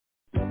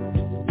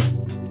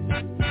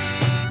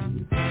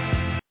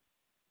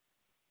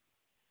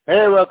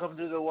Hey, welcome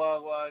to the Wha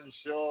A Gwaan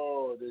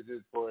SHow. This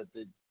is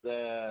Poetic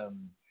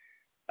Sam.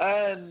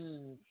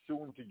 And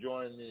soon to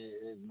join me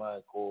is my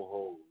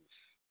co-host,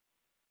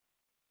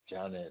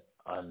 Janet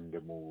on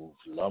the Move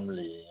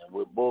Lumley. And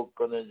we're both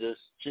going to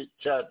just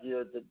chit-chat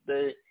here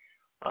today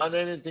on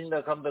anything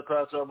that comes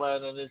across our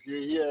mind. And if you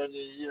hear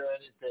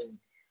anything,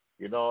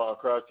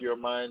 across your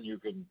mind, you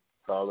can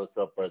call us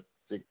up at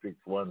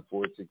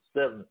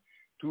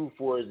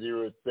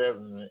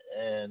 661-467-2407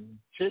 and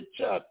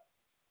chit-chat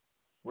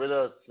with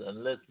us,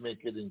 and let's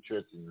make it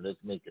interesting.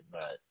 Let's make it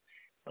nice.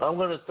 I'm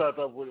going to start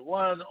off with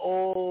one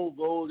old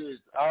goldie.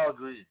 I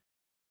agree.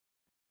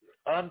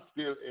 I'm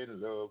still in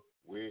love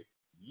with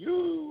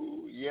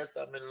you. Yes,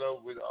 I'm in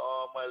love with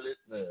all my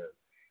listeners.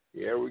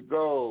 Here we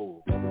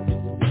go.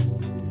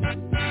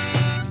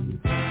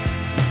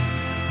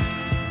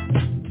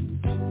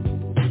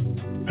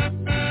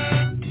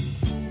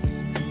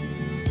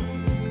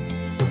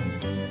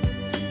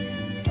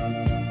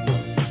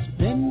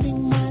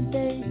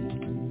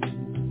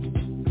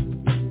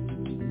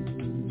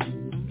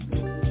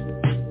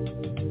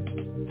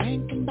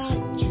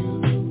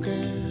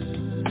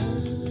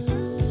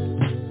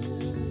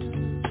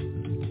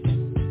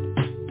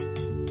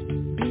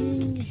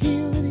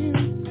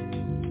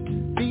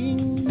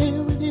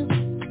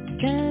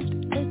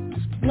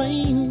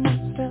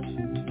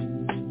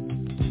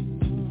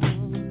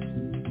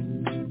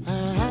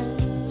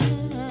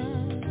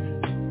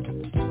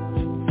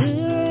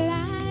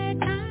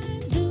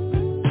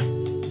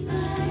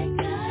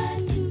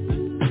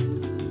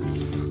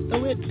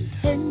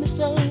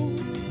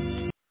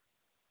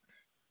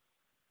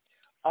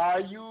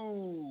 Are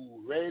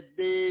you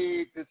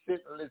ready to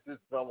sit and listen to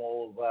some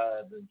old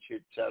vibes and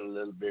chit-chat a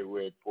little bit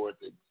with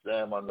Poetic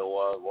Sam on the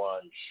Wha A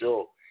Gwaan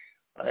SHow?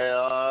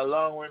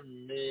 Along with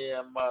me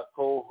and my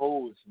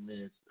co-host,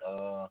 Miss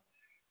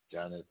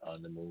Janet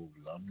on the Move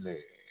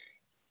Lumley.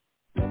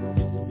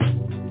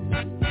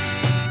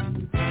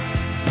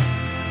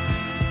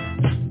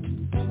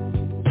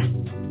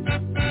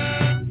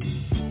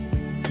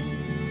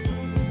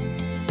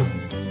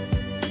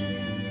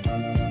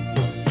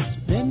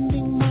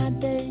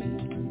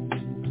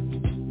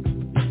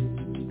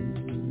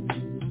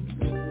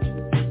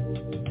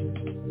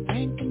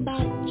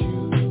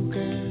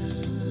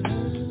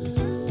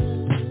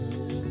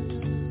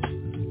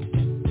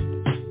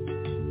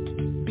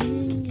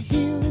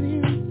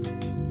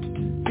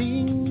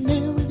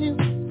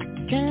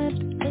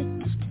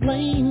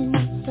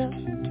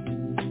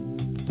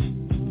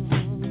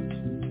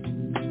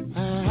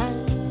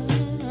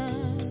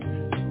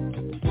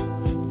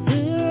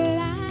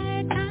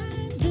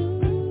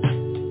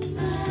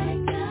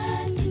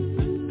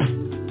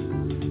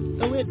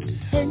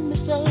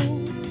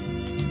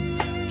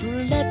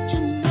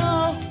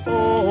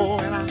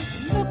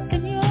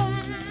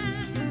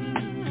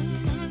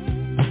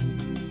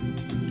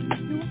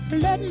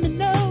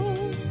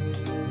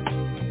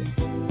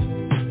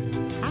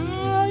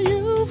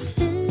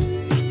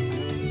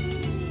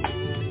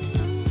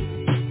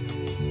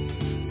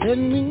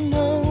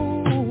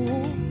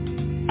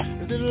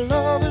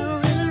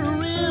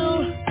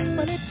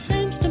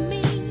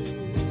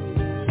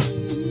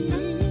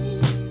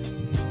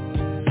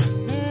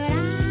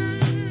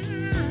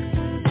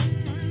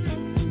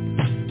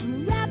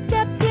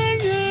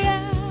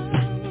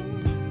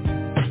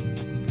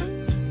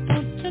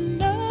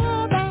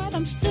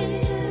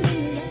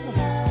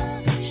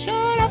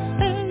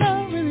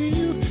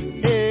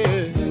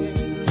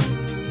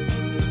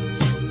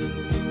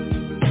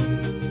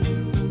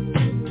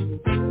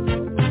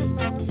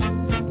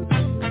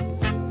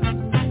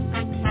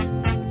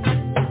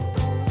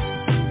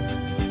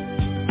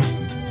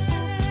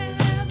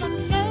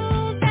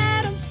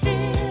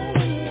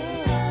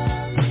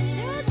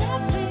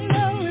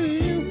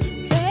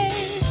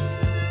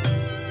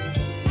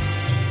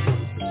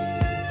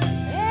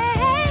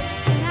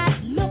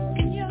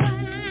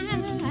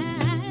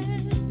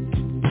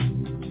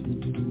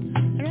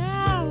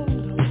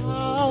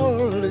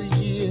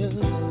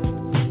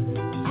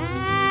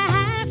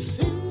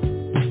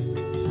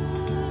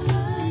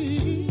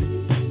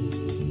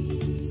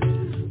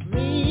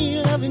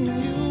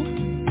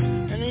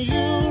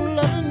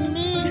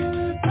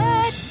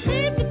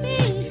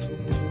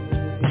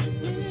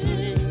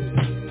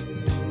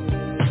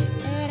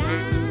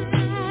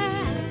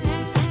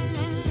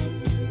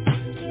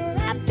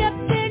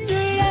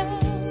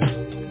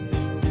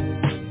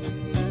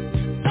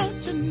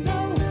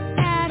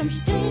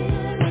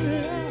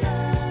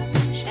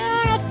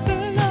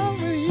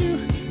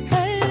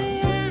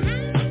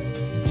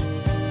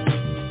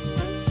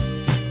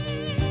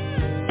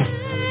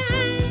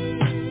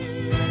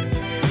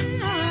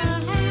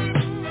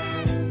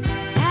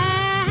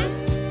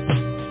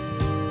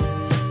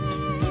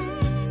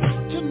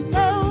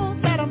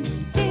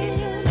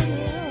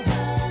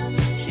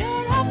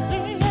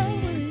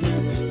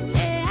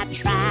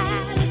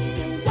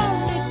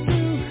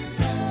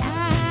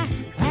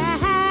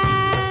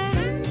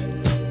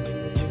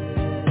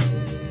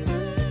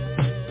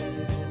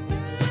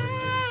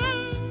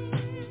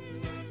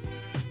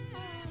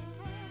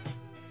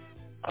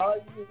 Are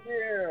you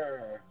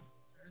here?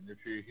 And if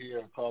you're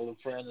here, call a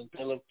friend and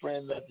tell a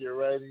friend that you're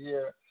right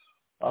here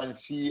on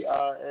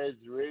CRS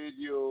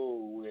Radio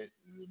with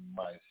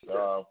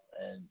myself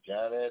and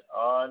Janet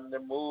on the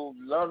move.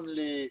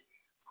 Lovely,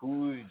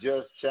 who's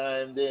just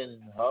chimed in.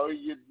 How are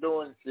you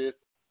doing, sis?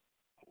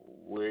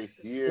 We're Great.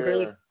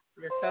 here.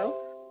 Yourself?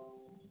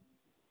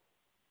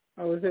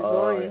 How is it Oh,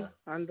 going yeah.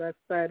 on that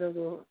side of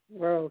the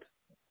world?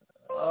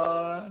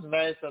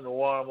 Nice and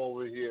warm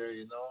over here,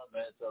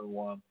 nice and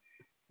warm.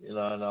 And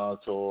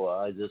also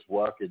I just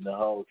walk in the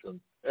house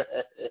and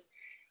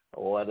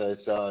what I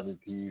saw on the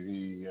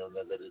TV, I'm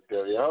not going to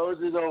tell you. How is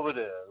it over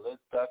there? Let's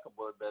talk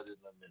about that in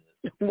a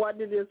minute. What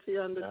did you see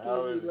on the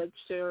TV? Let's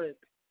share it.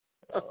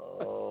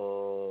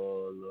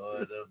 Oh,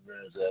 Lord of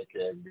mercy,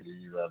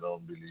 I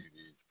don't believe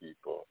these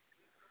people.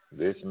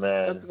 This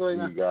man, What's going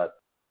on?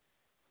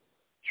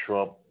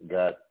 Trump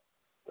got,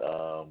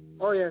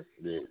 oh, yes.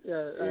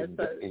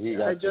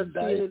 I just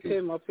seen it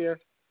came up here.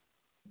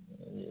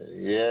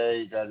 Yeah,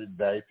 he got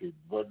indicted.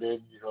 But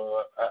then,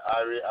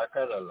 I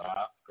kind of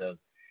laughed because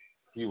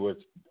he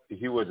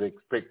was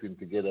expecting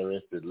to get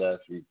arrested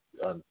last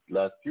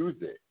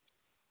Tuesday.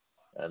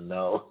 And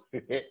now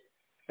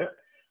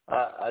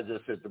I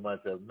just said to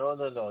myself,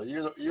 no,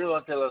 you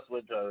don't tell us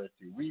when to arrest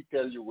you. We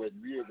tell you when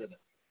we're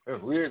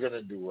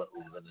gonna do what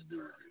we're gonna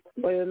do.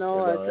 Well,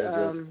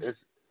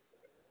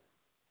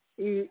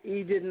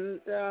 he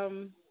didn't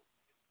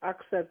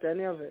accept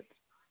any of it.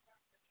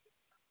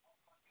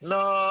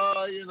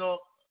 No,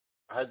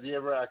 has he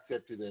ever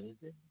accepted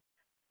anything?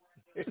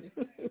 Has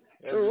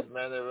this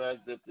man ever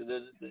accepted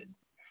anything?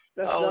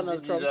 That's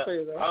Donald Trump for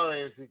you, though.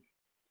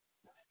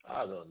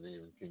 I don't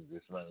even think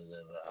this man has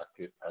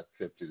ever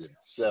accepted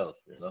himself,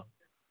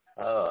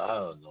 I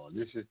don't know.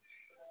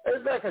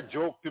 It's like a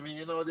joke to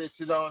me, They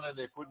sit down and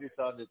they put this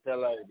on the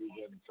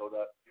television so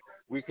that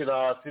we can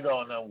all sit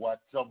down and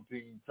watch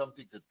something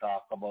to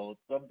talk about.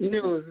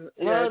 News.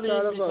 Yeah,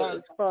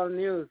 it's called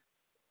news.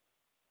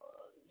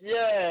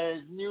 Yeah,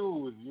 it's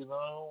news, And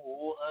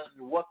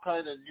what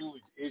kind of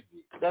news is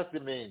it? That's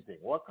the main thing.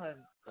 What kind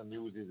of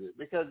news is it?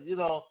 Because,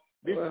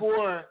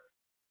 before,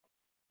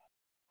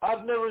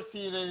 I've never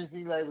seen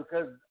anything like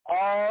because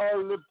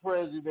all the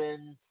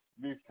presidents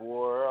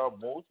before, or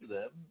most of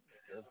them,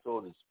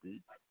 so to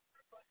speak,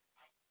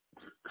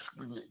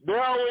 they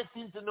always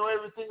seem to know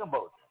everything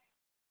about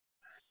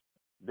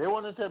it. They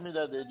want to tell me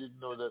that they didn't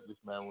know that this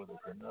man was a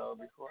criminal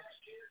before.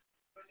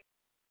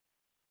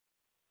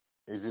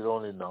 Is it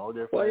only now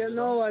they're Well, you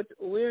know what?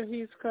 Where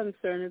he's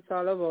concerned, it's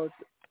all about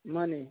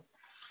money,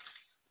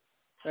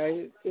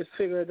 right? It's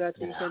figured that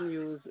he can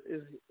use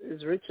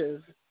his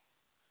riches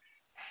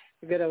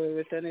to get away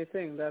with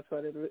anything. That's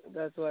what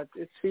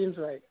it seems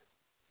like.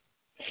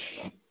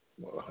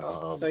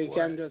 So he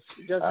can just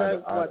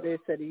like what they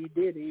said he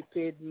did. He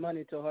paid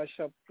money to hush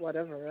up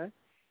whatever, right?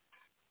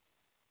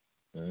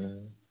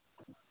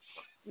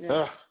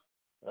 Yeah.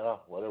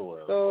 What a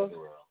world. So, what a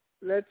world.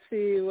 Let's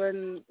see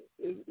when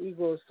he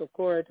goes to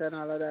court and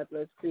all of that.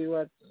 Let's see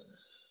what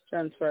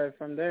transpires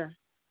from there.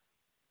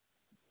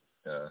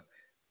 Yeah.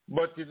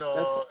 But,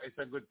 it's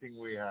a good thing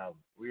we have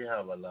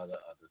a lot of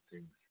other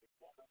things,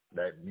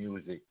 like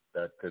music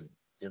that could,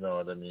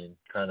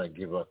 kind of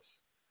give us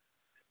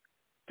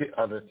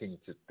other things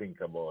to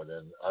think about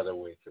and other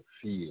ways to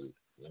feel,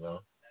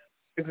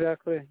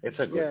 Exactly. It's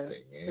a good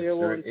thing.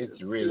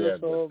 It's really a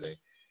good thing,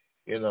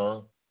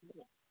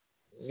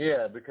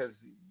 Yeah, because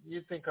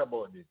you think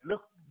about this.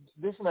 Look,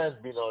 this man's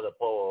been out of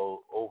power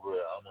over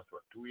almost,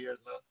 2 years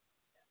now?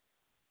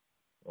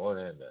 More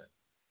than that.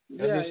 And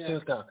they're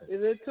still talking.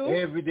 Is it 2?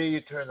 Every day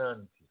you turn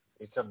on,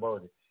 it's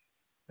about it.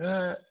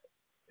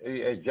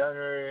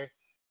 January,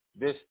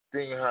 this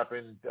thing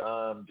happened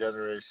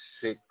January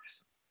 6th.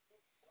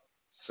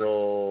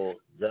 So,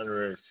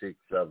 January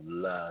 6th of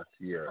last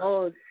year.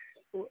 Oh,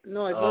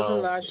 no, it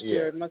wasn't last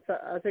year.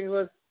 I think it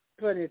was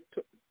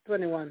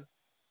 2021.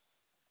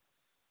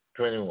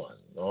 21.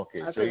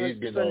 Okay, so he's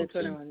been out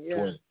since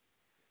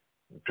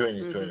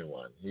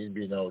 2021. He's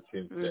been out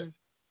since then.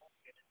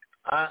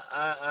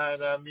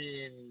 I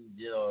mean,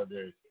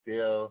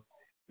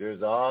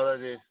 there's all of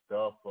this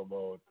stuff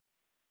about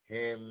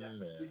him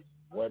and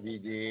what he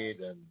did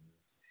and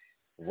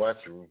what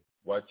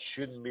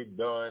shouldn't be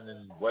done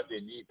and what they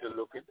need to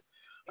look at.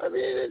 I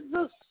mean, it's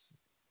just...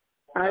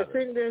 I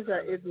think there's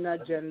a hidden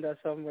agenda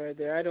somewhere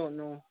there. I don't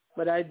know.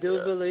 But I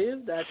do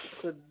believe that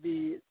could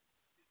be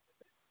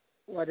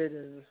what it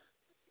is.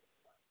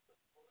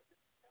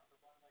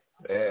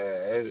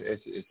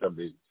 It's a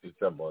bit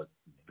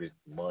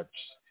much.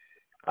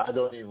 I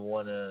don't even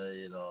want to,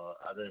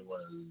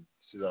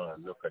 sit down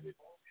and look at it.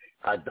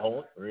 I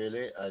don't.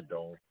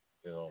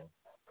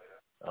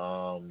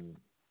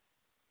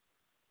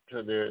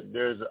 So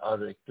there's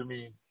other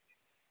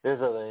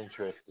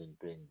interesting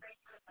things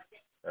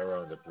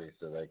around the place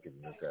that I can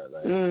look at.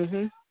 Like,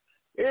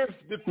 if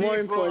the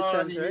people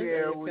on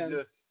here would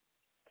just,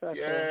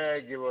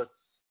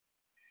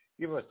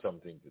 give us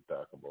something to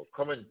talk about.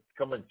 Come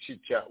and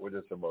chit chat with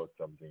us about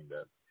something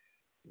that,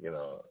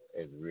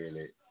 is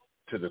really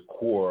to the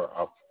core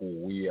of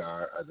who we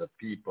are as a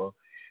people.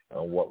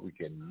 and what we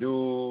can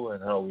do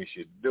and how we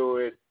should do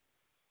it,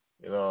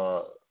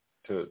 to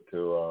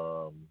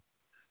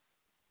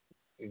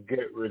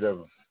get rid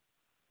of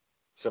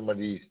some of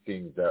these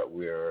things that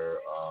we're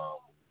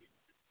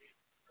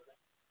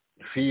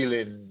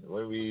feeling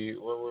when we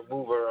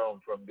move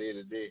around from day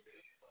to day.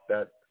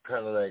 That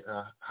kind of like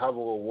have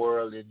a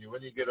world in you.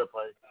 When you get up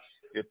and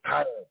you're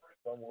tired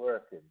from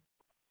working,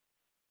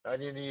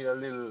 and you need a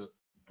little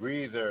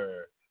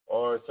breather,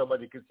 or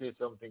somebody could say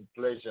something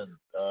pleasant,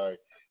 or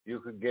you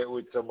could get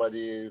with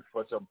somebody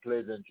for some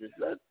pleasantries.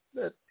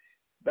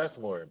 That's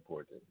more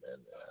important.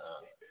 And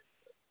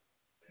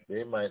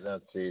they might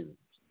not say,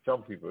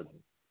 some people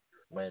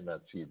might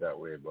not see it that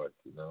way, but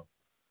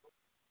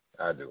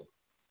I do.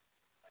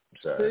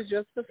 So it's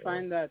just to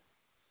find that,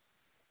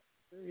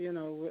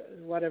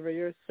 whatever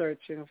you're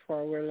searching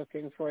for, we're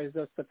looking for, is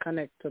just to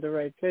connect to the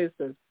right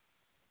places.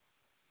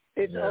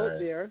 It's out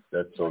there,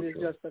 that's so but it's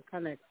true. just to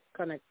connect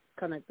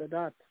the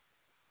dots.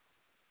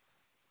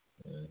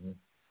 Mm-hmm.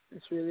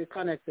 It's really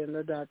connecting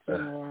the dots,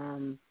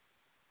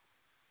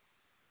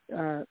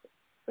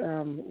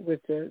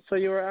 with it. So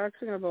you were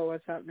asking about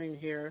what's happening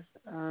here.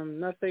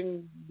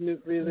 Nothing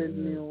really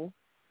new,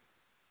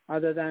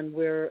 other than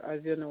where,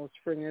 as you know,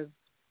 spring is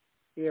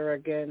here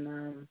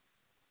again.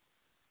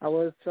 I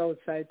was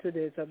outside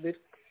today. It's a bit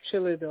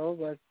chilly though,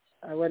 but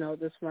I went out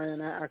this morning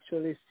and I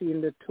actually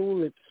seen the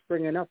tulips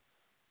springing up.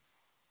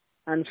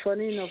 And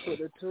funny enough with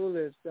the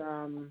tulips,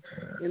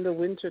 in the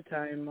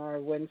wintertime, or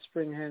when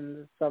spring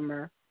ends,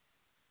 summer,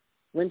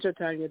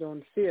 wintertime you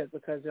don't see it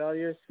because all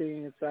you're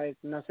seeing is like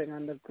nothing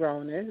on the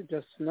ground,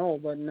 just snow.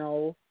 But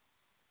now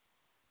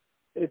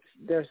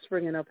they're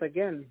springing up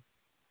again.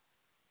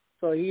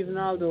 So even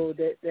although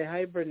they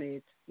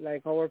hibernate,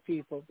 like our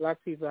people,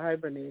 black people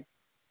hibernate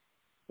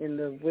in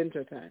the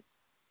wintertime.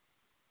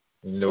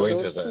 In the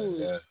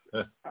wintertime,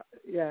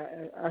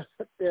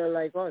 they're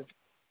like us.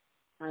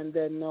 And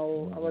then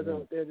now I was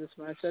out there this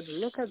morning. I said,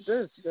 look at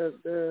this.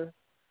 The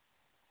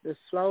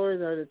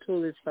flowers or the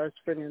tulips are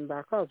springing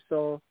back up.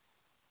 So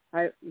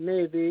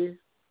maybe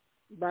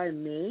by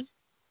May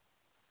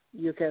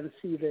you can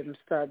see them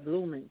start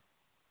blooming.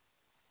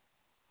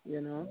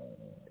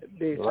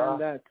 Based on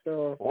that.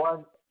 So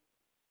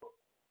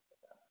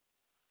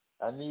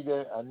I need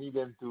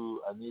them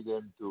to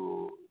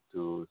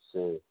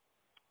say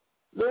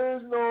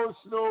there's no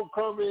snow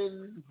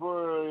coming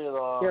for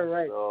You're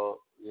right. So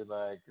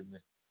I can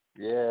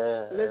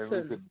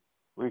Listen.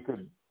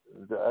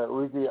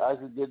 And I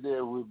could get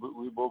there. We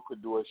both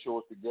could do a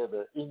show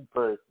together in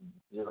person.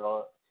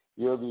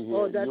 You'll be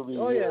here.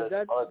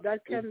 That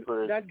can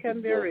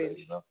be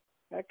arranged.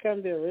 That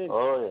can be arranged.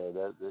 Oh yeah,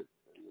 that's it.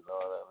 You know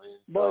what I mean?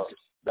 But so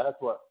that's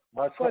what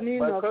my funny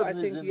enough, cousin I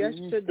think is in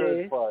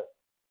yesterday.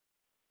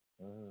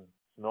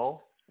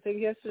 No. I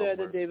think yesterday or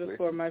the day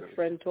before, my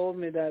friend told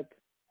me that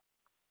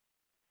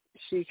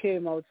she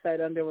came outside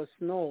and there was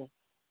snow.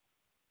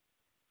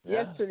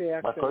 Yeah. Yesterday,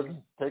 actually. My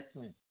cousin texted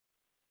me.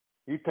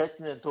 He texted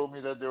me and told me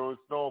that there was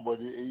snow, but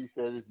he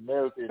said it's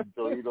melting,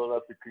 so you don't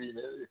have to clean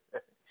it.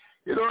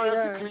 You don't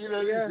have to clean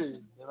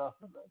anything.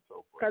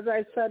 Because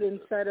I sat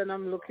inside and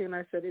I'm looking and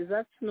I said, is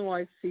that snow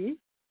I see?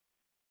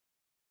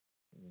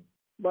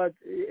 But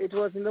it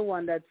wasn't the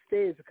one that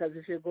stays, because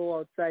if you go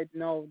outside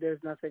now,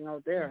 there's nothing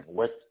out there.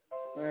 Wet.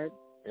 Right?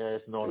 Yeah,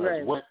 it's no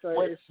right. Wet, so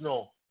wet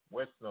snow.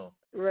 Wet snow.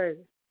 Right.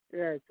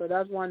 So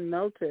that one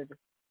melted.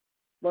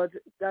 But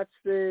that's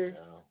the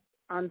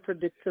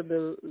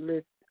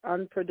unpredictability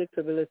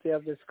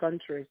of this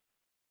country,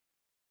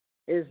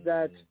 is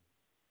that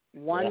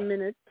 1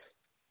 minute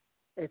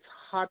it's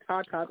hot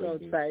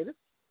outside.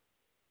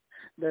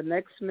 The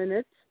next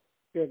minute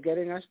you're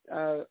getting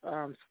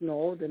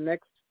snow. The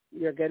next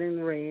you're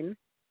getting rain.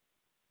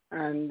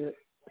 And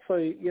so,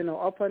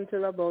 up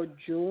until about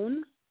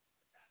June,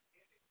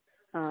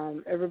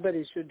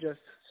 everybody should just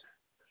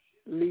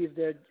leave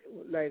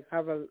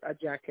have a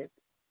jacket.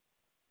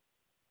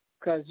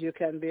 Because you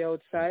can be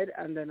outside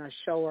and then a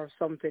shower or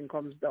something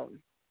comes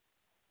down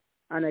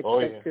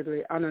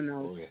unexpectedly,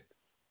 unannounced.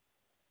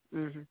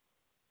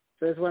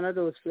 So it's one of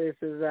those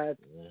places that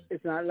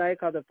it's not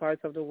like other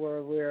parts of the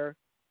world where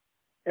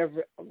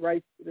the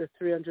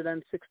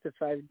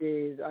 365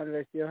 days,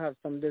 unless you have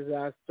some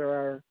disaster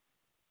or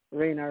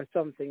rain or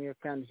something, you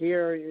can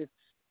hear it's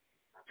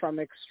from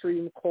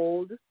extreme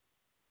cold,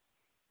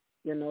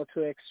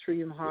 to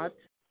extreme hot.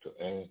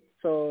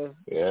 So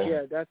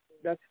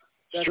that's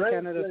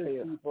Canada for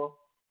you. People.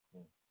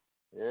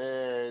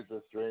 Yeah, it's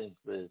a strange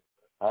place.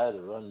 I had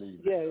to run leave.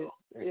 It's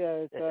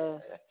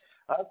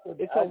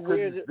a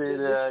weird.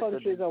 This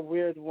country is a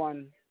weird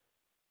one.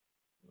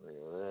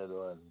 Weird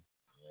one.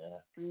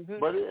 Yeah. Mm-hmm.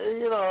 But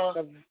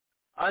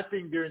I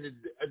think during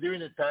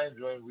the times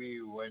when we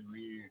in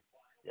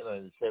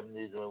the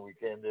 70s when we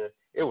came there,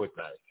 it was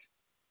nice.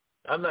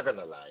 I'm not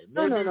gonna lie.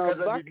 Maybe No.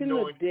 Back in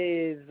the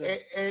days,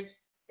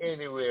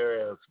 anywhere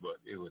else, but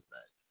it was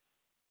nice.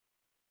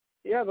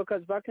 Yeah,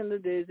 because back in the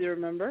days, you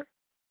remember,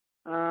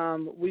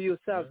 we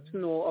used to have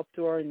snow up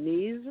to our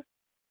knees,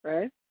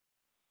 right?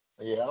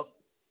 Yeah.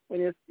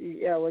 When you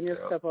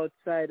step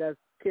outside as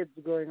kids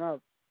growing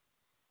up,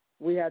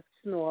 we had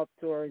snow up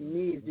to our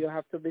knees. You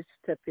have to be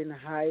stepping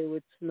high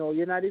with snow.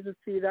 You're not even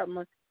seeing that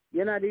much.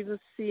 You're not even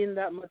seeing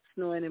that much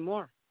snow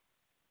anymore.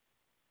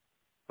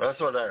 That's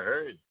what I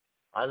heard.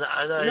 And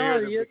I No,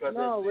 heard it because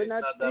we're it's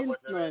not not that seeing much.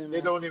 snow anymore.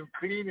 They don't even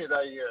clean it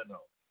I hear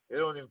now. They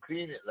don't even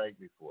clean it like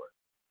before.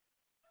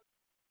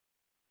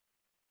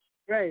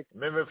 Right.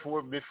 Remember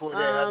before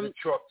they had the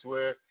trucks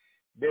where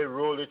they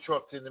roll the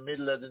trucks in the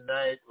middle of the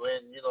night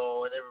when,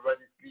 when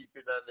everybody's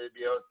sleeping and they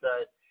be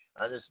outside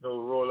and the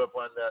snow roll up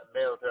on that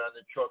melter on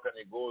the truck and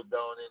it goes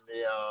down in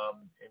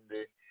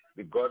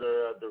the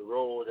gutter of the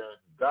road and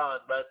gone.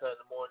 By the time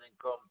the morning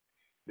comes,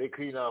 they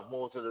clean off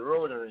most of the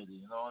road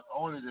already.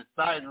 Only the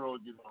side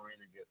roads you don't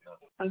really get now.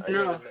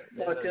 No,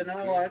 but you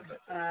know what?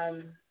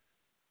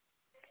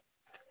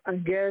 I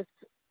guess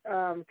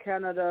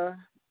Canada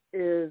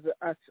is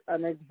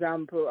an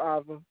example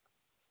of,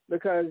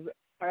 because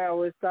I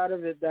always thought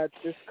of it that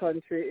this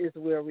country is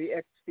where we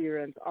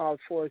experience all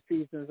 4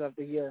 seasons of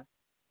the year.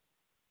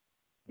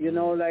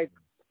 Like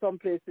some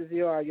places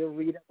you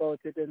read about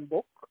it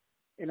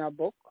in a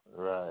book.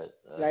 Right.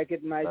 Like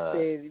it might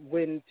say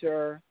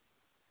winter,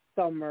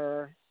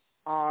 summer,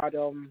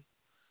 autumn,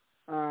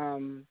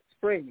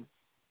 spring.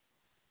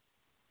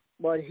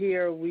 But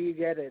here we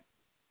get it.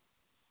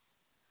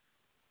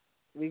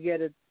 We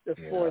get it the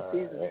 4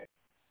 seasons.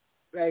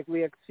 Like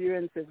we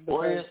experience it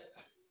because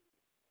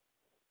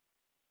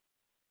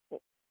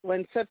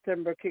when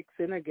September kicks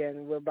in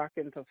again, we're back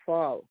into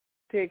fall.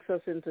 Takes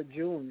us into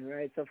June,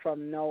 right? So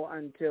from now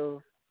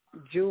until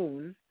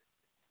June,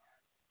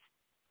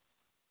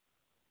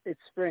 it's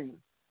spring.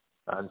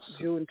 And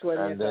June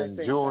 20th, and then I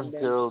think. June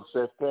till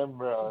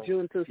September.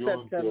 June to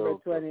September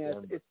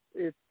 20th.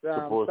 It's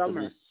supposed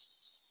summer. To be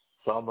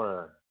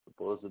summer.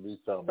 Supposed to be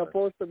summer.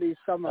 Supposed to be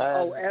summer.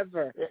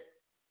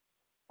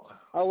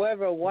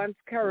 However, once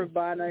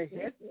Caribana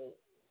hits,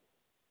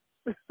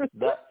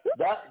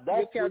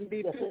 you can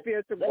be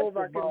prepared to go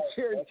back and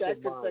cheer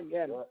jackets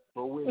again.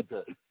 For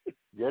winter.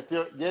 Get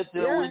your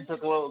winter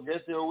clothes.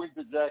 Get your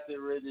winter jacket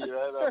ready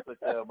right after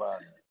Caribana.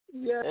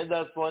 Yeah. Ain't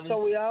that funny?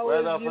 So we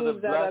always right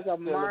use that as a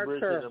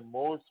marker.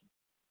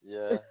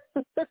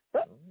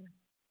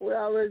 We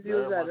always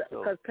use that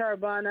because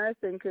Caribana, I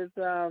think, is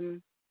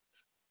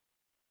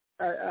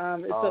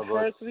it's the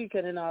first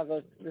weekend in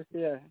August this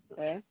year,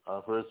 right?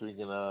 First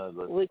weekend in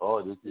August. Which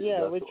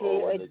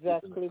will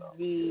exactly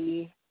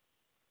be.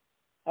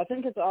 I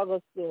think it's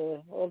August.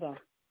 Hold on,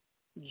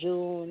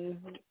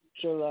 June,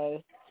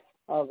 July,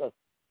 August.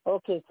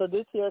 Okay, so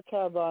this year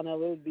Caribana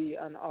will be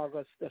on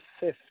August the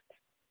 5th,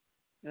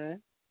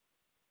 right?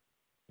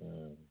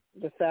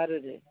 The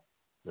Saturday.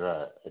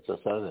 Right, it's a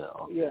Saturday.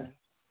 Okay. Yeah.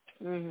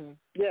 Mhm.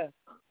 Yeah.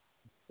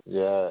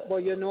 Yeah.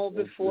 But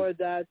before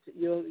that,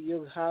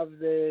 you'll have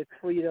the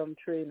Freedom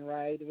Train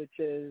ride, which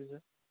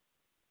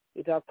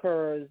it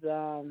occurs.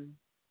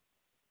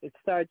 It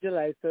starts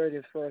July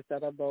 31st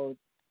at about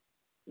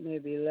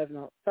maybe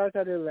 11. Starts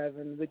at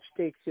 11, which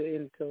takes you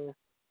into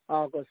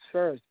August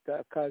 1st,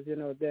 because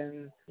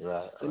then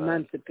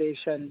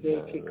Emancipation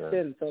Day kicks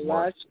in. So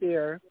last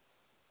year,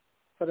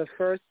 for the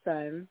first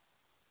time,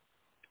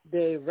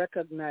 they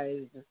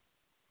recognized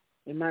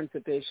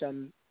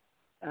Emancipation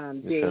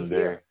Day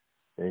here.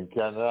 In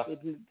Canada?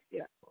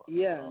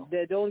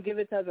 They don't give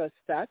it as a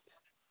stat.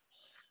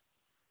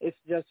 It's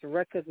just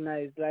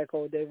recognized, like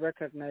how they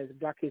recognize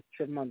Black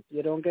History Month.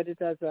 You don't get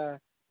it as a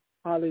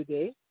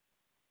holiday.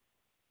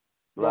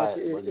 Right.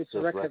 It's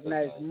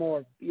recognized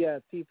more. Yeah,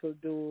 people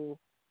do.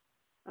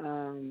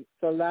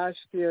 So last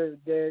year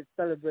they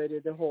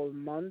celebrated the whole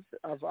month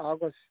of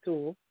August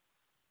too,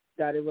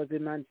 that it was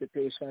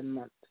Emancipation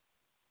Month.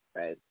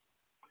 Right.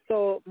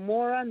 So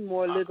more and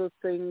more little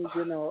things,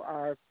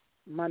 are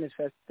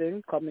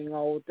manifesting, coming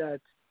out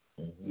that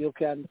you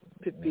can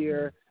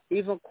prepare.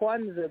 Even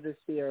Kwanzaa this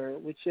year,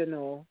 which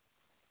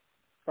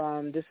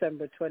from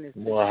December 26th.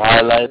 More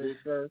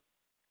highlighted.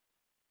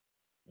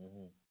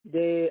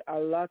 A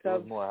lot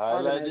of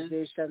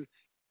organizations.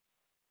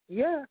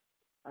 Yeah,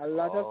 a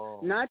lot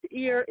of, not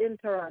here in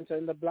Toronto,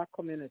 in the Black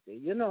community.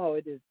 You know how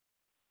it is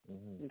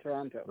in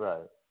Toronto.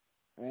 Right.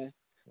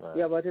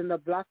 Yeah, but in the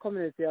Black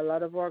community, a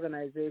lot of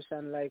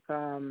organizations like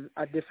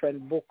a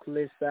different book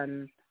list,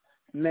 and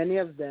many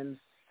of them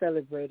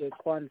celebrated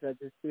Kwanzaa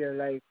this year.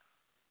 Like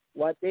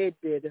what they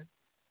did,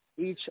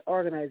 each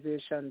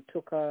organization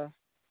took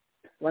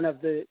one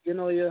of the,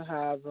 you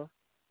have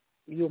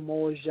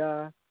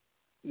Umoja,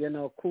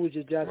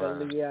 Kuji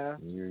Jagalia,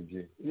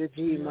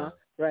 Ujima,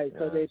 right?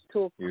 So they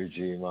took,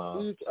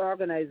 Ujima. Each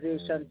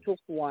organization took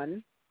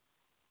one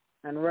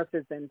and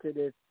represented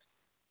it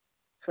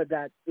for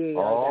that day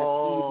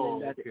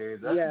or that evening.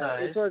 That's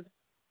nice.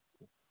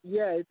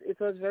 It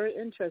was very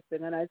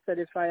interesting. And I said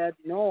if I had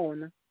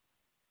known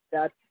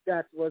that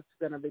was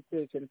going to be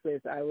taking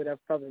place, I would have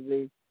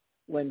probably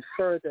went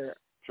further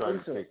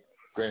into it.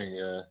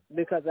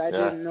 Because I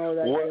didn't know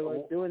that they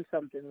were doing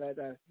something like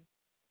that.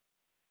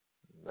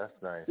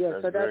 That's nice. Yeah,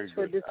 that's so that's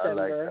for good.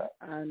 December. I like that.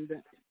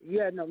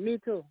 And me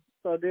too.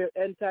 So the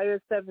entire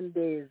 7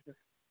 days,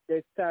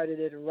 they started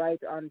it right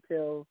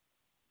until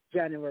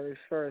January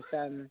 1st.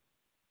 And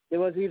There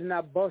was even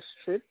a bus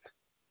trip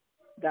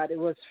that it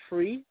was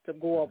free to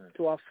go up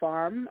to a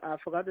farm. I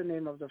forgot the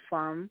name of the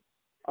farm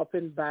up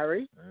in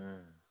Barry,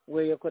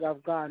 where you could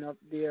have gone up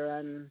there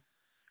and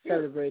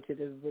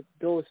celebrated it with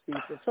those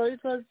people. So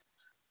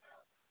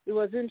it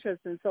was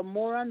interesting. So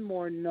more and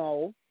more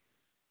now,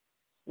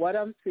 what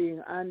I'm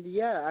seeing, and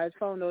yeah, I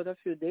found out a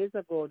few days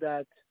ago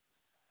that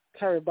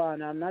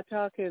Caribana, I'm not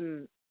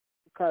talking,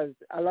 because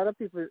a lot of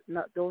people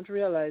don't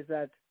realize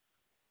that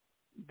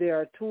there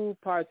are two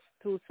sides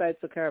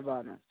to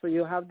Caribana. So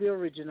you have the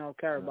original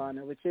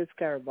Caribana, which is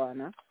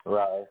Caribana,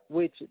 right?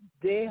 Which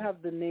they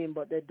have the name,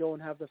 but they don't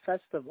have the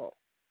festival.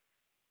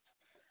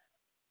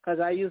 Because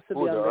I used to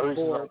be on the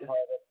board.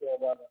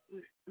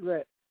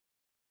 Right.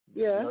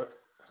 Yeah.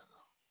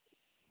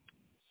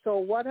 So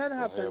what had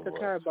happened to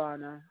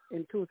Caribana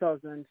in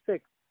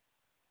 2006,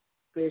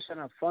 creation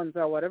of funds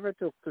or whatever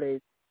took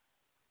place,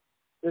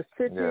 the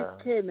city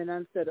came in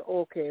and said,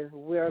 okay,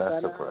 we're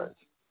going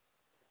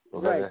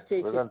to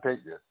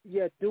take this.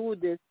 Yeah, do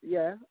this,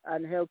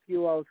 and help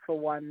you out for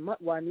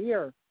 1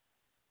 year.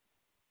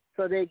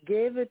 So they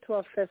gave it to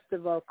a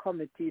festival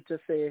committee to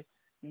say,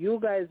 you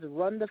guys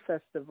run the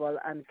festival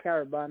and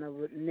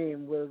Caribana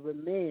name will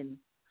remain.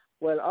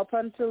 Well, up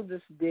until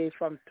this day,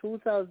 from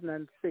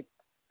 2006,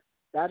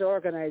 that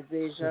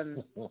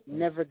organization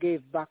never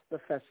gave back the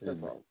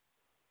festival.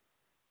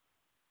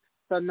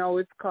 So now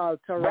it's called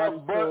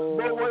Toronto.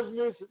 But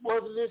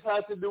wasn't this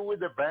had to do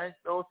with the bank,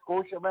 those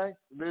Scotia Bank?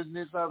 Didn't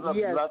this have a lot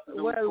to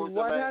do with Scotia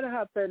what Bank? had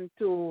happened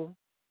to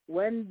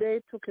when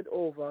they took it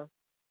over,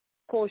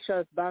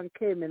 Scotia Bank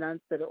came in and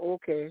said,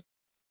 okay,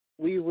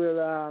 we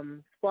will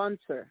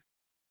sponsor.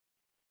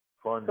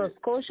 So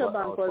Scotia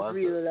Bank was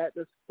really like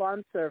the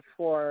sponsor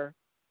for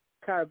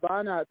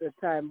Caribana at the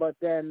time, but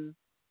then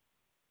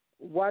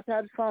what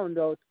had found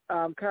out,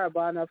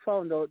 Caribana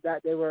found out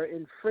that they were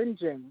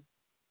infringing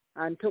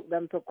and took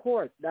them to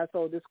court. That's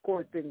how this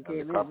court thing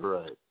came in.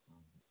 Copyright.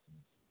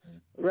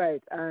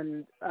 Right,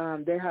 and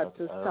they had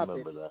to stop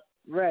it. That.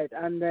 Right,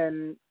 and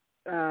then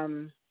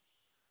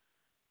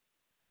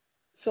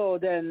so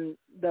then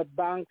the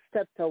bank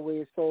stepped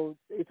away, so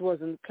it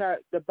wasn't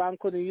the bank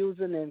couldn't use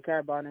the name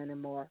Caribana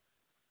anymore.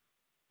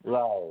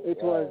 Right.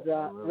 It was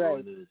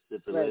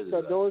right.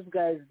 So those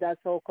guys, that's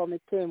how come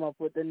it came up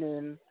with the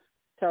name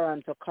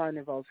Toronto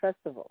Carnival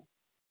Festival,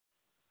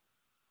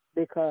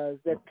 because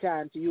they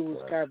can't use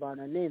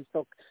Caribana name.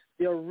 So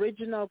the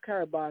original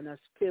Caribana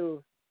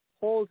still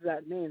holds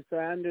that name. So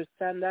I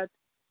understand that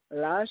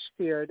last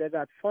year they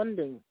got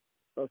funding.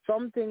 So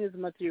something is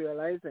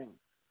materializing.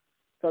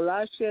 So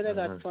last year they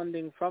got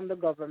funding from the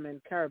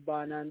government,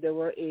 Caribana, and they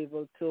were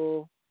able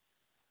to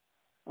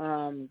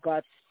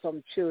got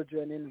some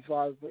children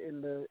involved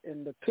in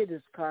the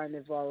Kids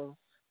Carnival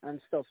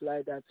and stuff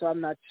like that. So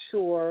I'm not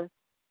sure,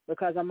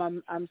 because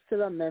I'm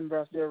still a member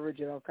of the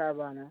original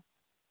Caribana.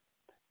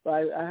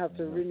 But I have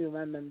to renew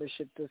my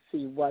membership to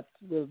see what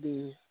will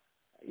be,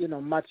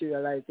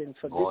 materializing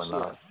for going this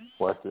year. On.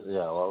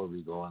 What will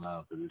be going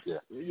on for this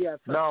year? Yeah.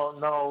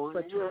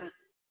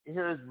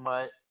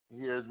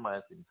 Here's my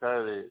thing.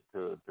 Sorry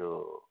to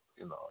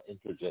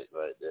interject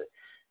right there.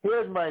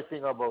 Here's my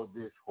thing about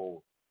this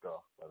whole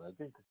stuff, and I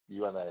think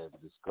you and I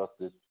have discussed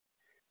this.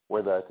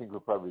 Whether I think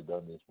we've probably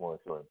done this more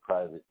so in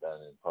private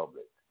than in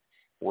public,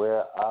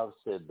 where I've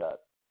said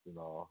that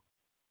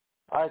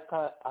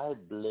I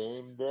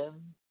blame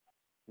them,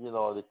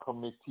 the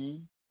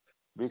committee,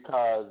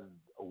 because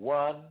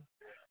one,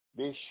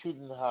 they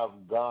shouldn't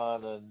have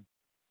gone and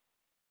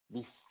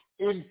be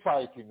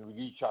infighting with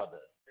each other.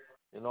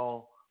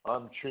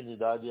 I'm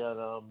Trinidadian,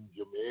 I'm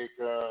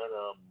Jamaican,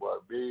 I'm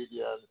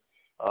Barbadian,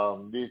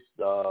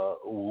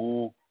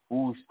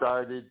 who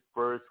started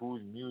first,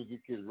 whose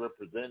music is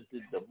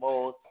represented the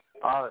most.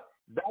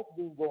 That's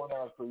been going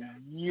on for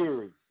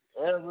years,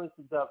 ever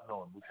since I've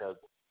known, because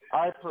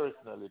I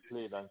personally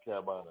played on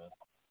Caribana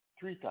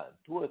 2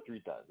 or 3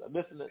 times. I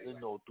definitely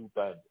know 2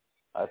 times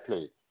I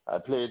played. I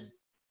played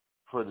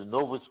for the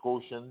Nova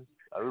Scotians.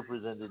 I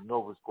represented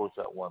Nova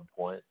Scotia at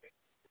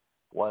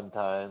one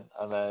time,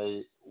 and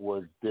I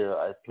was there.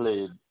 I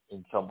played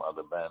in some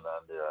other band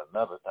on there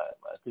another time.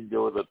 I think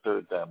there was a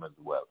 3rd time as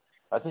well.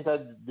 I think I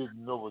did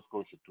Nova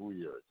Scotia 2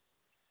 years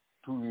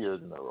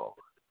in a row.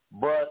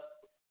 But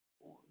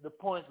the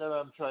point that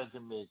I'm trying to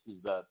make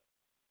is that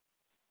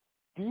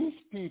these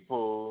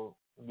people,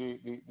 the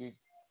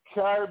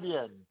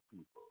Caribbean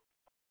people,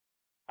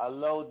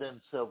 allow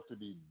themselves to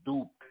be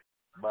duped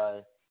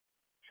by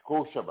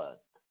Scotiabank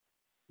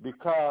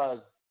because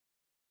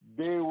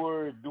they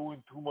were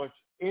doing too much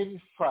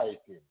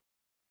infighting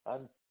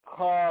and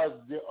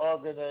caused the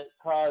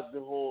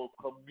whole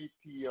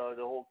committee or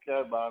the whole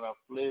Caribana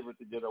flavor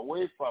to get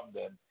away from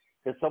them,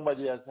 because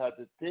somebody else had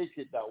to take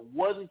it that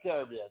wasn't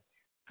Caribbean,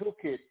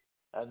 took it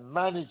and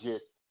manage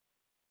it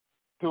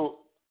to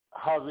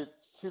have it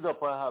sit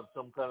up and have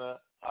some kind of,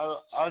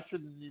 I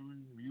shouldn't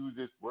even use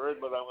this word,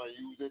 but I'm going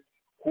to use it,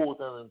 quote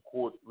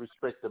unquote,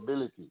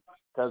 respectability.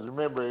 Because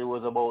remember, it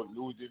was about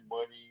losing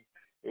money,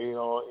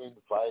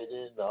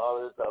 infighting,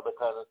 all this other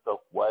kind of stuff.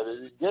 Why they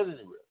didn't get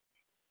anywhere?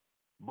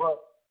 But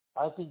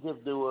I think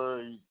if they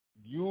were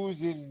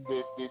using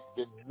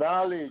the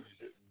knowledge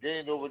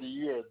gained over the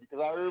years, because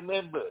I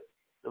remember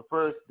the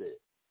first day,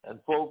 and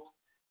folks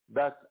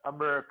that's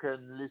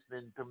American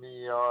listening to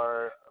me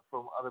or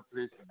from other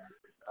places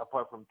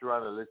apart from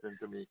Toronto listening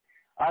to me,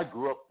 I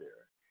grew up there.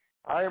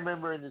 I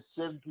remember in the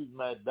 70s,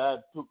 my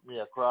dad took me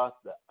across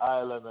the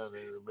island, and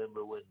I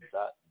remember when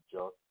that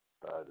just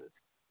started.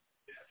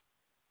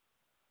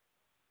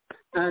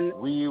 And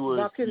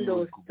back in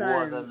those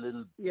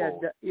times,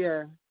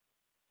 yeah.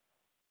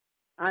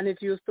 And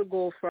it used to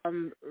go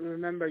from,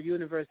 remember,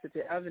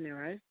 University Avenue,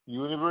 right?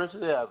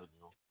 University Avenue.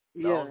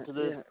 Down to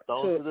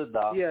the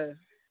dock. Yeah.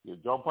 You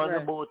jump on the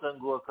boat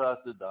and go across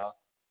the dock,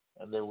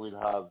 and then we'd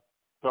have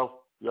stuff.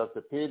 You have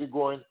to pay to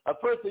go in. At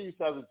first, they used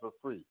to have it for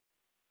free.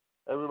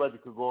 Everybody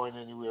could go in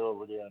anywhere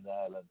over there on the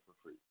island for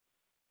free.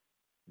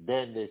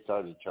 Then they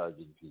started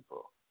charging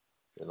people.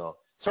 You know,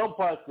 some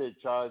parts they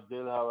charge.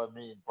 They'll have a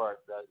main part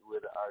that where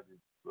the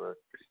artists were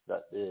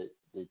that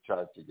they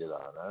charge to get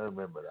on. I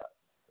remember that.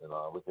 You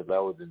know, because I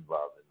was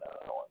involved in that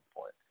at one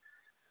point.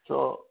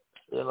 So,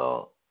 you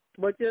know.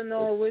 But you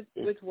know, with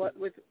this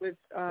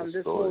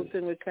whole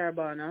thing with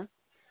Caravana,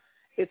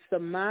 it's the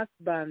mass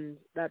band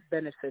that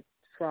benefits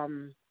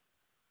from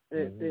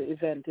the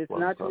event. It's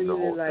not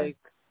really like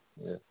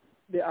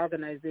the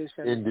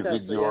organization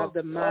itself. So you have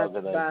the mass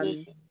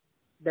band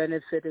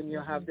benefiting,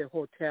 you have the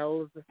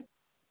hotels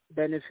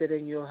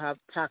benefiting, you have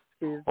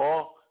taxis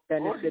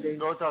benefiting.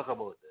 Don't talk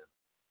about them.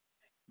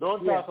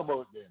 Don't talk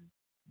about them.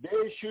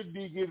 They should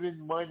be giving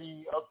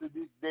money up to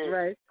this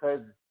day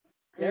because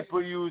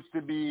people used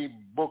to be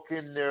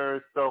booking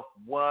their stuff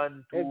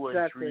 1, 2,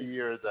 and 3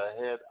 years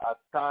ahead of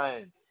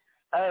time.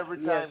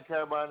 Every time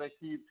Caravana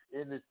keeps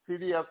in the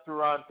city of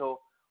Toronto,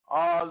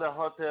 all the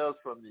hotels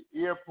from the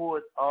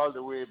airport all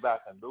the way back,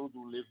 and those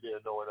who live there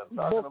know what I'm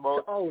talking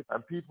about,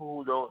 and people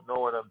who don't know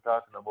what I'm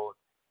talking about.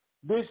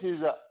 This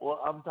is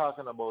I'm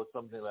talking about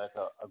something like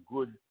a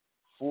good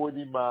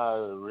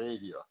 40-mile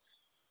radius,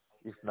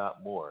 if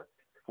not more.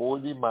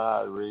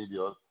 40-mile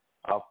radius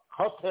of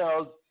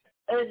hotels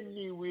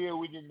anywhere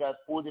within that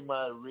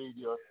 40-mile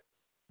radius.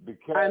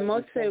 Because I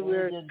must say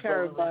where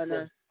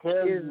Caravana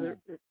is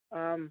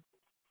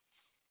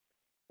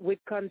with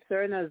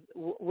concern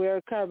where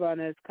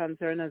Caravana is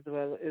concerned as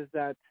well is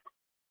that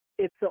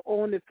it's the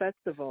only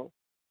festival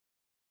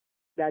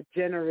that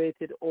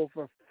generated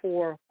over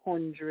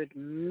 $400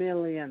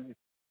 million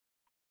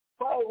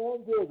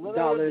into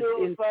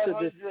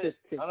the city.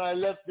 And I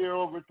left there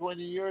over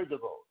 20 years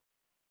ago.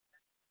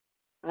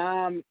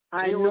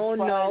 I know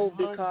now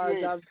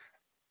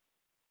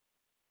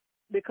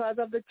because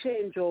of the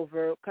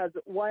changeover, because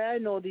why I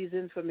know these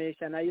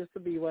information, I used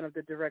to be one of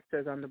the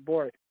directors on the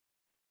board.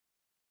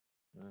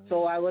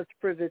 So I was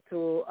privy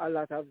to a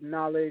lot of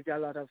knowledge, a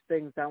lot of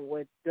things that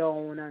went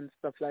down and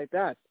stuff like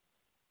that.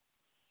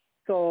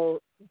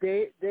 So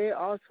they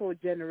also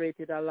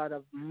generated a lot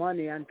of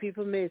money, and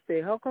people may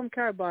say, how come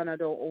Caravana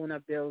don't own a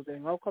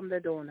building? How come they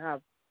don't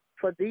have?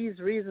 For these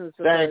reasons.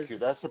 Thank you.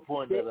 That's the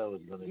point that I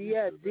was going to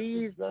get.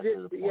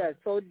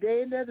 So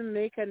they didn't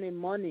make any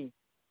money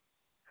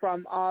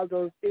from all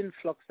those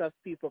influx of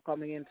people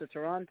coming into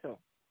Toronto.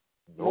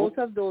 Nope. Most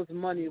of those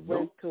money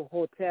went to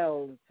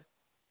hotels,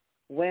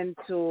 went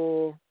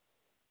to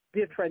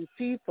different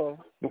people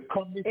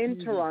in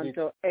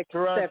Toronto,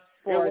 except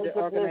for the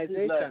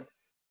organization.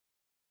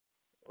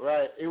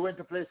 It went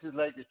to places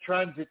like the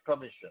Transit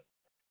Commission,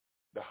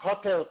 the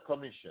Hotel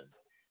Commission,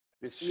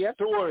 the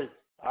stores.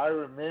 I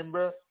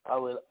remember, I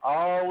will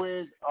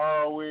always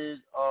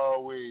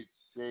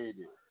say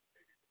this.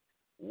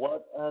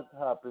 What has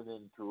happened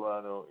in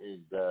Toronto is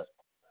that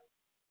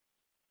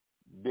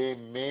they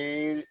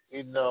made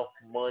enough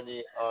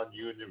money on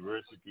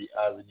University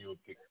Avenue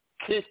to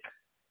kick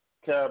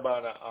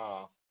Caravana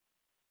off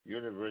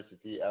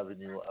University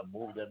Avenue and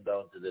move them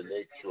down to the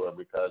lakeshore,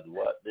 because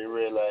what they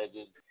realized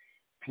is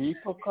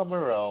people come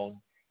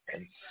around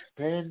and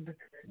spend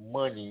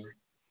money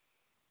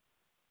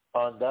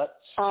on that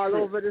strip. All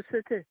over the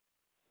city.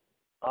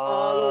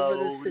 All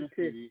over the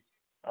city.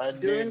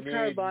 And during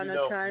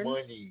Caravana time,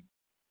 money.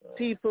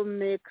 People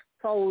make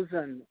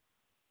thousands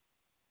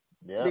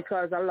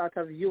because a lot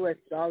of U.S.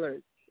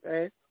 dollars,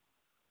 right?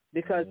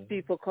 Because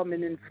people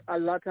coming in, a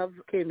lot of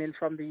came in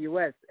from the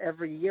U.S.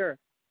 every year.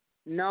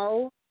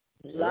 Now,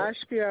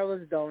 last year I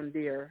was down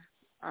there,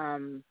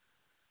 and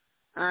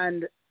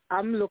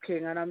I'm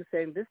looking and I'm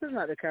saying, this is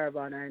not the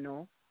Caravana I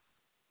know,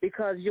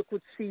 because you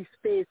could see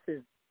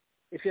spaces,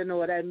 if you know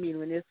what I mean.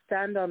 When you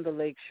stand on the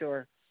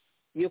lakeshore,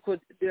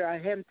 there are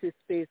empty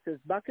spaces.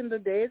 Back in the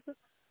days,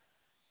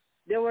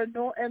 there were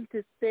no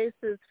empty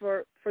spaces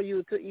for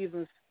you to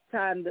even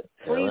stand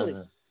freely,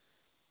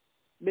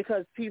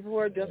 because people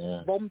were just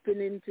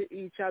bumping into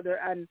each other,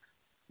 and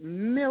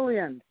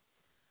millions.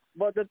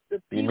 But the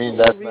people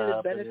who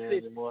really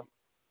benefit,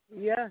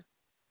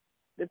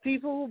 the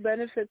people who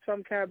benefit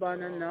from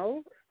Caravana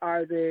now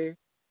are the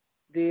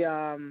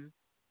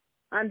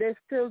and they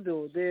still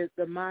do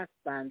the mass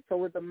band. So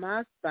with the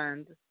mass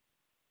band,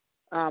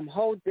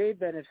 how they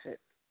benefit,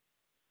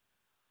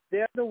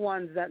 they're the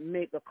ones that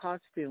make the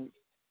costumes.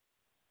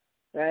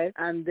 right?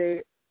 And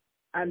they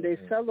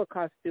sell the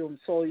costumes.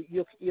 So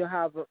you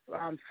have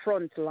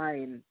front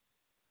line,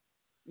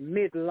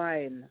 mid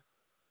line,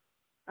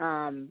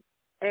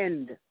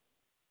 end,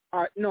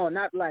 or no,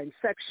 not line,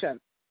 section.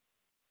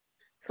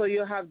 So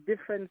you have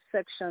different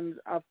sections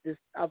of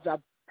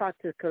that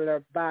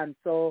particular band.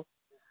 So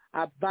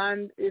a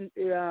band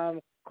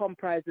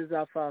comprises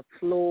of a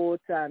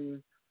float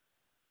and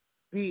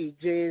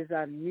DJs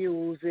and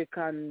music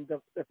and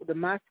the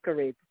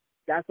masquerade.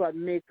 That's what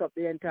makes up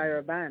the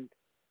entire band.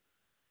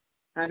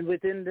 And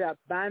within that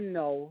band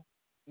now,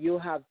 you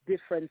have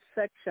different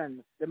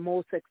sections. The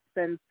most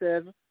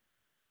expensive.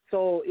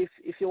 So if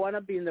you want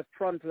to be in the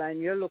front line,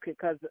 you're looking,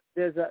 because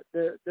there's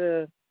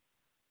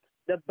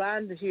the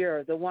band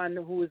here, the one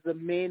who is the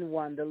main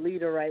one, the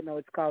leader right now,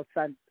 it's called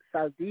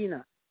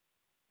Saldina.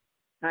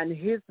 And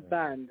his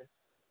band,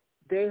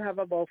 they have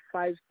about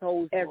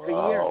 5,000 every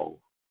year.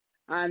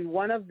 And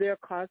one of their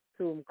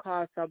costumes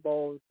costs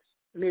about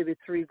maybe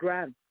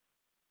 $3,000.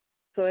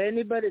 So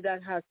anybody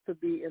that has to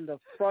be in the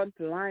front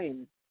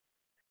line,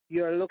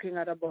 you're looking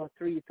at about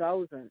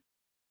 3,000.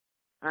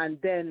 And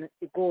then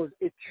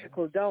it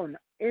trickles down.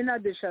 In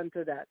addition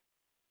to that,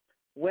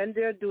 when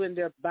they're doing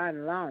their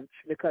band launch,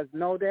 because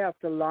now they have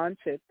to launch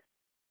it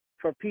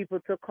for people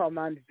to come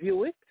and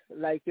view it,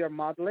 like you're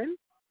modeling,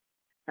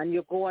 and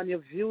you go and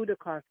you view the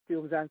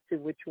costumes and see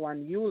which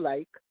one you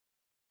like,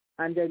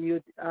 and then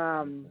you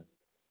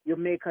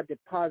make a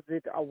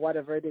deposit or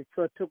whatever it is.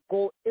 So to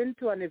go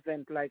into an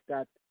event like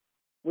that,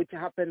 which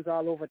happens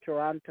all over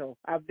Toronto,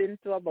 I've been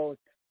to about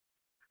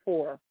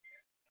 4.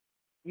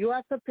 You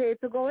have to pay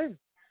to go in.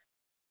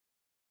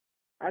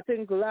 I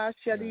think last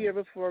year, the year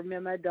before, me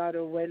and my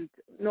daughter went,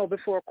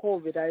 before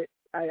COVID,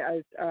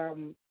 I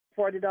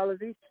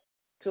 $40 each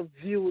to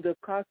view the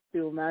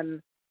costume,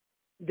 and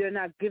they're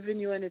not giving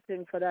you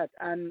anything for that.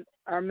 And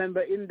I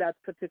remember in that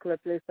particular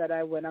place that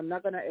I went, I'm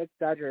not going to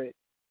exaggerate,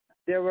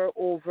 there were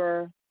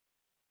over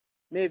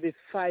maybe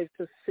 5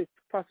 to 6,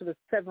 possibly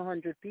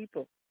 700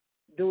 people.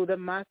 Do the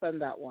math on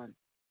that one.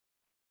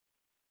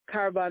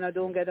 Caravana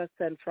don't get a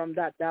cent from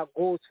that. That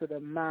goes to the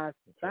mass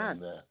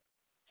band,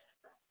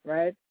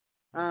 right?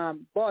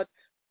 But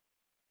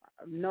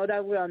now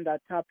that we're on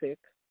that topic,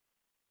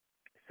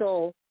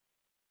 so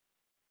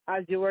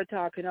as you were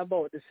talking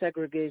about the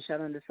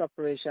segregation and the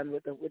separation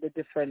with the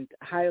different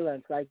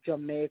highlands like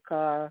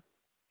Jamaica,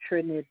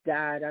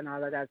 Trinidad, and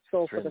all of that.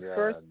 So for the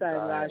first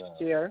time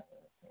last year,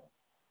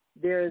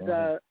 there's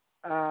a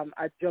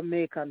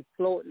Jamaican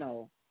float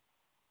now.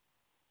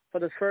 For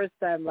the first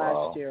time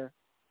last year,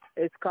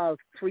 it's called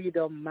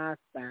Freedom Mass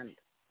Band.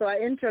 So I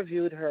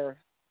interviewed her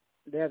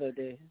the other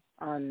day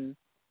on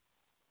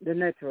the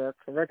network,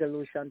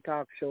 Revolution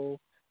Talk Show.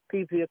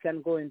 People, you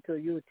can go into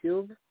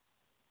YouTube,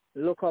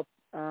 look up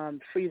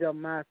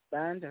Freedom Mass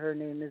Band. Her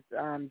name is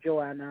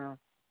Joanna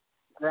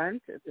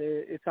Grant.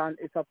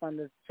 It's up on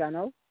the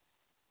channel.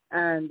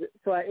 And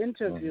so I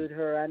interviewed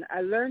her, and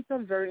I learned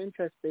some very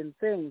interesting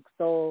things.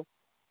 So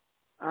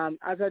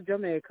as a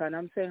Jamaican,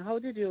 I'm saying, how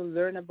did you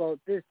learn about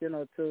this,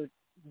 to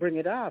bring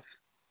it off?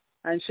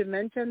 And she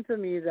mentioned to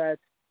me that,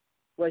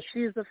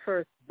 she's the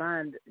first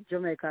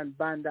Jamaican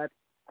band that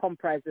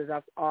comprises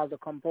of all the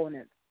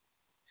components.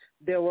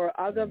 There were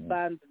other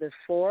bands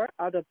before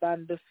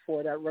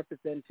that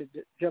represented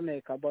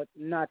Jamaica, but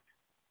not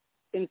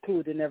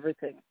including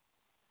everything.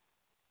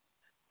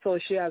 So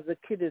she has the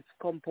kids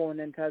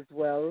component as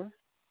well.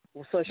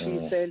 So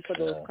she's saying for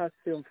those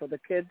costumes for the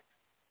kids,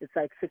 it's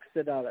like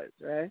 $60,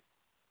 right?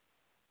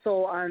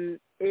 So on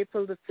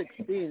April the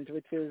 16th,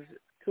 which is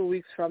 2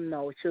 weeks from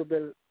now, she'll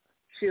be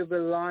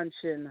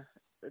launching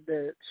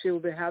she'll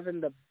be having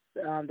the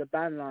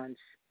band launch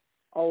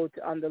out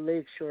on the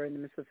lakeshore in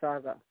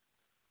Mississauga.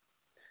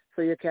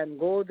 So you can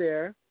go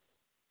there,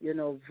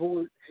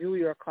 view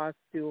your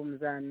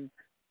costumes, and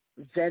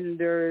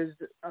vendors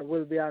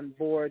will be on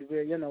board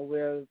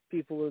where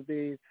people will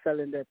be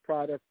selling their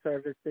product,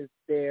 services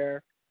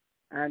there,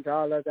 and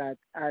all of that.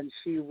 And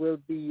she will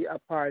be a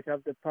part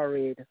of the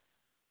parade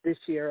this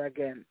year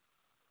again.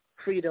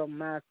 Freedom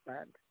Mass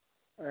Band,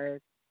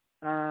 right?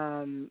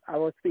 I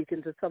was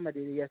speaking to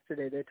somebody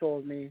yesterday. They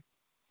told me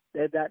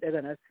that they're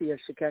going to see if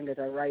she can get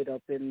a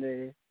write-up in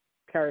the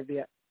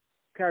Caribbean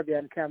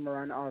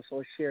Camera and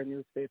also share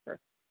newspaper.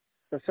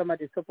 So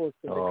somebody's supposed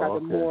to,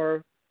 because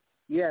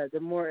the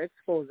more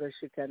exposure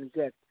she can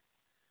get,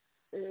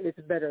 it's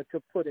better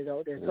to put it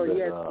out there. So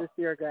yes, this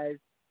year, guys,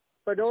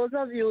 for those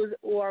of you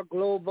who are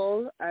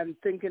global and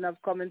thinking of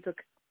coming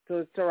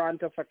to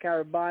Toronto for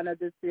Caribana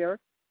this year,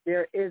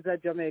 there is a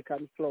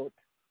Jamaican float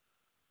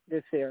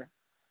this year.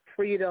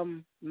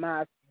 Freedom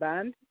Mass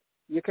Band.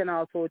 You can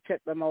also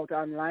check them out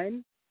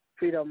online.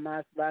 Freedom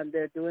Mass Band.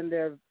 They're doing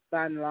their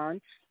band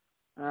launch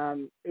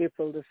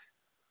April the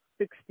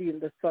 16th,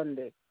 the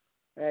Sunday.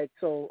 Right.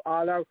 So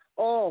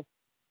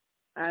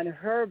and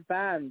her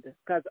band,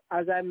 because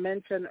as I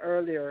mentioned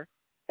earlier,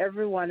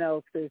 everyone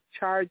else is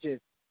charges.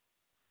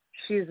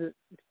 She's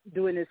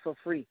doing it for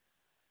free.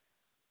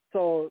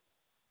 So,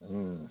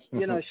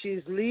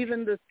 she's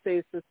leaving the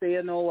space to say,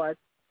 you know what,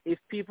 if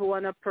people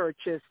want to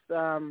purchase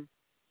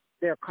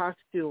their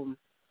costume,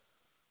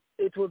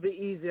 it will be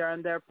easier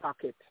in their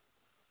pocket.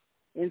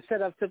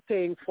 Instead of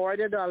paying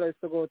 $40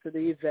 to go to the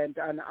event,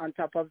 and on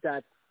top of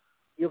that,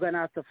 you're going to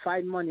have to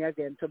find money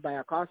again to buy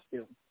a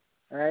costume,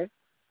 right?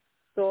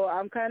 So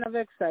I'm kind of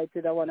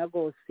excited. I want to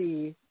go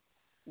see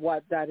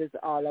what that is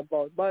all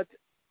about. But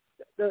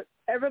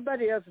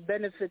everybody else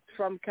benefits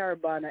from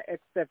Caravana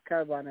except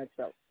Caravana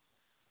itself.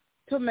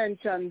 To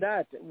mention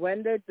that,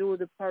 when they do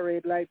the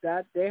parade like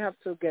that, they have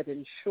to get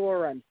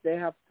insurance. They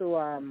have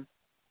to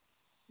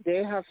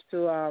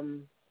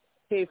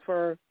pay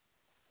for,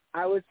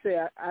 I would say,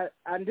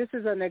 and this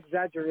is an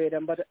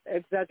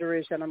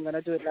exaggeration, I'm going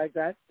to do it like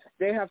that.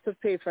 They have to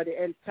pay for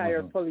the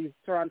entire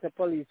Toronto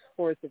police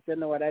force, if you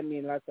know what I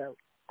mean, Lassell.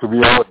 To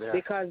be out there.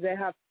 Because they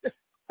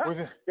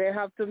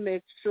have to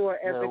make sure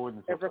every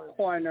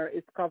corner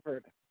is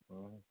covered.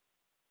 Mm-hmm.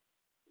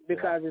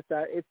 Because it's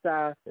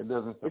a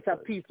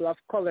people of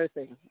color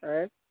thing,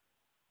 right?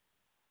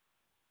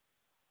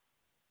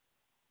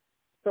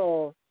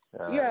 So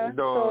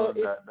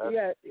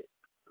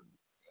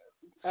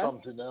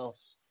something else.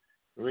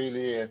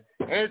 Really, it's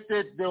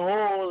the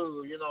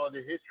whole,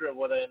 the history of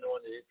what I know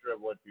and the history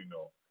of what you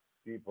know.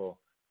 People,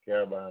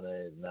 Caravana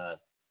is not,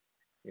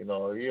 you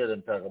hear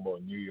them talk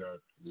about New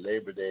York,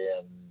 Labor Day,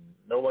 and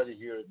nobody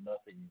hears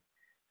nothing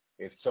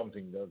if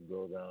something does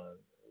go down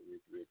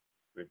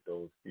with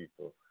those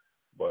people.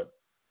 But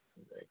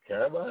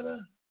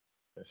Caravana,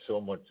 there's so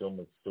much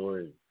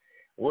stories.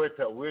 We're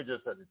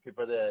just at the tip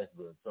of the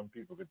iceberg. Some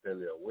people could tell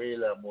you way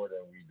lot more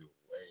than we do,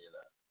 way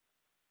lot.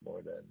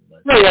 More than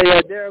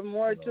yeah. There are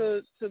more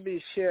to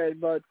be shared,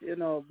 but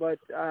so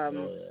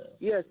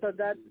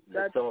that's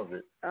some of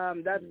it.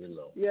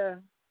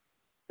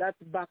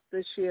 That's back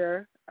this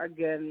year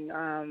again.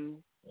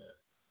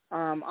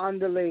 On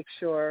the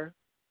lakeshore,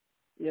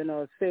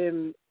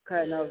 same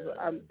kind of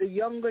the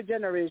younger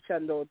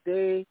generation though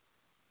they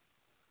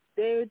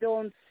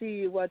don't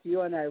see what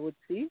you and I would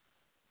see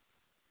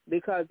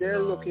because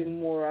they're looking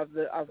more of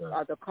the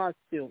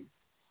costume.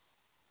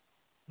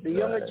 The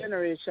younger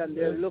generation,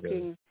 they're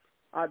looking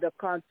at the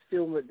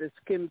costume with the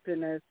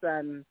skimpiness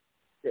and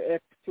the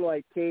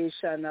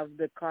exploitation of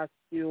the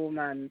costume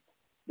and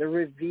the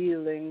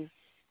revealing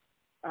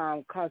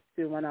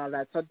costume and all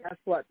that. So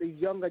that's what the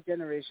younger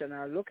generation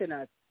are looking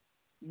at.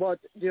 But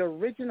the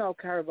original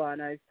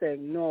Caravana is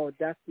saying, no,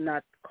 that's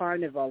not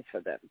carnival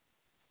for them.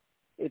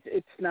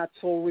 It's not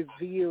so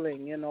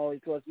revealing, it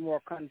was more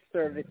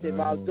conservative,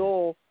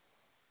 although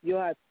you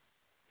had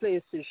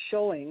places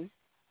showing,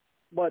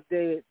 but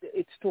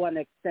it's to an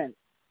extent.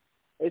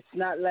 It's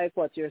not like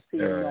what you're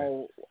seeing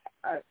now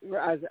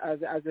as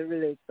it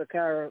relates to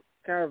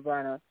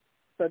Caravana.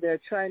 So they're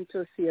trying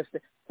to see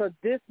so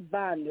this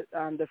band,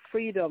 the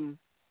Freedom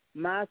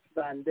Mass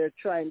Band, they're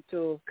trying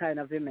to kind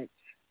of image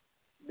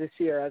this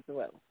year as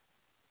well.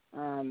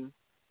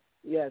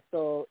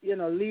 So,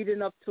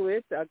 leading up to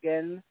it,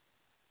 again,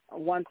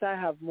 once I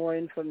have more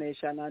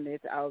information on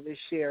it, I'll be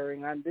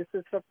sharing. And this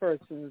is for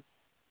persons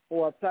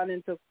who are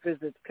planning to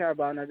visit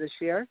Caravana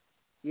this year.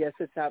 Yes,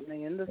 it's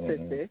happening in the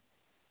city.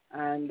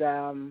 And,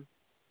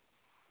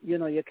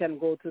 you can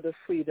go to the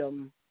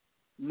Freedom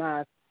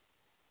Mass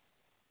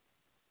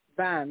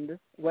Band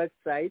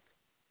website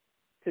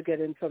to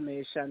get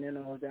information.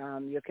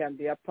 You can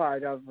be a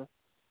part of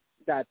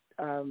that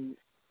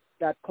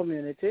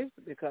community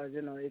because,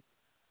 it's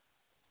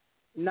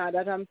not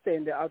that I'm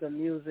saying the other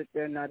music,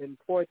 they're not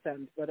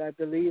important, but I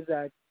believe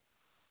that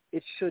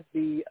it should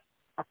be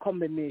a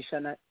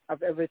combination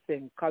of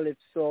everything,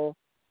 calypso,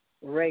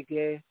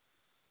 reggae,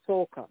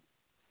 soca.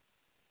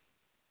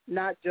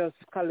 Not just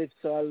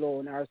calypso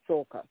alone or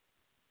soca,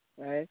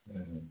 right?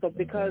 So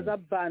because a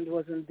band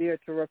wasn't there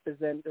to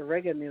represent the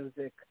reggae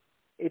music,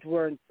 it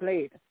weren't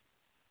played.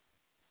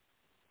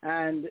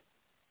 And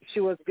she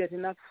was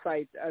getting a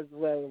fight as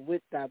well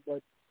with that,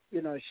 but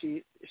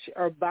she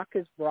her back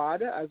is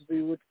broad, as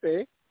we would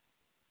say.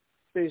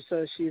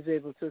 So she's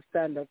able to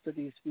stand up to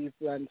these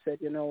people and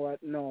said, you know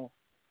what, no,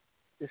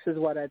 this is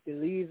what I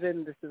believe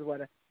in,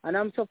 and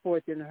I'm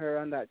supporting her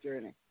on that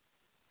journey.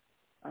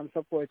 I'm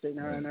supporting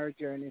her on her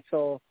journey.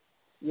 So,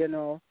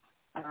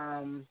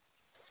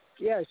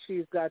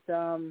 she's got,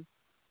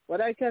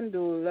 what I can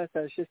do,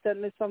 Lester, she sent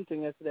me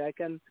something yesterday. I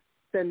can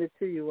send it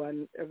to you,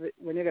 and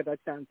when you get a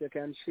chance, you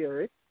can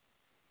share it.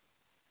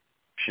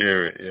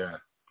 Share it, yeah.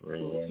 We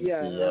do.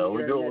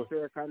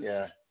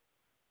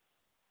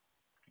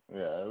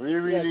 We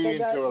really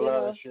into a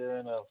lot of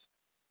sharing of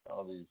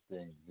all these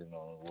things,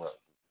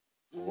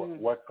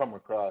 what come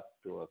across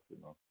to us,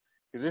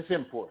 because it's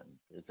important.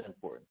 It's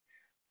important.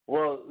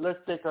 Well,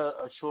 let's take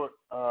a short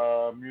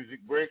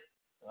music break.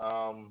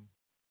 I'm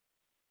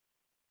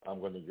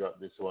going to drop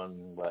this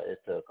one by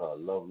Ethel called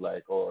Love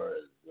Like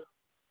Ours.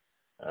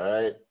 All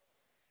right.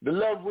 The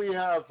love we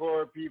have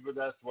for our people,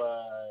 that's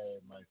why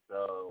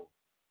myself,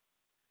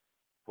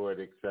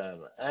 Poetic Sam,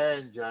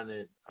 and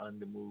Janet on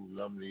the Move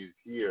Lumley is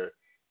here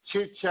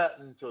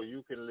chit-chatting so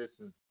you can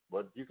listen,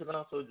 but you can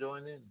also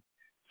join in.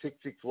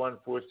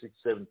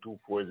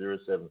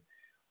 661-467-2407.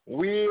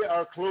 We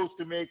are close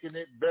to making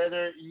it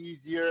better,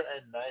 easier,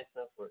 and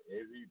nicer for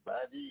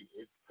everybody.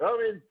 It's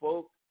coming,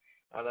 folks.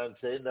 And I'm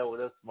saying that with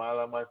a smile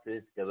on my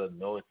face because I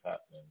know it's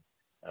happening.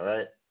 All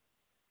right?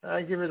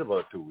 I give it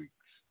about 2 weeks,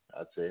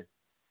 I'd say.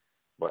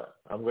 But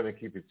I'm going to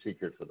keep it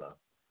secret for now.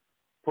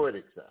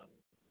 Poetic Sound.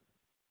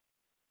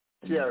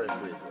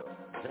 TRS Radio.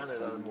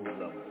 Janet on the Move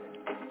Love.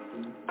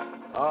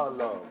 Our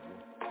love.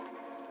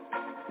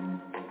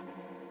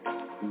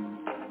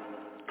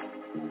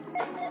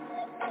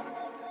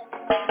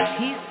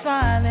 He's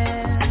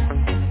smiling,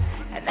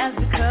 and that's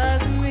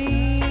because of me.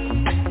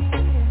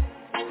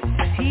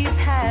 He's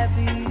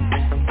happy,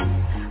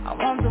 I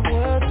want the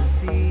world to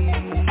see.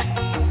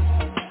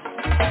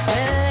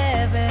 We're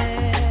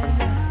living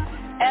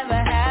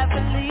ever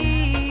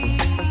happily.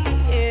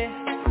 Yeah.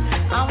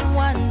 I'm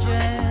wondering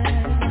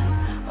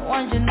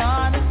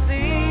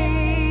honestly,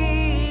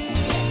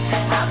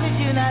 how could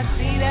you not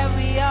see that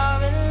we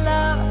are in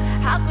love?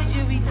 How could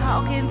you be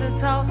talking to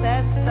talk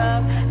that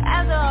stuff?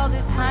 After all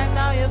this time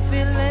now you're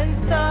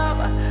feeling tough.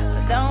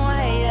 But don't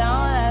hate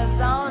on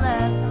us, on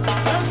us.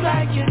 Looks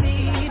like you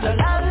need a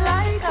love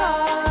like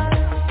us.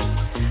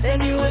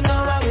 Then you would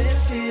know how it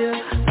feels.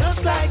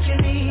 Looks like you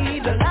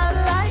need a love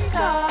like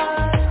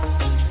us.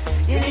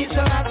 You need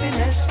some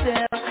happiness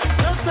still.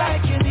 Looks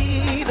like you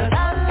need a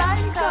love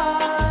like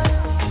us.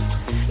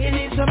 You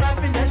need some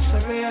happiness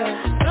for real.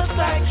 Looks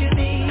like you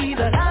need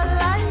a love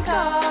like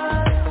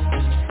us.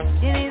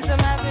 You need some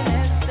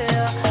happiness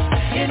still.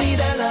 You need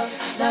a love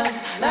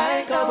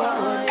like our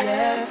own,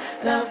 yeah.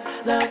 Love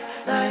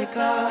like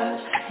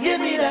ours. You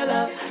need a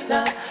love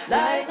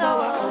like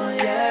our own,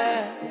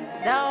 yeah.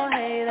 Don't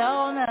hate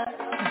on us.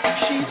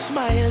 She's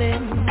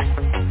smiling,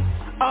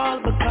 all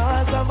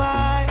because of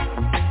I,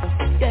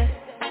 yeah.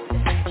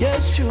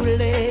 Yours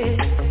truly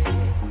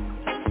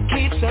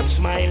keeps us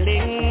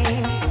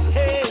smiling.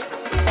 Hey,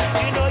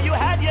 you know you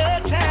had your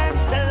chance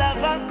to love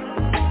her.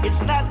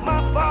 It's not my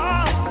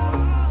fault.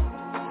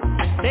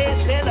 They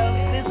say love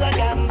is a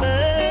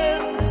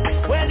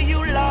gamble. Well, you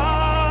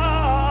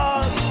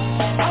lost.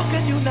 How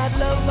can you not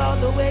love all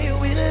the way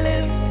we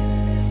live?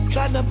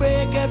 Trying to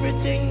break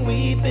everything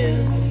we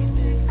build.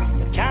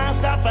 But can't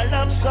stop a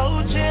love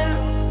so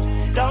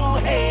chill.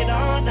 Don't hate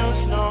on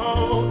us,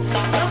 no.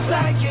 Looks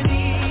like you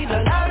need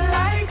a love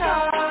like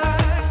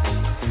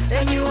ours.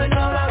 Then you would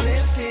know how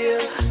it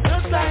feels.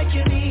 Looks like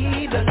you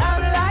need a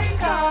love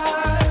like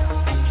ours.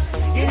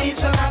 You need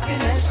some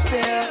happiness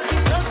still.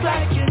 Looks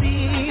like you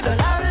need a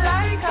love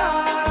like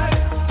ours.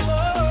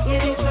 You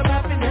need some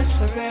happiness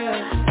for real.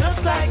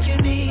 Looks like you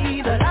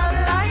need a love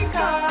like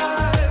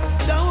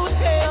ours. Don't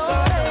hate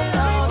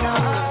on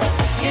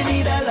us. You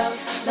need a love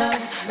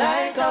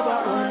like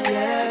our own,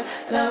 yeah.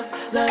 Love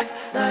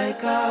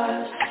like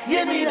ours.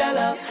 You need a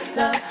love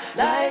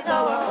like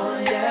our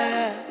own,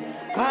 yeah.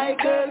 My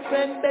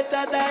girlfriend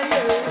better than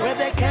you, where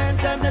they can't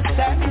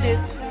understand it.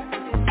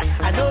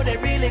 I know they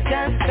really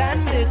can't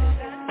stand it.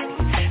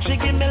 She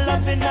give me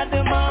loving at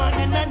the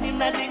morning and in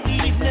the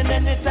evening,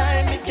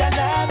 anytime it can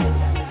happen.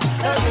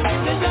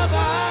 Everything is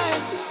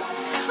alright.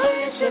 Oh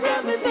yeah, she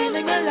got me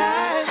feeling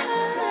alive,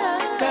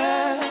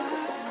 girl,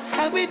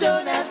 and we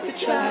don't have to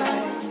try.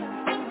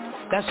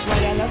 That's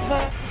why I love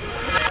her.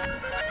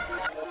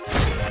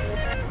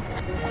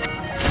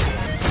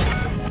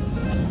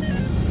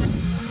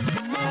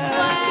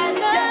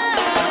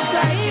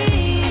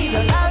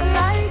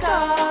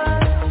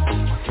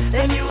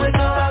 Then you would know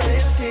how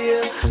it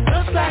feels.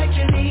 Looks like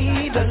you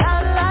need a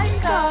love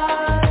like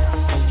us.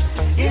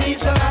 You need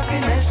some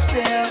happiness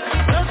still.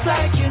 Looks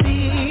like you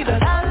need a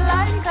love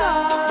like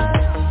us.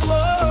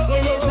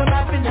 You need some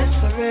happiness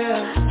for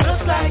real.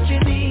 Looks like you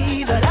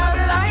need a love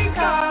like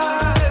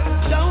us.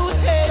 Don't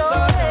hate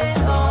on.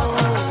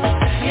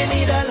 You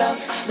need a love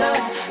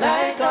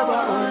like our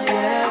own,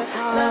 yeah.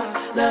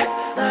 Love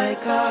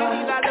like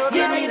us.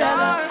 You need a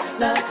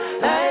love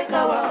like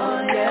our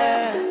own,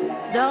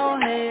 yeah.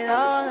 Don't hate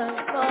on us.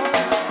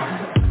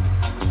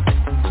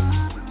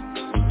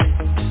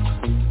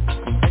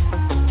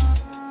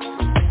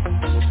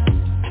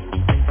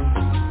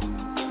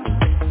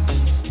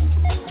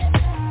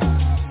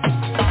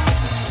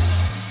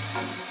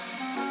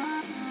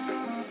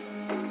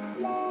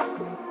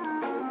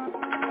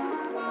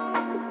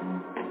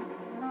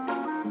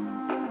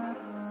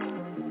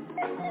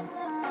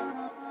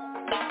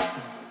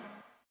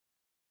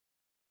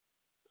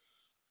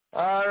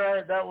 All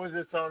right, that was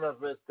the sound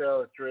of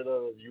Estelle, straight out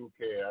of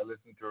UK. I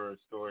listened to her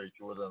story.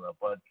 She was on a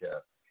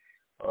podcast.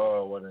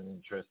 Oh, what an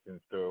interesting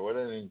story. What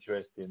an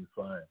interesting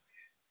find.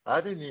 I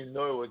didn't even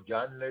know it was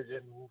John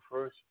Legend who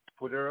first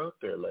put her out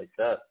there like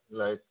that.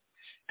 Like,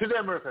 to the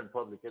American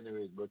public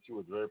anyways, but she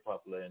was very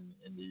popular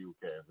in the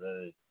UK,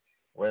 very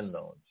well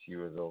known. She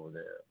was over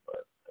there.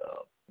 But,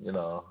 you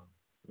know,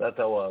 that's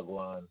how I go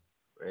on.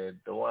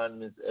 The one,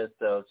 Miss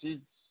Estelle, she's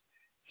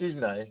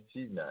nice.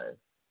 She's nice.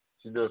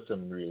 She does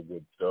some really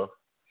good stuff.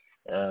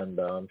 And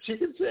she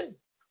can sing.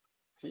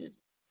 She's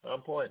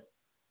on point,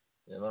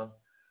 you know.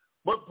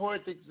 But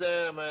Poetic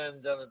Sam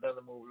and Jonathan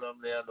the Move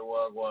Lumley on the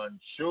Wha A Gwaan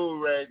SHow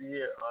right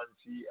here on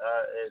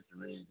TRS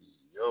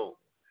Radio.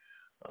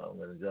 I'm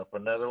going to drop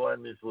another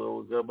one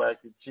before we go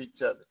back to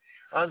chit-chat.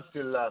 I'm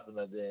still laughing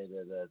at the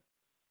idea that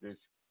this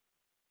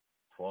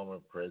former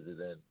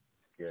president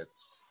gets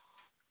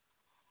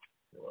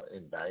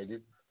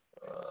indicted.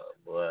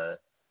 Boy,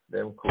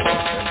 them cool.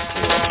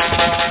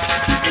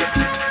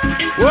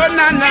 Oh,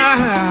 na.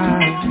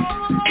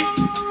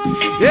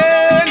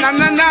 Yeah,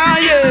 na,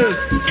 yes.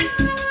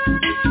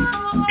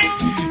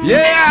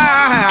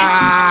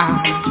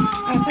 Yeah.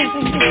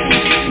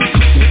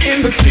 In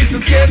the streets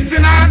of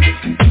getting hot,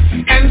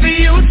 and the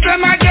youth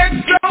them I get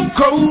so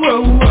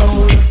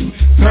cold.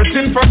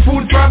 Searching for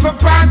food for the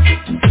pot,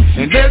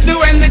 and they'll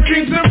do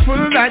anything to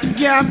fill that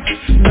gap.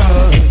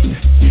 No.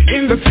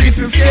 In the streets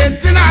of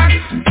getting hot,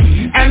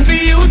 and the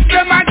youth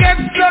them I get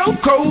so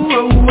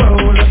cold.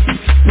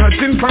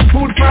 Searching for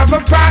food for the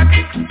pot,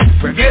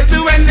 but they'll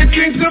do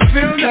anything to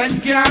fill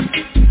that gap.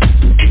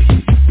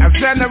 As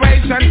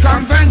generation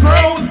comes and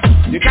grows,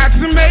 you got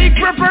to make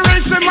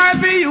preparation while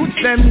the youth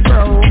them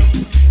grow.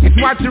 It's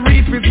what you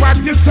reap, it's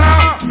what you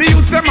sow. The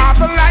youth them have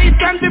the light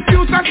and the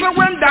future, so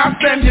when that's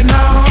them you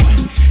know.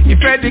 If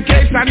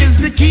education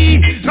is the key,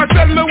 now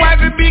tell me why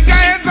the big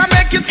guys are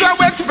make it so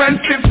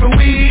expensive for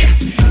we.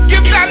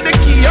 Give them the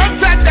key or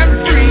set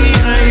them free.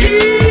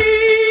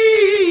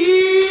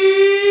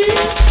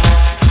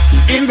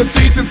 In the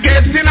streets it's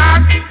getting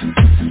hot,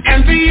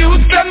 and the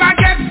youth them I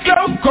get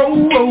so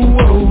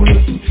cold.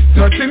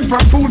 Searching for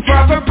food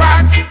for the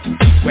pot,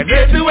 where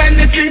they do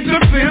anything to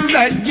fill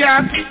that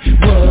gap.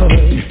 Whoa.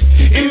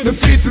 In the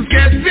streets it's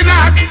getting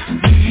hot,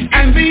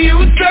 and the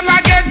youth them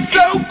I get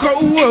so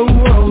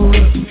cold.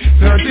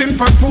 Searching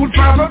for food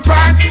for the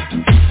pot,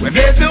 where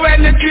they do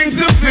anything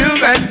to fill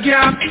that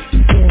gap.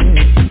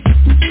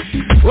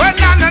 Oh,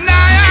 na.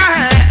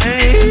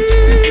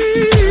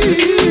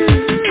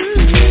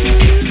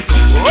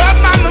 Oh,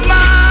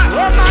 mama,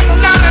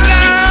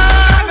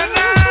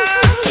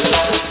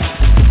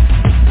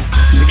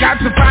 got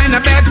to find a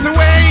better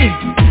way.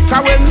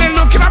 Cause when me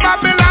look at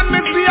Babylon, me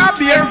see a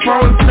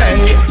beautiful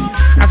play.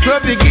 That's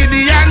what the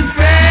Gideon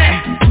say.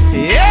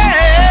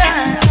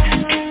 Yeah.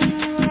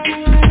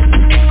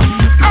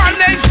 Our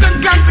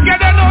nation come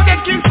together, know that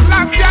King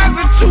Selassie has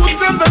the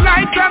truth and the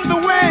light and the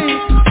way.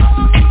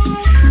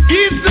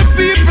 Keep the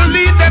people,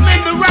 lead them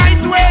in the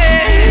right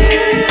way.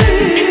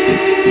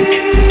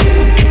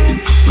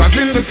 Cause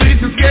in the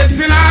streets it's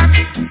getting hot,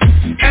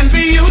 and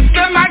the youth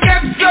them I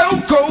get so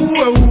cold.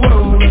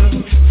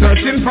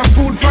 Searching for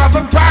food for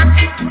the pot,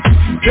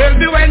 they'll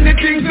do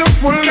anything to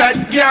fill that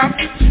gap.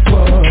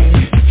 Boy,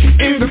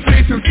 in the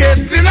streets it's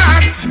getting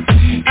hot,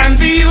 and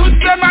the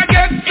youth them I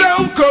get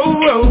so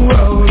cold.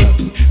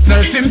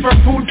 Searching for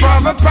food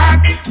for the pot,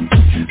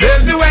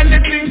 they'll do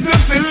anything to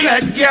fill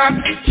that gap.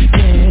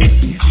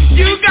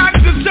 You got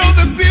to show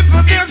the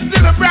people there's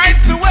still a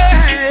bright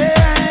way.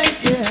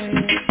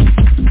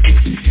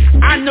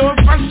 I know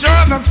for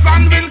sure the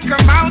sun will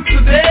come out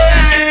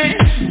today.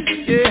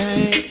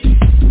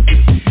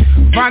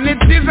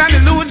 Vanities and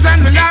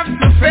illusion will have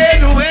to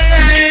fade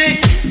away.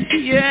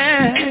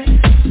 Yeah.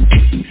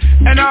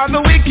 And all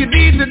the wicked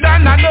deeds are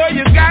done, I know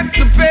you got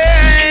to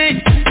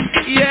pay.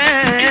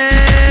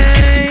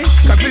 Yeah.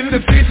 Cause in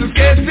the streets it's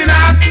getting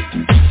hot,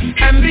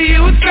 and the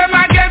youth them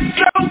I get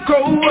so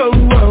cold.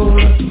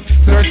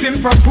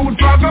 Searching for food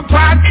for the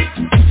pot,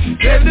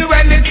 they'll do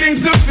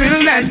anything to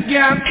fill that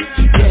gap.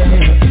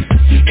 Yeah.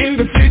 In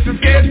the streets it's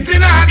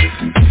getting hot,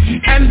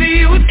 and the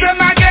youth them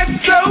I get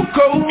so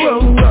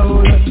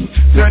cold.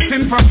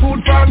 Searching for food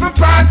for the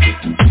pot,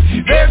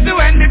 they'll do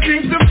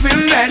anything to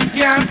fill that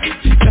gap.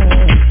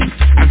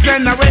 As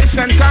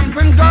generation comes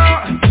and go,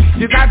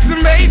 you got to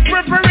make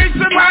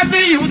preparation while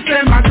the youth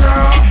them a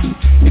grow.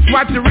 It's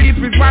what you reap,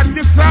 it's what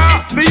you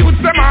sow. The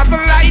youth them have the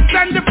light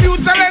and the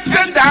future, let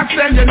them dance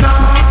and you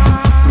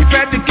know. If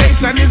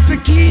education is the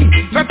key,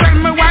 so tell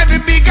me why the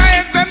big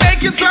guys they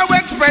make it so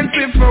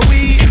expensive for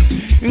we.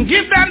 And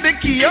give them the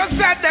key or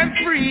set them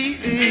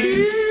free.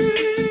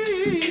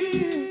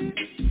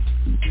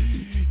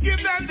 Give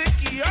them the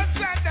key or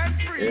set them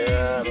free.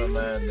 Yeah, the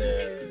man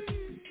there.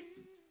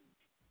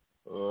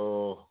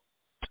 Oh,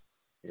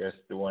 yes,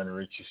 the one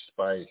Richie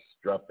Spice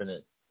dropping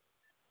it.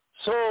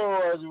 So,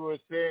 as we were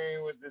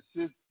saying, with the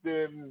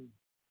system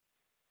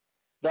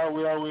that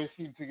we always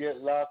seem to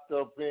get locked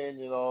up in,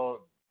 you know,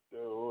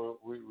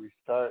 we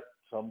start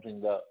something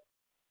that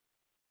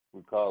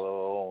we call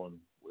our own.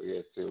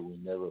 We say we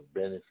never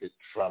benefit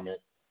from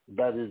it.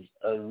 That is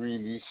a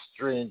really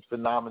strange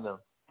phenomenon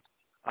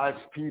as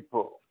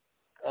people.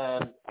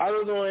 And I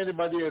don't know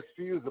anybody else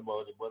feels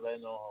about it, but I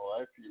know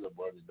how I feel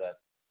about it, that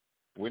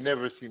we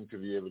never seem to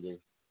be able to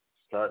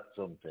start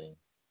something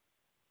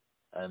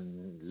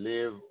and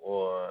live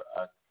or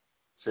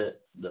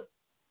accept the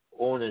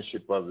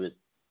ownership of it,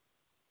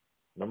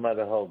 no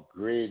matter how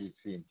great it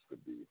seems to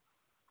be.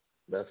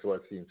 That's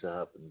what seems to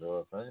happen to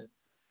us, right?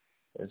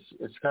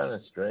 It's kind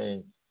of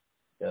strange,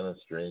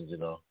 you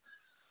know.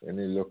 And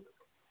you look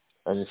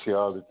and you see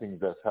all the things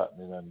that's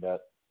happening and that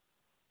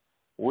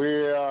we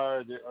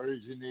are the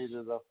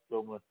originators of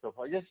so much stuff.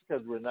 I guess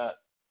because we're not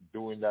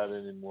doing that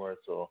anymore,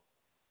 so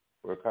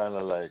we're kind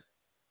of like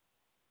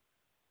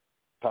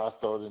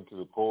tossed out into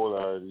the cold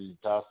or being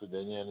tossed with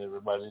any and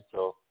everybody.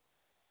 So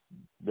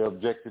the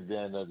objective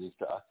then is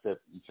to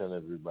accept each and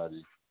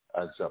everybody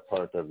as a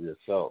part of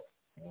yourself.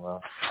 You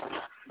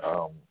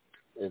know?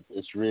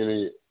 It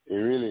really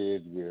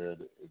is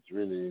weird. It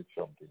really is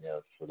something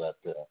else for that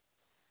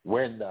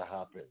when that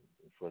happens,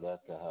 for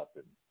that to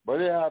happen.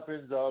 But it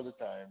happens all the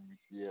time. We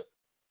see it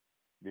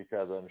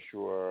because I'm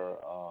sure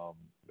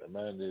the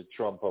man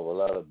Trump have a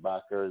lot of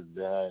backers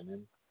behind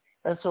him,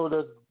 and so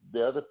does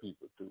the other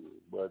people too.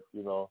 But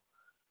you know,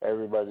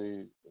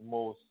 everybody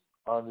most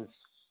on this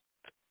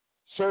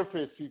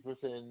surface, people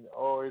saying,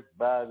 "Oh, it's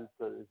bad.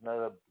 It's not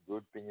a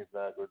good thing. It's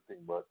not a good thing."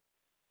 But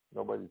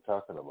nobody's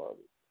talking about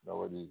it.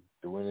 Nobody's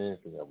doing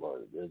anything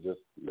about it. They're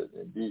just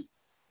letting it be.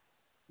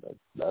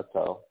 That's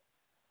how.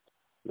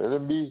 Let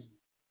it be.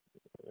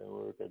 And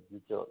work at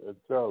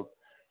itself.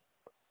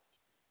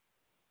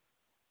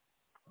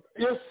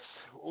 Yes,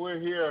 we're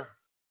here.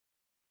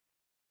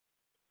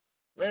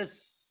 Miss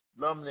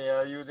Lumley,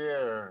 are you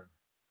there?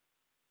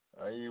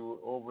 Are you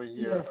over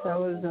here? Yes, I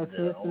was just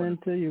listening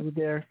to you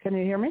there. Can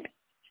you hear me?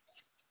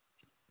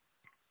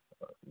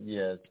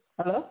 Yes.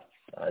 Hello?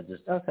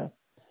 Okay.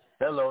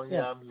 Hello,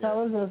 yeah, I'm here. I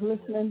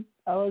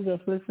was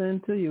just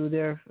listening to you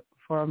there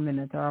for a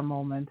minute or a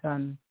moment,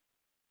 and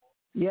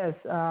yes,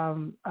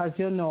 as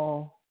you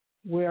know,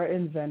 we're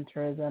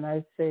inventors, and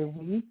I say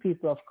we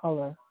people of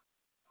color,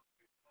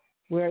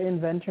 we're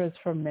inventors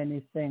for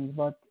many things,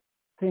 but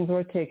things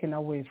were taken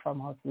away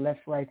from us,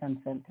 left, right, and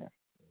center,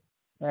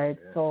 right?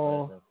 Yeah,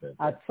 so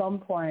at some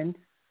point,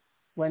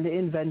 when the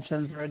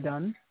inventions were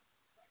done,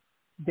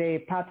 they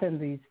patent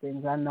these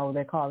things, and now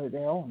they call it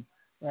their own,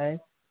 right?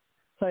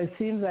 So it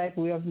seems like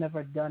we have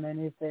never done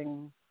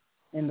anything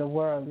in the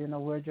world. You know,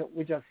 we're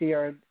just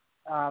here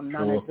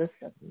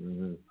non-existent,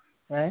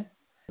 right?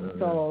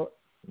 So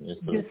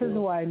this is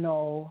why I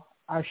know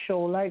a show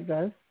like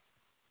this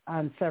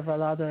and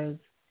several others,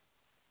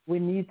 we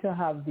need to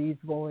have these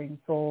going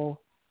so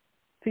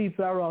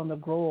people around the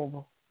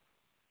globe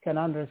can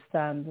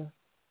understand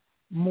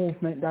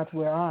movement that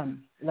we're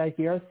on. Like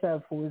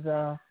yourself, who is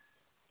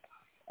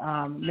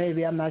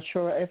maybe I'm not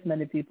sure if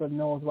many people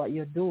knows what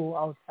you do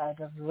outside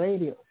of the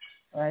radio,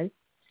 right?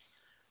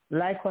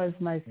 Likewise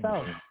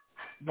myself,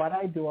 what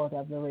I do out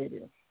of the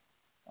radio,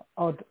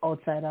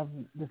 outside of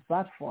this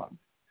platform,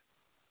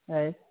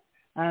 right?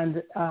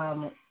 And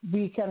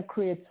we can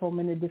create so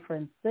many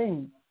different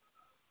things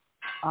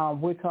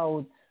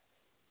without,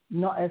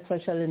 not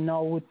especially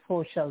now with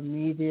social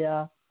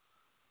media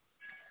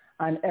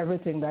and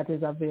everything that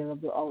is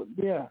available out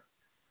there.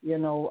 You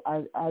know,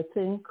 I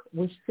think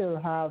we still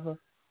have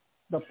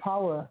the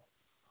power.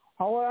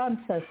 Our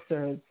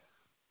ancestors,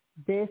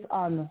 based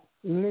on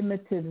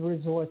limited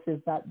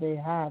resources that they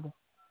had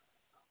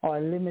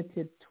or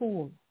limited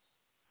tools,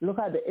 look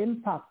at the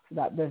impact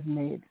that they've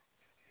made.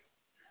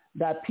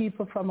 That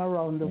people from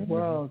around the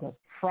world,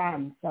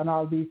 France and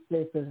all these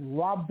places,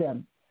 rob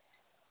them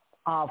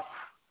of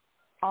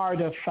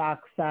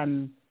artifacts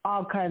and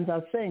all kinds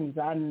of things.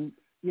 And,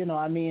 you know,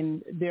 I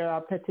mean, there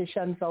are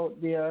petitions out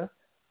there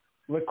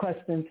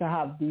requesting to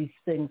have these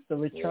things to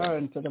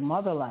return to the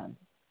motherland.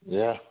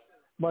 Yeah.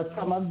 But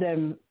some of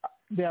them,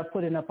 they are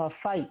putting up a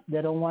fight.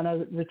 They don't want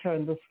to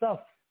return the stuff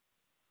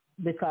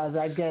because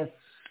I guess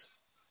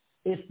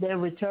if they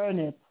return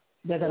it,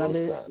 they're going to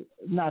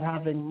be not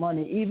having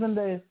money. Even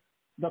the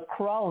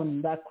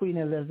crown that Queen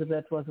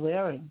Elizabeth was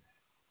wearing,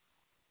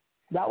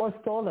 that was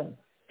stolen,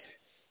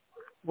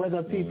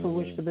 whether people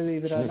wish to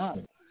believe it or not.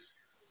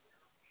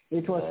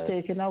 It was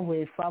taken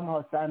away from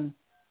us, and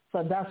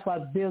so that's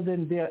what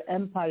building their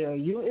empire.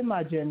 You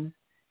imagine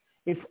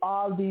if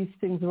all these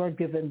things were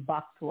given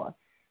back to us.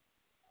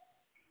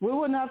 We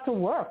wouldn't have to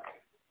work.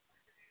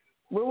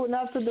 We wouldn't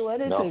have to do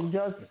anything,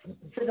 just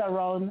sit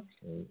around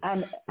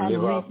and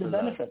reap the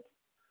benefits.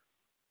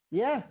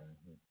 Yeah.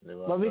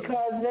 But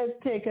because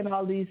they've taken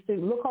all these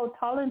things, look how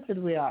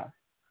talented we are.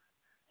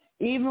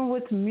 Even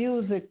with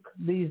music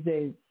these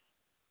days,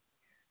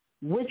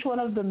 which one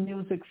of the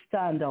music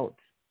stand out?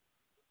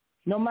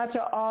 No matter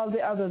all the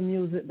other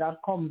music that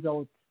comes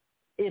out,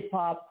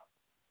 hip-hop,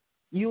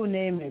 you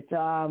name it.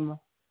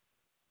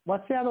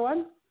 What's the other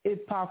one?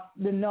 Hip-hop,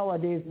 the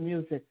nowadays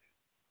music.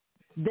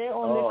 They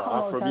only come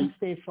out and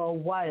stay for a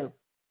while.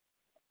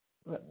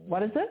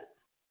 What is it?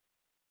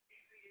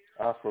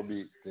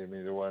 Afrobeat, you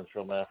mean the ones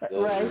from Africa?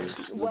 Right.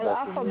 Well,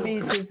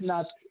 Afrobeat is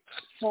not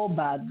so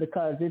bad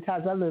because it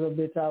has a little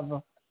bit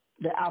of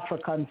the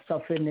African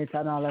stuff in it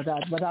and all of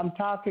that. But I'm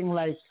talking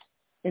like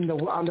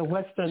on the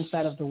western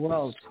side of the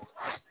world.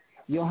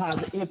 You have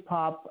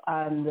hip-hop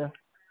and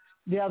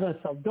the other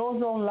stuff. Those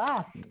don't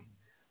last.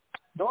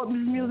 Those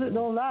music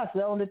don't last.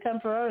 They're only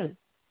temporary.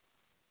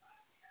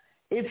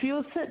 If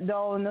you sit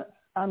down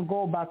and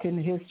go back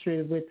in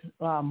history with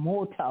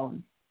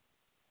Motown,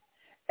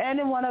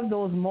 any one of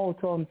those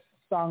Motown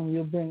songs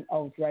you bring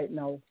out right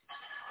now,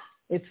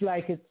 it's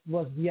like it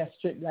was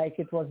yesterday, like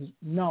it was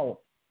now.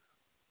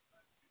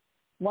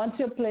 Once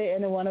you play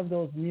any one of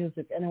those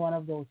music, any one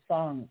of those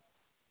songs,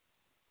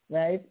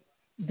 right,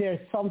 there's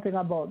something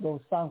about those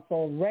songs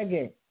called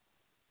reggae.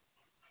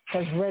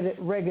 because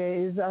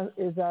reggae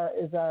is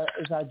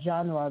a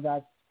genre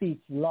that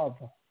speaks love.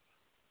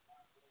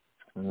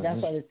 Mm-hmm.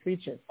 That's what it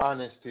preaches.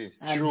 Honesty,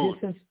 truth,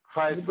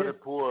 fight for the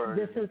poor.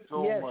 This is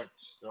much.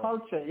 So.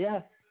 Culture,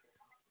 yes.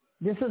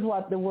 This is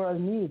what the world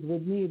needs. We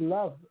need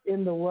love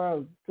in the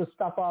world to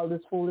stop all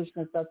this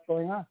foolishness that's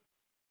going on.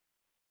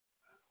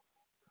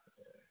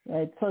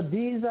 Right. So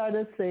these are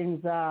the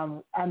things,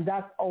 and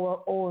that's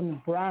our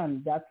own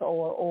brand. That's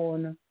our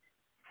own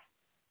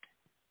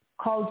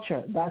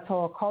culture. That's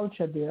our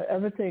culture there.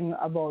 Everything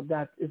about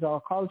that is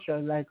our culture.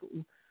 Like,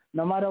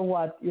 no matter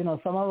what,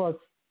 some of us,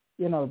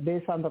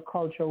 based on the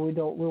culture, we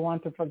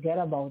want to forget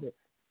about it.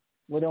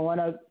 We don't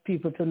want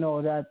people to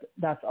know that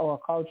that's our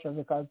culture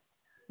because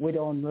we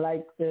don't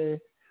like and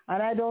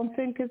I don't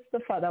think it's the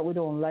fact that we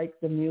don't like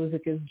the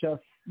music, it's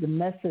just the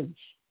message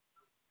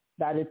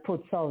that it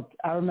puts out.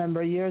 I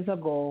remember years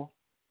ago,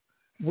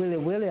 Willie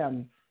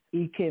Williams,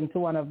 he came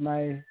to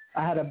I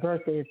had a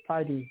birthday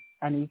party,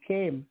 and he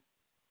came.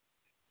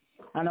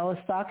 And I was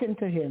talking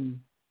to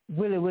him.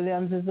 Willie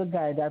Williams is a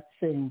guy that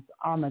sings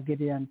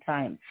Armageddon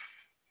Time,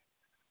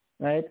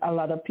 right? A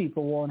lot of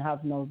people won't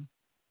have no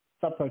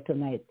supper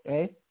tonight,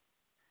 right?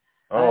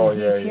 Oh,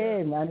 and he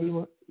came, and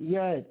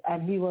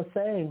he was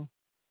saying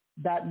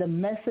that the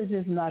message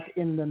is not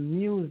in the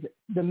music.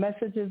 The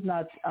message is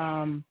not,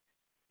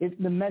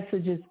 the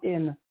message is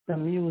in the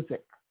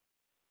music,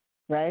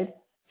 right?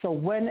 So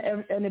when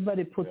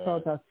anybody puts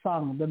out a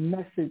song,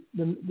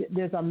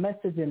 there's a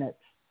message in it.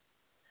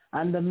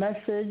 And the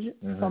message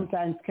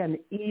sometimes can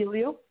heal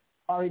you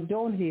or it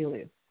don't heal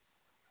you.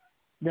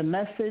 The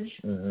message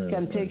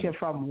can take you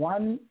from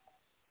one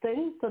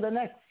thing to the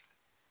next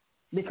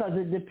because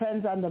it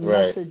depends on the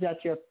message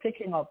that you're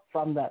picking up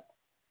from that,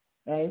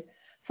 right?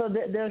 So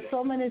there's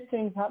so many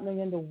things happening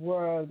in the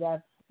world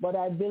but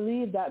I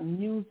believe that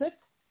music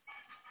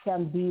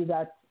can be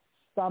that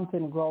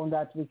stomping ground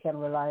that we can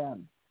rely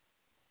on.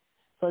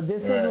 So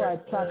this is why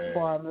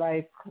platform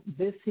like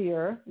this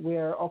here,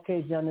 where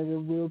occasionally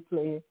we'll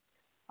play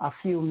a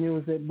few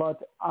music, but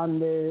on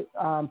the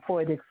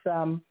Poetic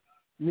Sam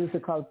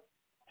musical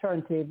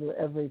turntable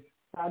every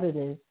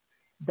Saturday,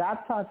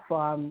 that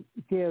platform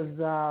gives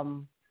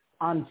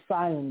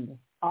unsigned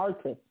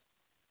artists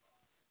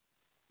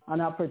an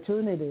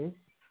opportunity,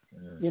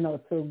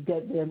 to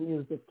get their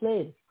music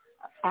played.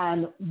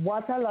 And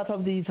what a lot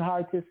of these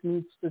artists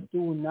need to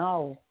do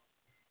now,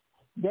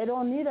 they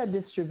don't need a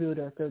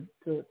distributor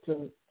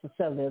to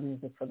sell their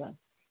music for them.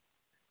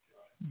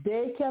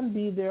 They can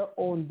be their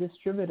own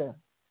distributor,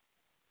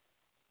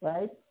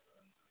 right?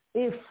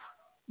 If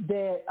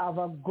they have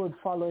a good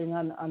following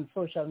on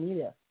social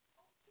media.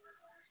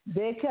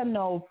 They can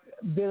now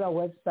build a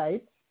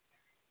website,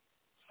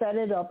 set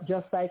it up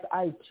just like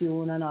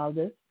iTunes and all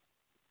this,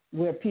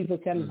 where people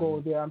can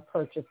go there and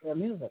purchase their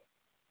music.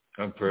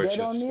 They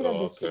don't need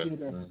a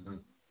distributor. Mm-hmm.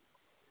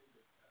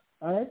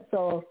 All right?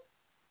 So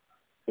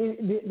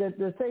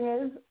the thing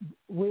is,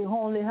 we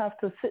only have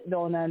to sit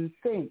down and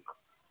think,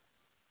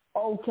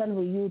 how can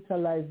we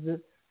utilize this?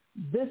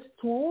 This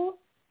tool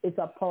is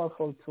a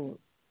powerful tool.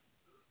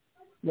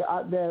 The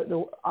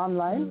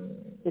online,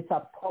 it's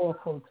a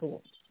powerful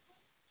tool.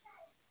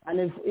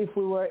 And if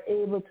we were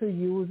able to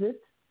use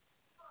it,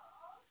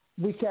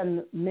 we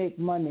can make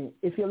money.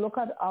 If you look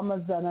at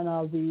Amazon and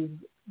all these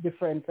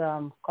different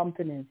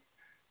companies,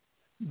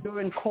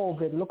 during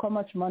COVID, look how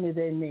much money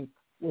they make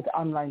with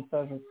online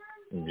service.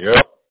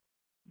 Yep.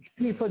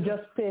 People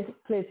just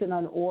placing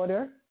an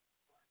order,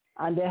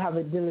 and they have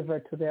it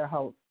delivered to their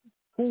house.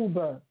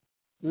 Uber,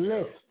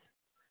 Lyft,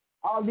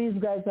 all these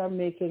guys are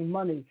making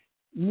money.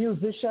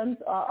 Musicians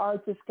or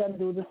artists can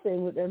do the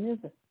same with their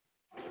music.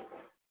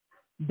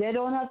 They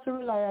don't have to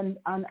rely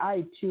on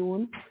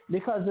iTunes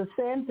because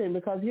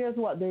here's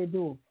what they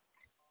do.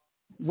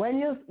 When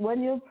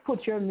you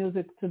put your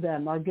music to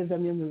them or give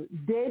them your music,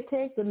 they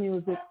take the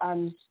music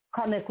and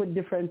connect with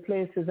different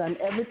places, and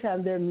every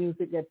time their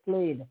music gets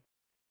played,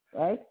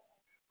 right,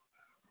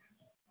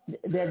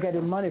 they're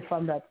getting money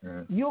from that.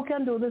 You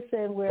can do the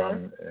same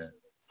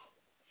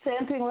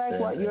same thing like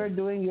what you're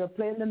doing. You're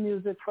playing the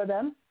music for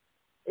them.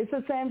 It's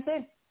the same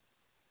thing.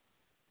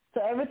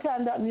 So every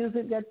time that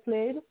music gets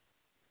played,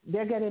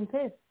 they're getting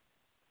paid.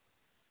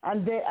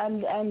 And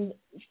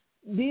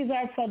these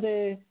are for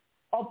the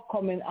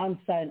upcoming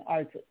unsigned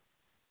artists.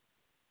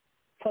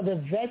 For the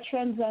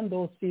veterans and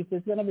those people,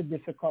 it's going to be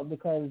difficult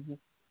because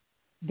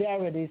they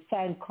already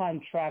signed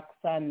contracts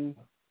and,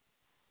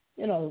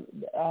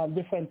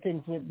 different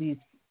things with these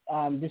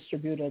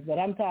distributors. But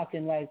I'm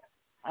talking like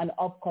an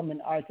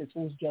upcoming artist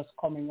who's just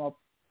coming up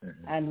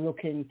and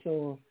looking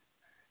to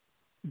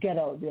get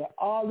out there.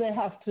 All they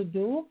have to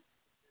do,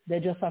 they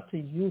just have to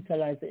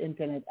utilize the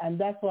internet. And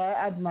that's why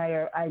I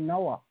admire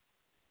Noah.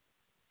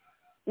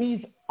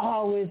 He's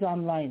always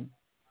online.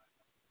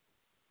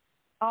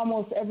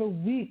 Almost every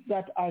week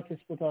that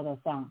artist puts out a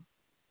song.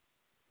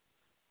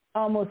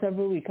 Almost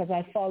every week, because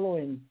I follow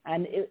him.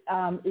 And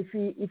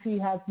if he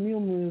has new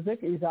music,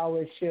 he's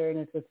always sharing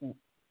it with me.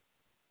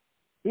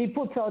 He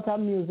puts out a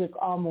music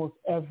almost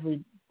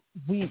every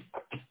week.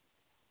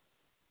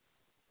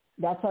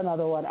 That's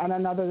another one. And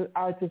another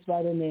artist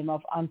by the name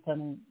of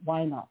Anthony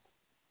Why Not,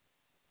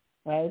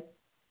 right?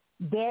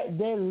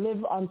 They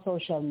live on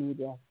social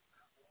media.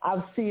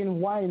 I've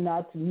seen Why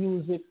Not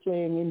music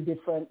playing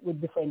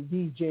with different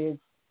DJs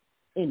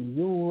in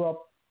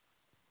Europe,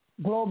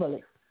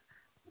 globally.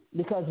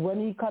 Because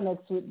when he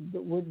connects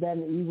with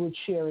them, he would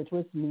share it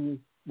with me,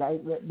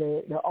 like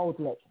the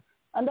outlet.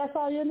 And that's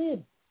all you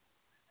need.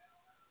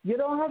 You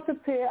don't have to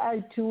pay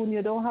iTunes.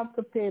 You don't have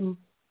to pay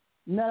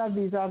none of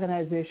these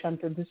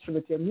organizations to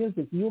distribute your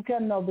music. You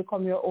can now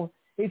become your own.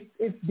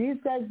 If these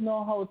guys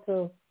know how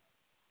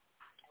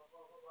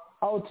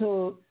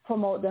to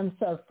promote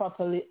themselves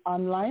properly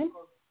online,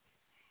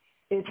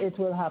 it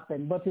will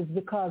happen. But it's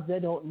because they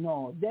don't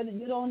know.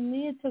 You don't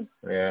need to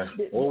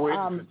these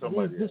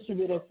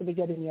distributors to be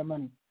getting your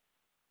money.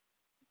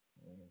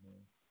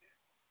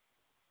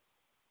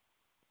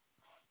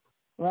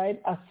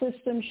 Right? A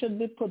system should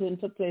be put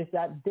into place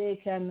that they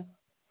can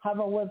have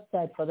a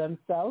website for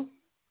themselves.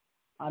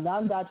 And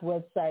on that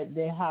website,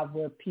 they have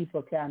where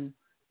people can.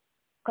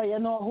 Because you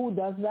know who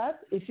does that?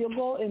 If you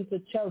go into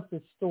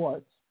Chelsea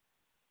Stewart's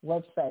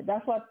website,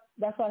 that's what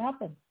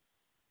happens.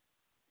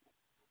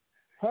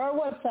 Her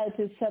website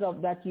is set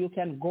up that you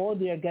can go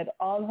there, get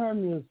all her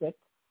music,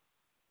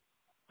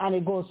 and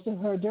it goes to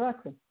her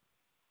directly.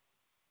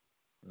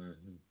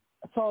 Mm-hmm.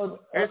 So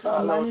it's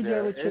a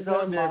manager, which is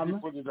her mom.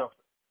 Put it up.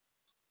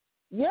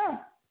 Yeah,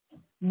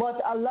 but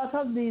a lot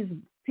of these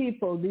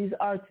people, these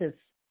artists,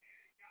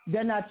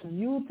 they're not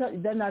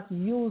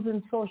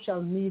using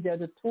social media,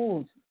 the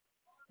tools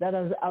that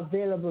are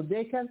available.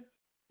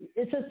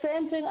 It's the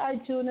same thing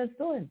iTunes is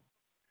doing.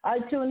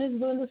 iTunes is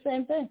doing the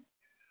same thing.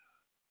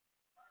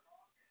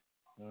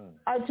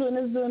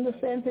 iTunes is doing the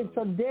same thing.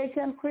 So they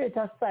can create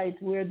a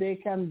site where they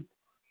can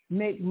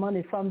make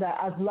money from that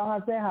as long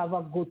as they have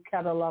a good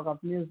catalog of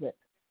music.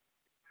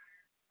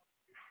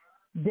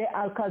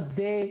 Because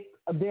they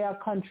are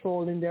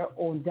controlling their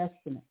own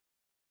destiny.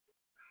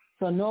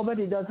 So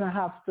nobody doesn't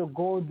have to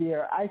go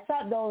there. I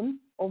sat down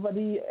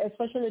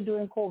especially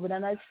during COVID,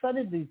 and I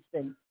studied these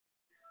things.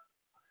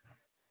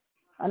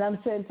 And I'm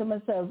saying to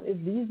myself,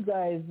 if these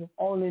guys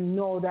only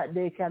know that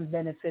they can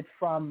benefit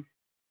from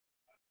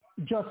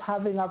just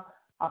having a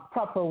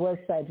proper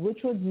website, which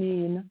would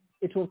mean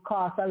it will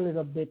cost a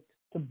little bit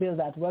to build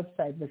that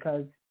website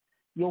because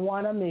you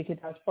want to make it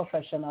as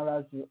professional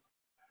as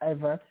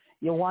ever.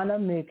 You want to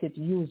make it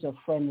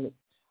user-friendly.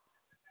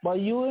 But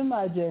you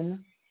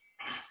imagine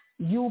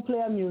you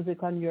play a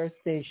music on your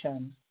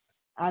station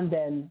and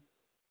then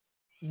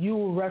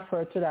you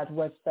refer to that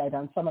website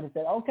and somebody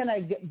said, how can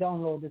I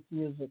download this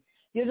music?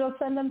 You just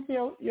send them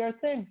to your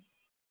thing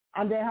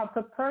and they have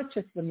to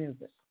purchase the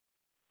music.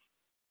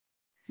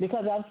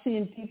 Because I've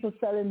seen people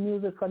selling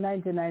music for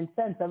 99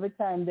 cents. Every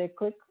time they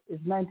click,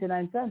 it's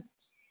 99 cents.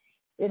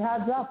 It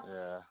adds up.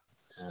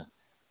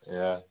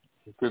 Yeah.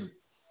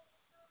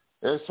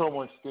 There's so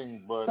much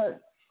things, but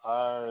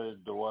are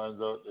the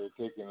ones out there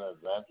taking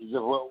advantage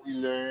of what we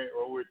learn,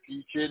 what we're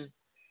teaching,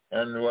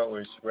 and what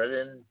we're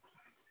spreading?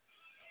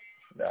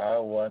 I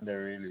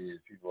wonder really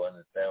if people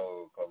understand where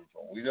we're coming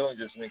from. We don't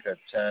just make a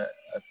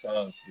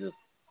song.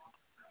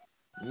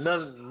 I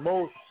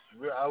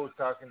was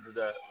talking to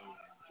that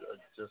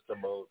just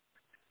about,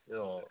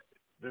 early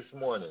this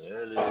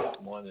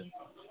morning,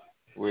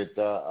 with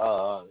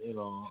a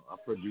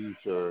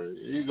producer.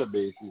 He's a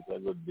bassist, a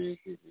good bassist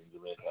in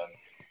Jamaica.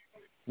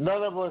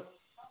 None of us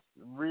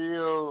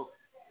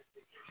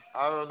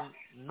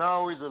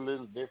now is a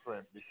little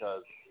different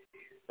because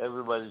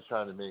everybody's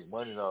trying to make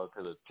money now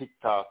because of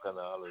TikTok and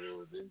all of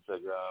those,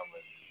 Instagram,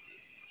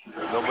 and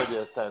nobody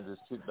has time to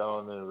sit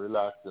down and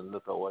relax and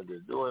look at what they're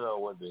doing or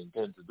what they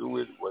intend to do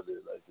with it, what they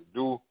like to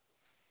do,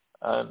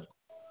 and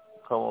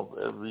come up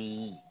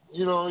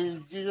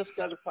you just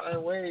got to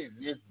find ways.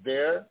 It's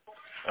there,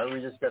 and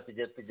we just got to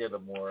get together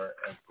more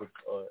and put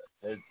our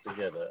heads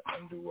together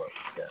and do what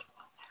we can.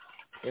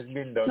 It's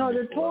been done before.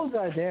 The tools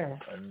are there.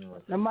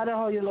 No matter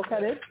how you look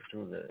at it,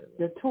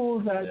 the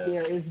tools are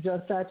there. It's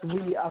just that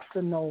we have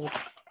to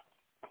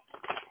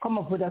come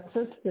up with a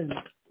system.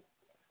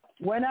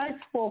 When I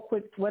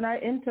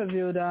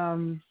interviewed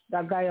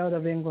that guy out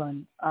of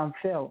England,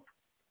 Phil,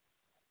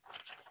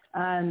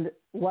 and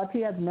what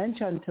he had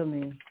mentioned to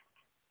me,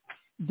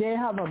 they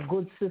have a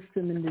good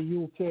system in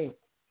the UK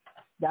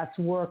that's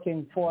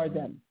working for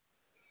them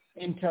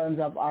in terms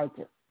of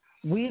artists.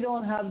 We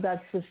don't have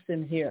that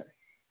system here.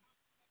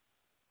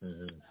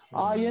 Mm-hmm.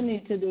 All you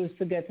need to do is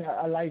to get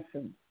a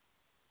license,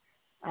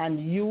 and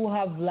you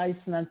have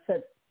license and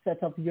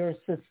set up your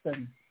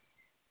system,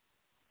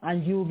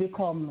 and you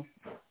become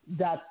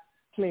that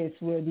place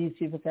where these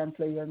people can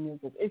play your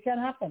music. It can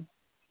happen.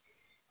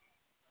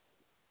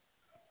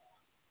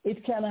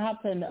 It can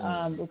happen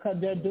because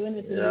they're doing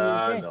it in the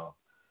UK. I know.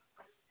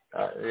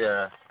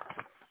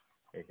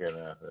 It can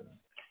happen.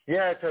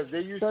 Yeah, because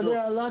they used to. So there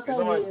are a lot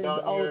of ways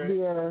out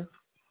there.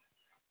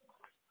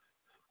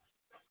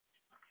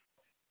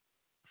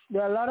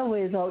 There are a lot of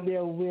ways out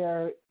there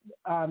where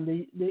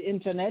the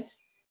internet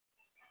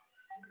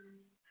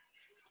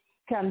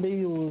can be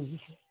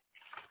used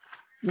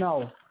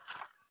now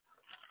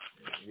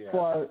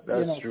for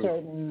true.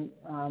 certain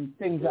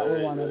things that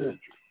we want to do.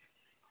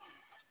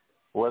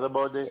 What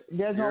about the?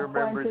 There's you no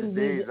remember point in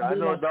the days? I being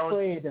know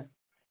afraid.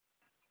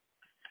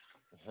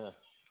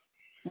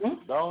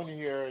 Down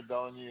here,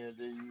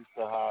 they used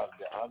to have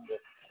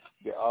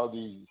all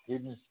these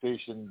hidden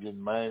stations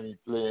in Miami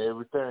play.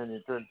 Every time you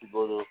turn to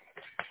go to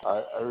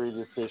a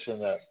radio station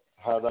that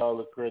had all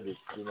the credits,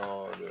 the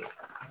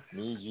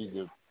Niji,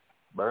 the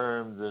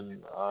Berms,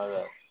 and all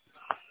that.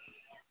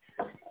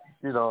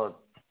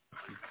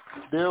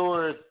 There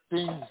were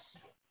things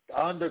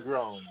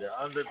underground. The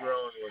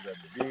underground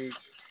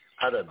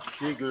had a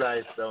big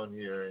life down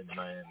here in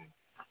Miami.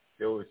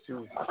 There were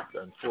Sioux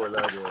and Fort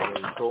Lauderdale.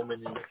 There were so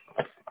many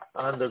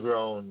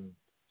underground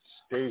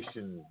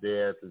stations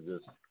there to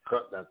just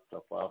cut that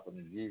stuff off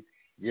and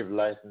give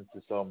license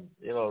to some,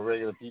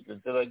 regular people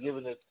instead of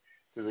giving it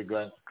to the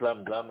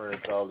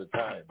conglomerates all the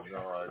time,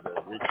 or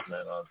the rich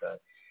men all the time.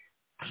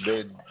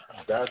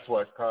 That's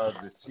what caused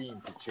the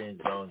scene to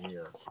change down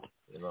here,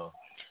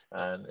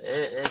 and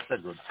it's a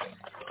good thing,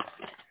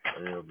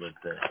 a real good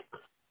thing.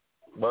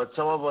 But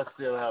some of us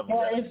still haven't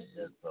gotten it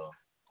yet, so.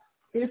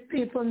 If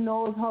people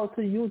know how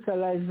to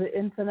utilize the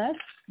internet,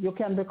 you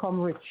can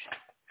become rich.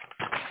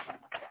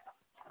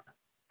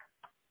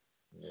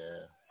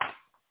 Yeah.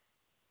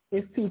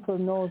 If people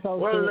know how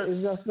to,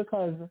 it's just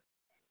because.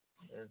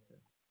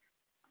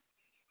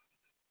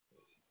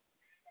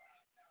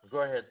 Go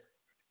ahead.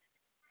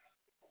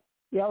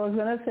 Yeah, I was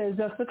gonna say it's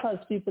just because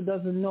people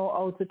doesn't know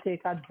how to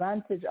take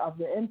advantage of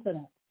the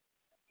internet.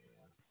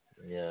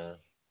 Yeah.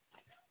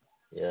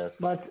 Yes.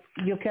 But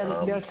you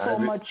can. There's so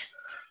much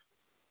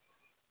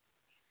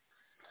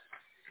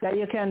that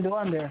you can do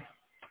on there.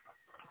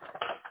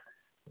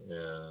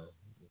 Yeah,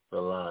 it's a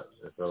lot.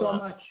 So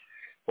much.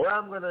 Well,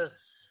 I'm gonna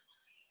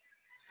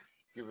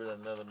give it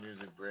another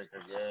music break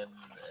again,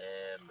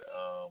 and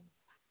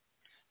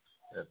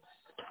let's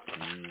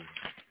see.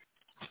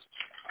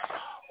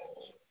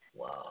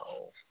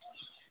 Wow.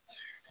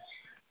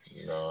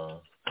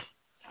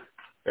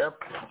 Yep.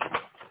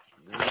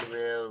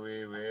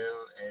 We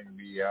will, and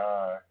we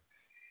are.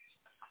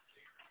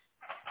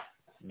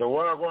 The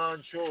Wha A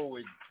Gwaan SHow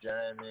with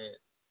Janet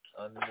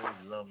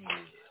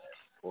Lumley,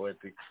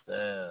 Poetic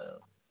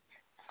Sound.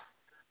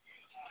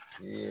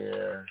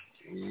 Here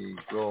we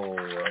go.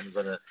 I'm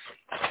gonna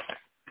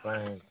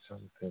find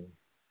something.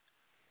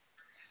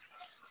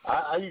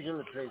 I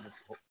usually play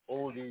this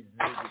oldies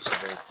music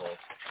today,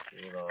 folks.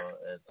 And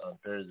on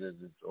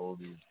Thursdays it's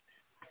oldies.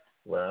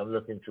 Well, I'm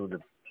looking through the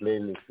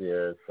playlist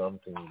here,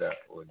 something that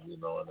would, you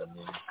know what I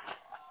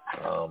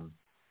mean.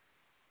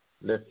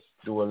 Let's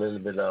do a little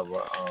bit of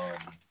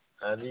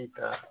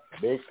Anita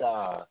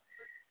Baker.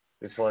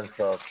 This one's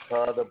called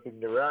Caught Up in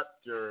the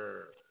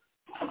Rapture.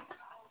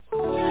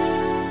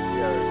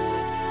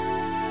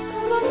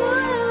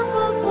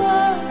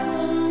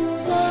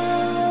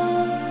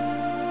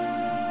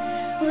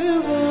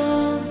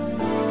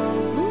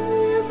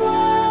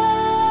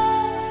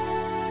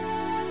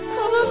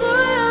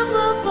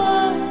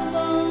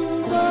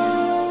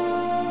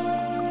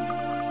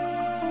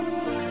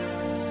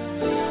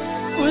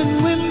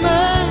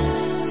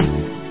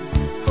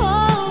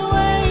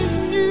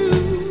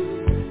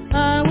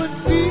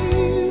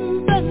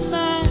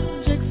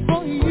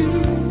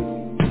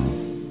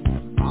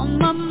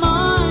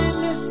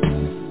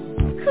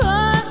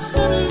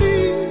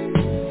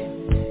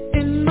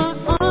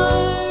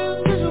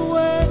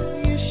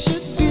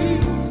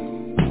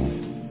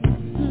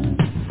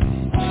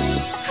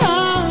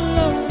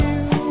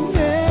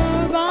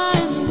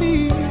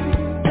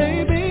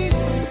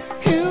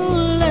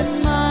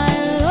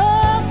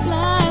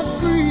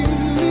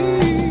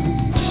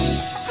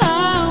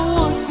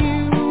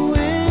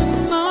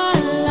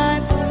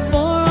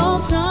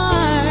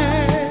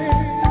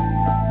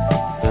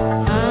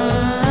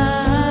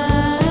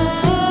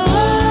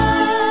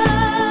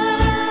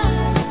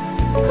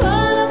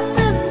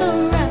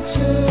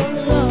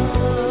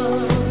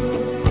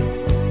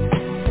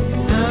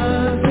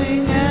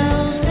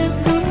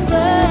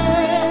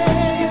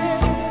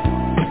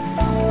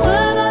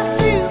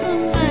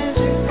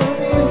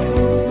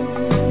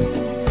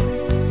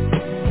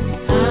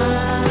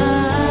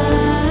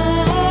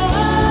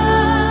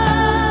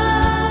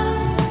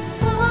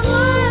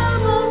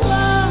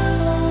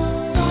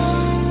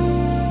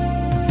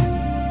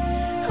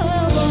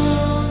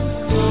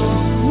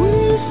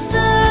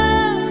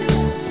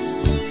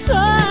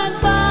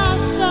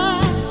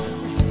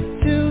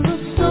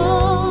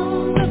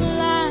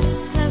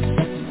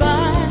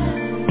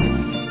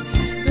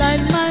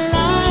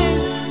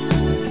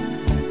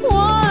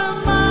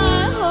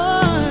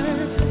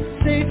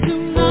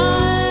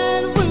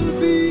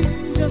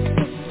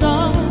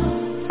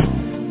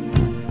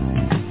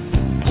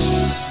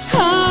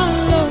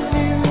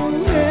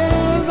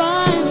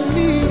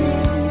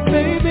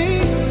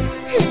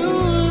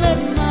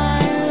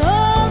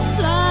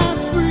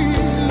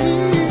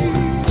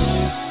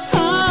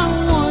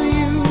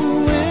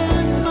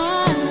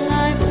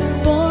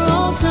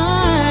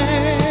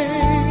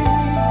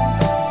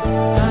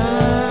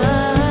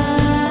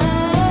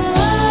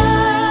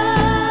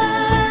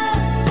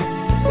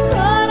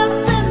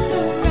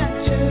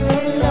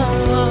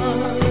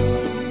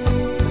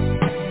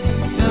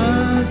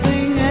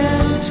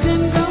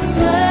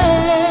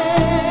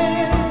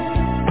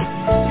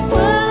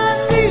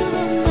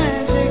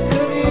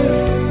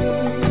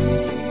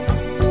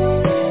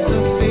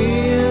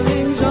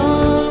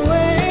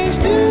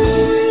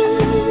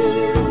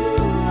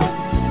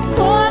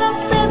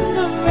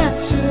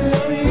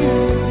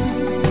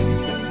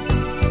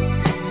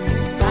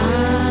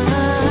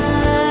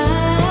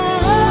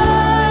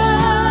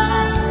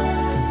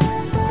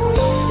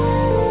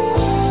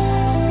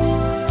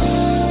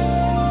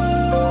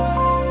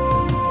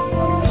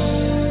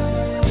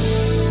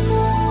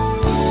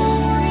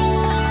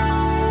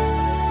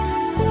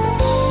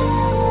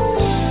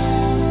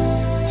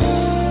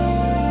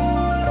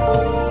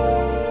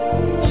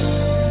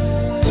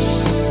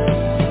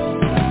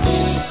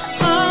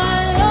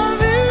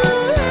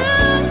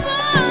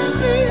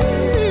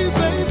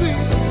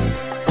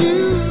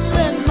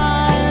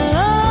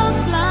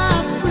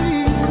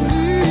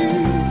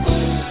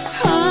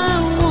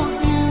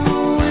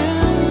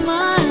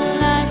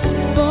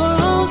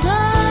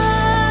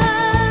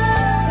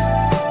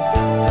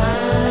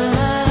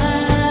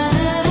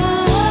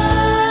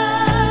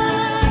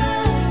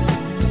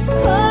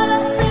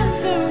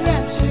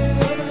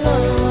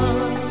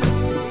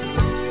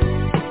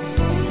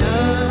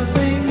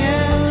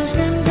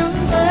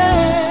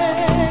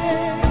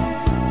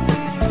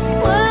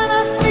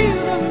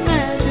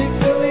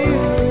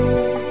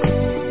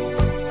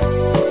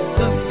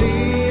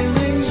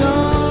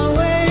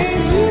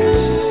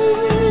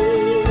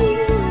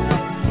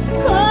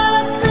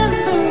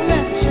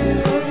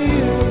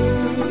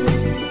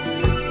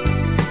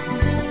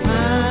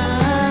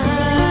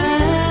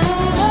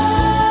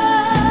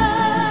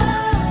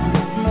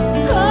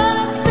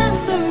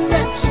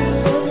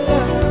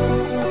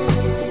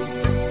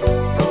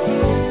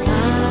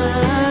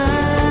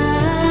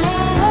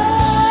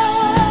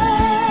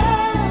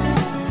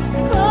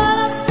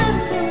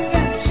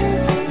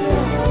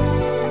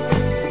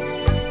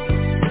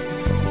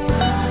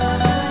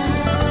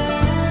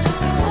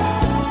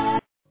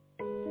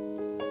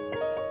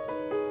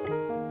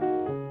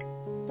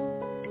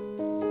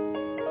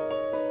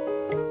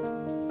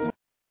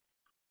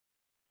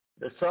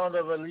 sound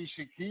of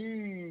Alicia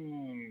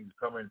Keys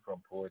coming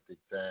from Poetic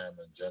Time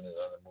and Janet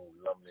on the Move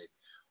Lovely.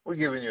 We're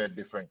giving you a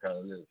different kind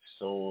of little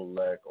soul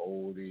like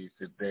oldies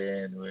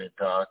today, and we're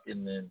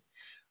talking, and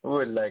we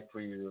would like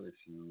for you, if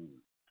you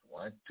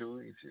want to,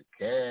 if you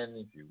can,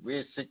 if you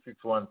wish,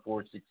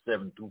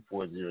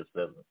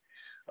 661-467-2407.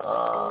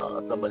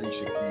 Some Alicia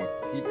Keys,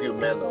 Keep You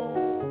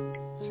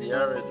Mellow,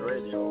 Sierra's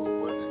Radio,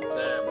 Poetic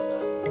Time,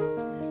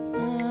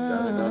 and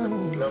Janet on the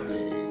Move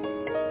Lovely.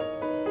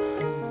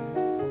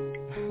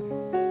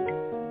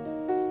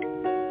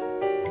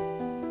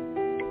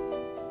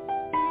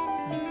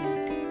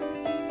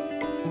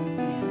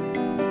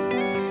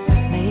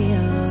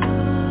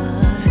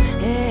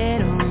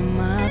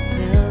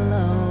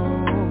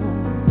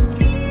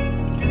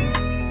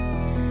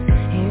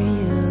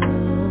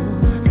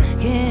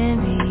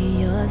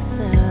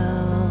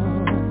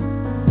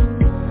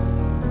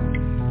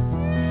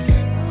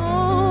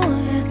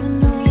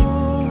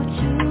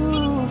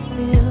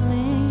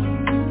 Feeling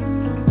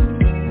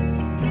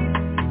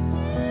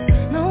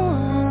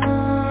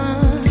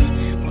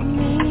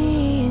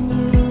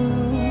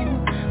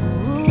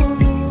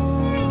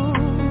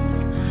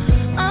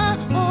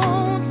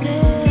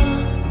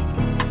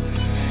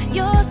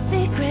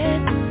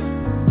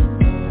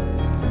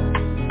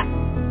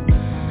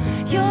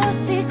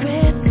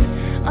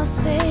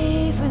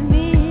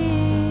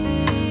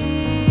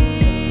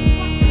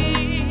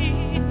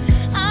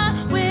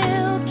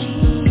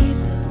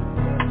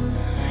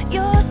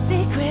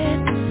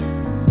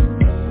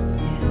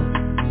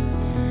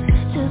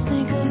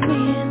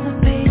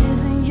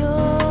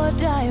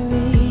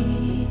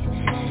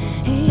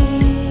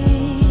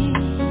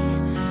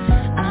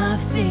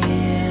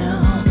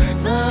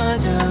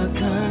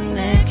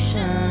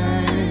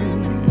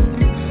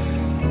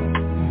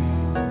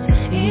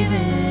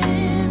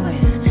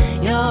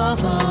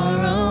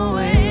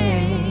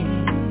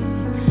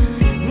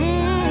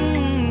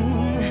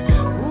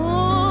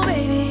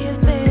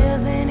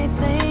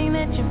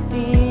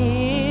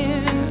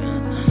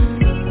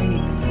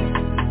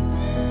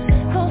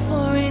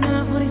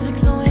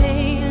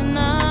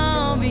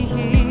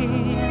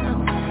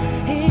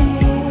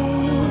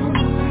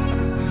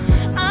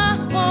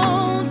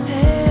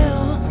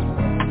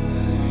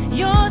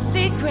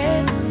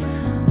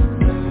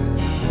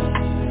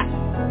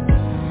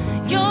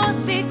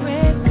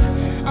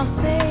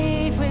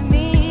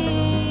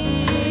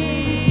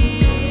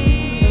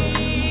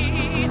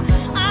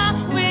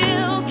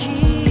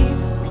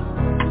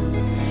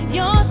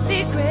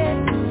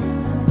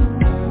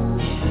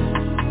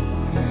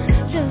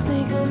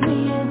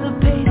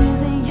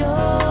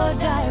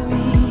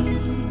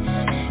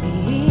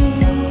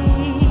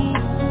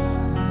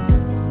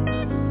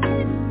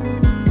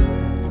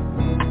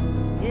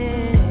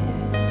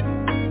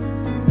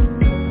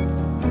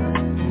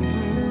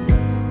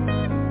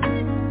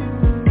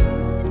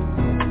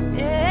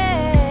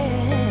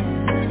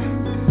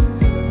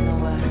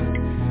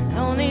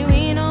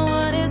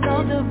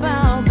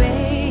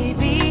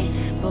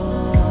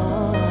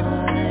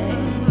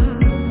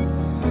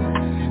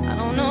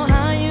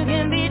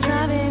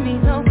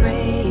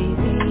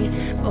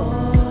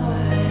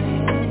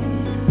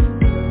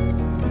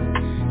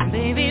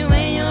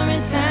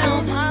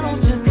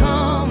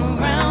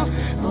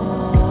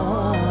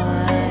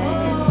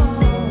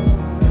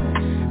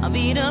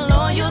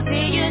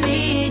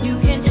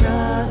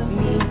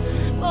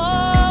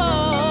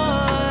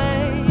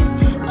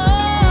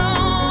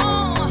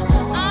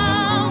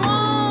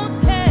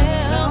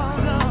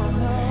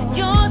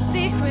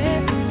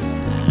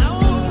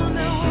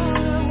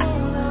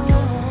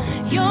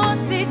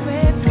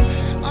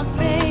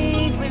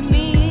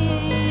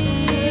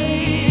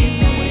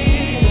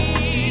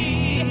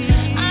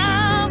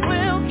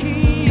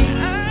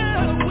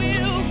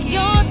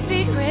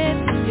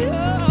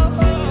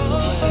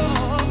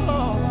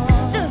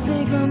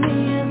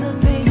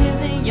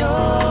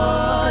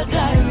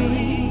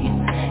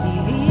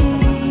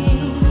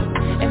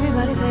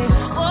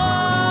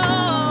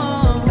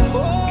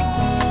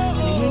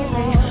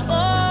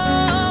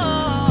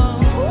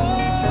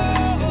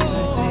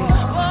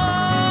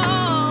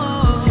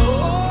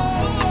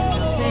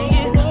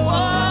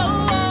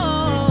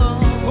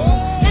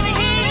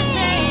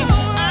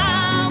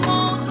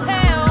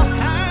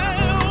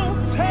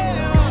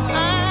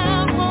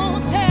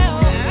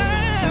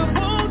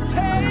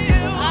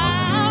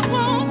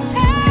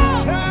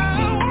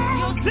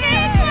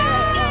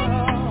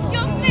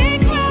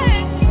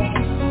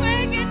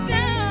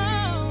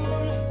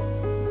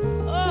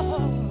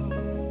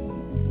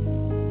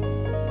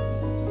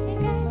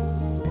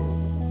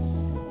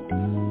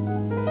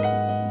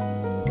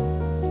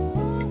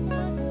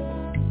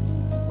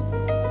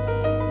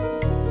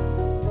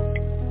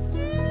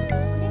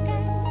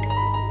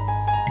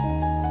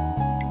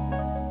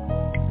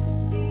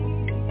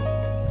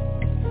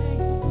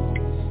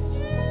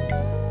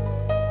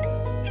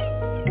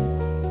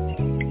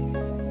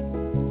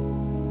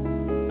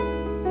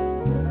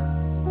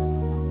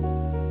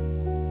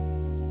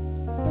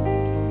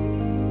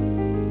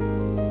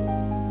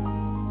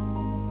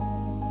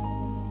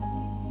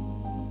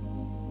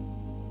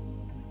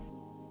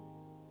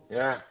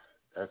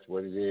That's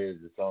what it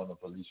is. The sound of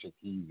Alicia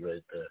Keys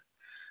right there.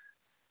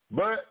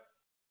 But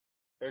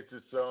it's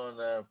a song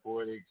that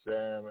Poetic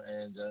Sam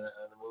and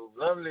Move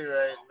Lovely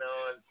right now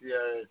on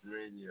CRS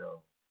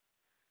Radio.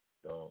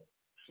 Don't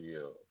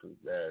feel too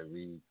bad.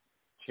 We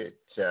chit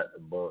chat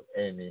about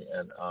any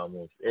and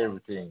almost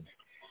everything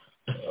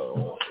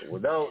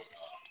without,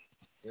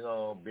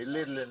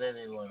 belittling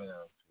anyone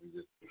else. We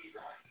just,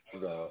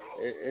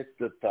 it's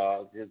the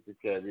talk, it's the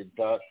cabin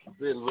talk,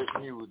 filled with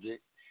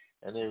music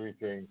and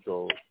everything.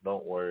 So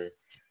don't worry.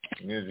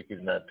 Music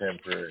is not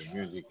temporary.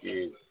 Music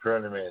is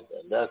permanent,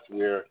 and that's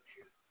where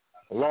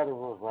a lot of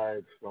our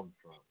vibes come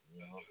from.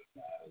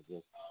 There's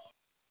just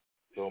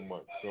so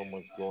much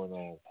going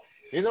on.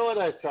 You know what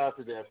I saw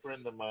today? A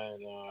friend of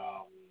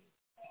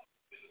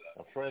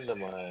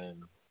mine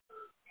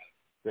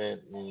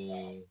sent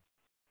me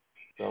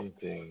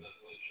something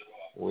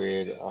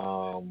with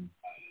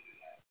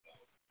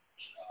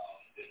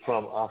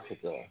from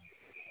Africa.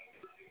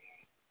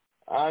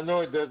 I know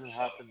it doesn't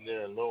happen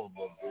there alone,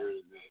 but there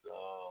is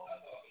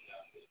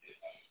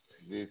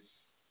this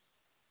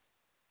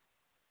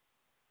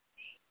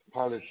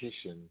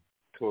politician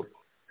took,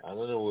 I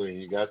don't know where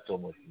he got so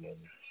much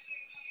money.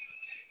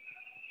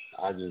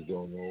 I just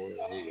don't know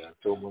where he got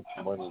so much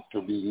money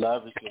to be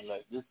lavishing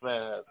like this.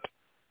 Man has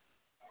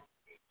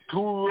 2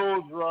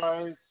 Rolls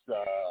Royce,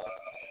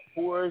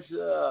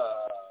 Porsche,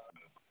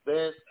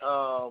 then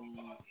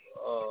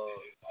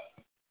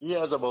he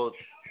has about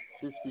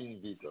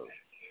 15 vehicles.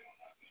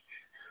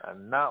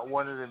 And not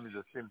one of them is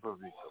a simple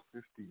vehicle,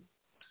 15.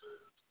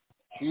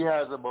 He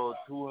has about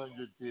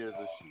 200 pairs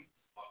of shoes.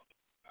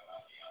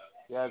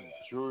 He has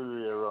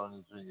jewelry around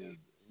his fingers.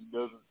 He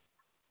doesn't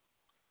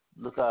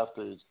look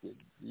after his kids.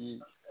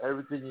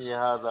 Everything he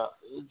has,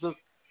 it's just,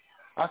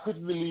 I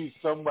couldn't believe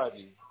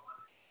somebody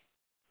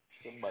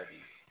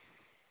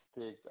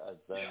takes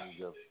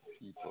advantage of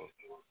people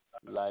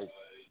like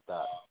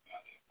that.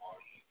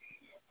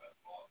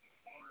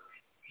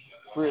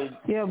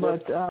 Yeah,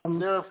 but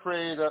they're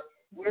afraid of.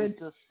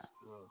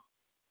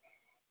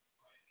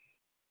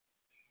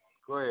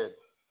 Go ahead.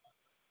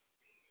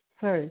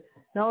 Sorry.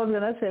 No, I was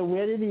going to say,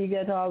 where did he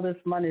get all this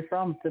money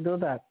from to do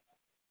that?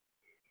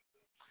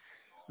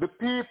 The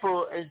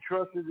people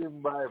entrusted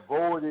him by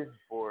voting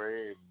for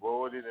him,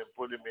 voting and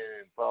put him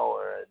in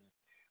power. And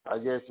I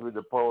guess with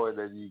the power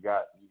that he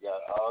got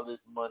all this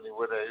money,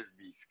 whether it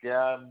be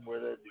scam,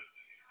 whether it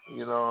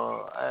be,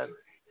 and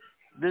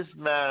this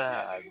man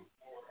had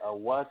a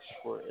watch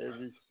for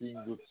every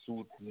single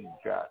suit he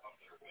got.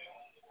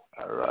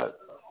 All right.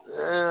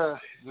 Yeah.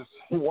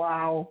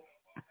 Wow.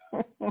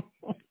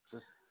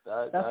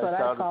 That's what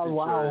I call picture,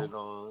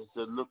 wow.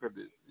 Said, look at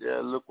this. Yeah,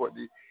 look what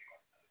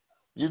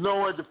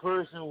what the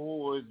person who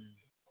was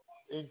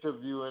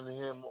interviewing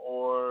him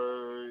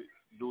or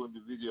doing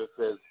the video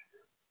says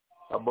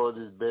about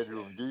his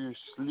bedroom. Do you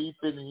sleep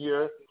in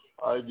here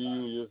or do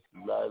you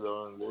just lie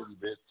down a little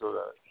bit so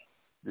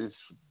that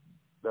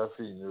that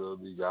thing will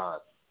be gone?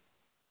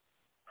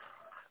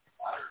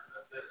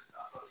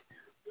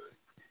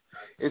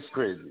 It's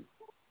crazy.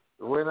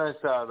 When I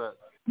saw that,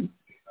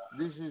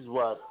 this is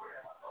what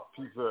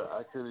people are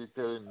actually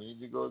telling me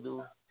to go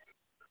do.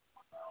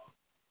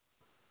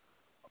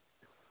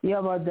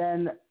 Yeah, but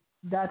then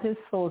that is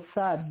so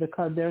sad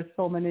because there's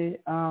so many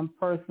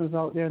persons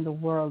out there in the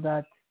world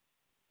that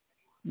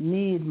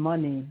need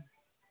money.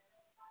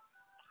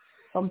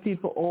 Some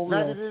people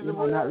homeless,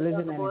 not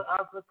living in it.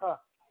 Africa.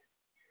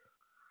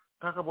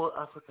 Talk about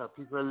Africa.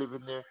 People are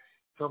living there.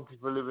 Some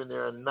people living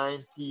there on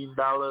 $19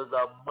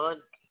 a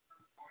month.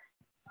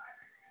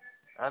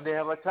 And they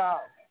have a child.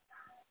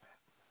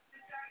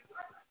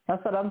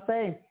 That's what I'm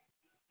saying.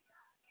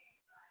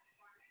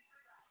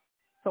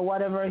 So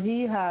whatever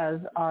he has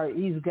or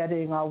he's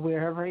getting or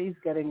wherever he's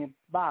getting it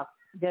back,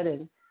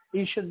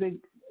 he should be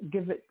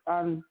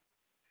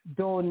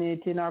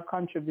donating or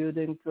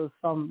contributing to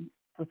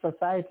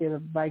society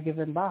by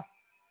giving back.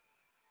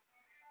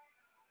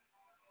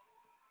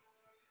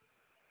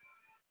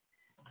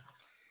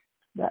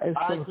 That is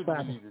so I could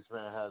sad. believe this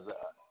man has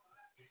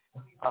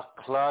a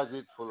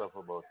closet full of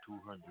about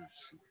 200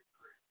 suits.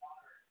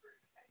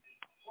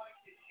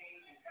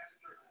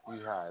 He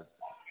has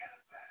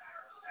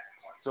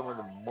some of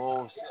the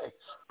most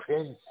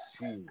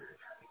expensive.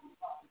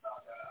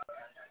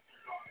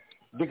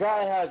 The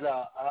guy has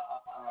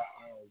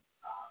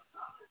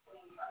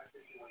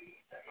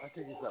I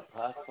think it's a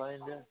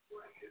Pathfinder,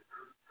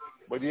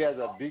 but he has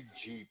a big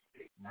Jeep.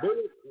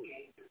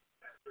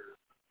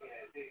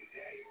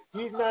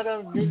 He's not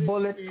a minister.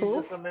 Bulletproof?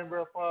 He's just a member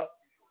of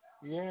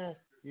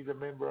he's a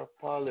member of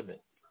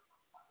Parliament.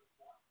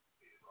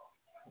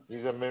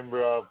 He's a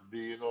member of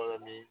the,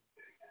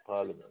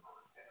 Parliament.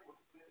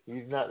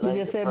 He's not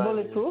like the Prime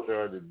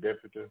Minister or the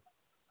Deputy.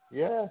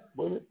 Yeah,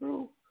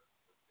 bulletproof.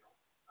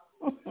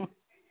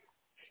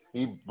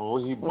 He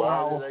bought it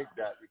like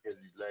that because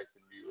he likes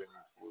to be when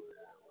he's full and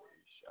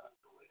he's shot.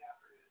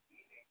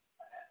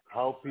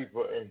 How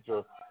people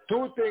enter.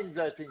 2 things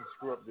I think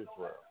screw up this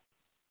world.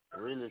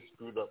 Really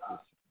screw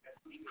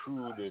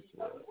this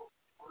world.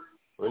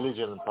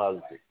 Religion and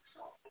politics.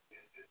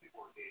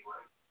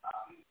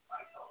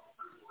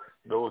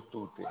 Those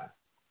two things.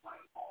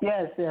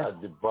 Yes.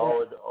 Have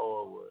devoured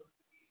our world,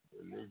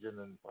 religion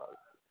and politics.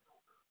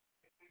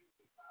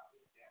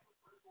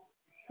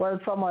 Well,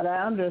 from what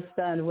I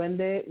understand, when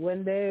they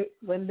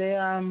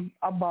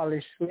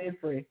abolished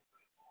slavery,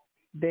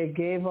 they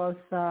gave us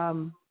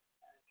to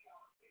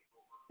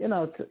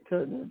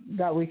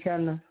that we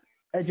can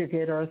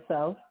educate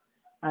ourselves,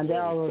 and they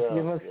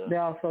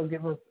also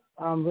give us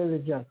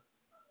religion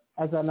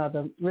as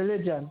another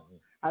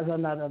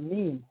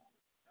means.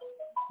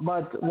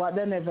 But what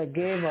they never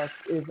gave us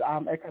is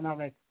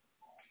economic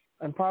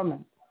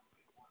empowerment.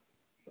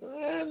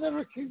 I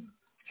never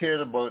cared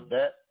about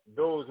that.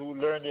 Those who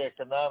learn the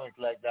economics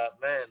like that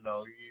man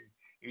now,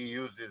 he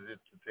uses it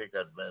to take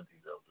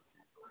advantage of the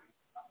people.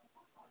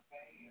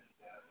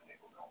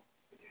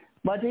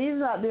 But he's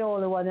not the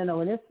only one,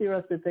 when you're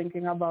seriously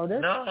thinking about it.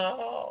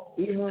 No,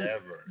 even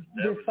never.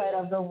 This side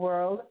of the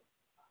world,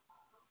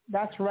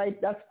 that's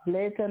right, that's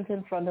blatant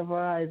in front of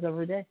our eyes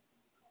every day.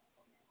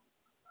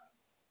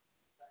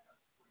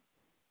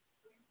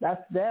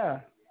 That's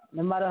there,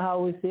 no matter how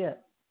we see it.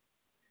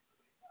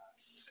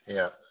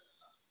 Yeah,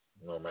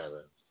 no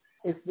matter.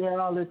 It's there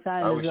all the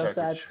time. It's just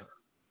that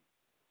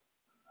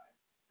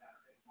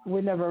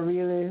we never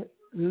really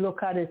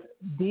look at it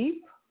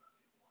deep,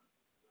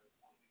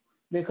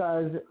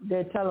 because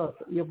they tell us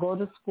you go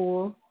to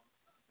school,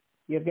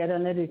 you get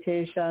an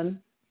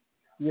education,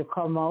 you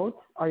come out,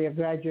 or you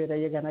graduate, or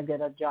you're going to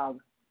get a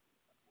job.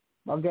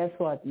 But guess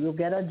what? You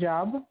get a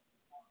job,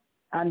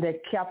 and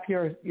they cap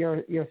your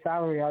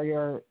salary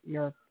or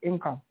your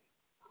income.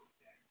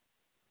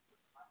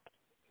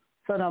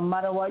 So no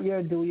matter what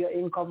you do, your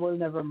income will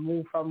never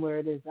move from where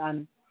it is.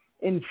 And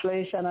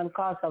inflation and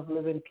cost of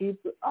living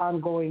keep on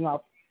going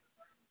up,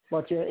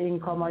 but your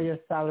income or your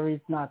salary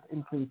is not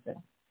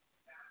increasing.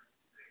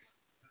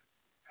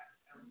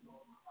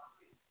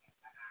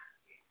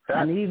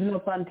 And even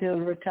up until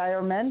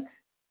retirement,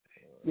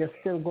 you're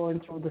still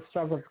going through the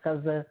struggles,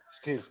 because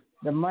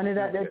the money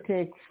that they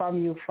take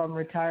from you from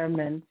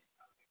retirement,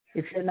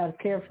 if you're not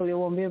careful, you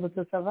won't be able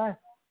to survive.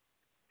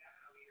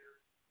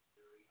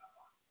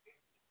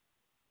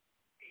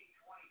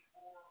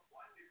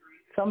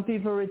 Some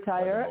people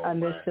retire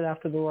and they still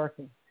have to be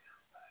working.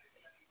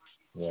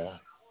 Yeah.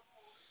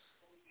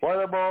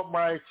 What about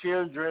my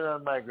children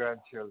and my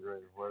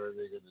grandchildren? What are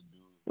they going to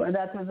do? Well,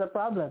 that is a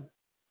problem.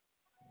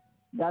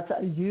 That's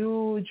a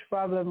huge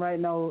problem right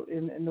now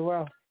in the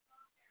world.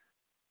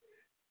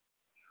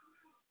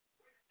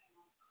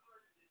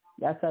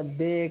 That's a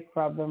big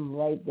problem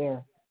right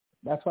there.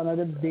 That's one of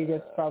the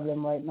biggest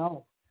problems right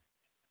now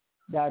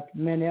that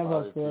many of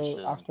us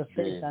will have to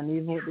face, and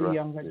even with the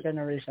younger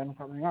generation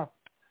coming up.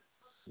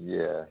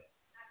 Yeah.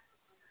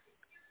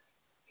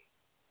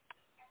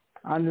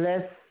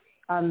 Unless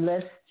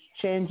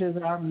changes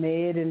are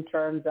made in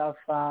terms of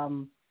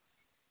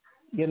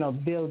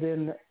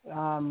building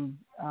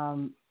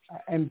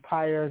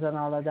empires and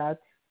all of that,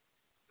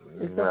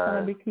 it's just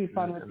going to be keep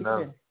on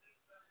repeating.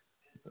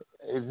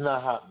 It's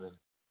not happening.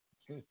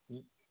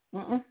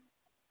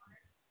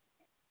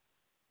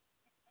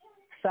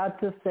 Sad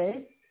to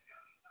say,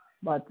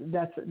 but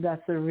that's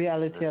the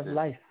reality of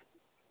life.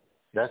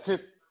 That's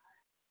it.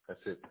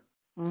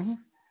 Mm-hmm.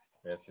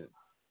 That's it.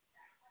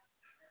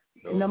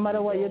 No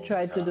matter what you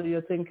try to do,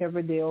 you think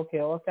every day, okay,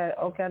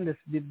 how can this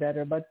be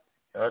better? But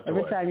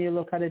every time you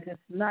look at it,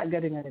 it's not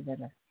getting any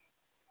better.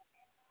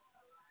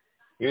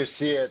 You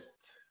see it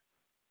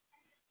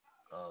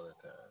all the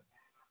time.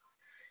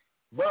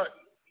 But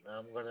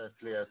I'm going to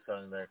play a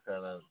song that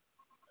kind of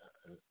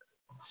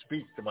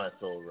speaks to my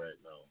soul right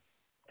now.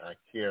 I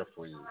care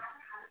for you.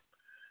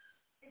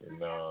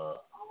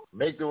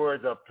 Make the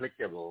words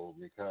applicable,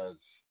 because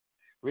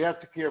we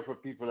have to care for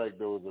people like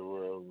those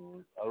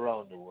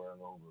around the world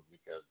over,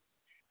 because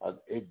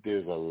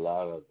there's a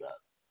lot of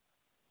that.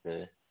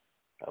 Okay?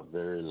 A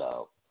very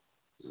lovely.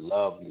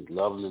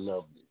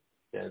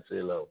 Can't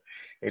say love.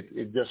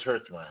 It just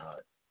hurts my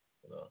heart.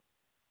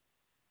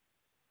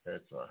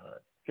 Hurts my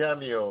heart.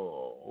 Cameo,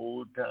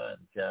 old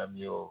time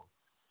Cameo.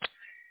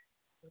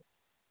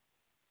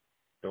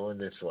 Doing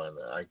this one.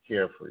 I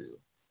care for you.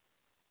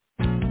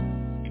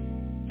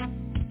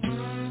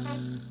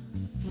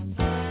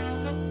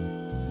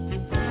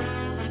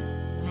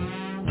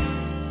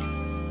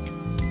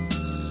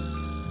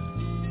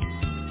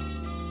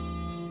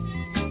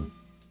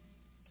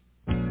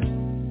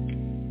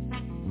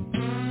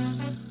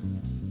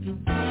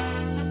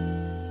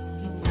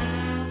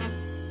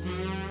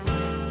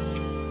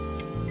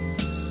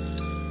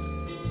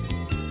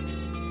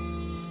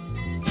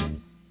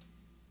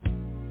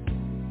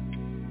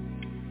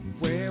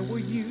 Where were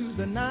you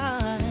the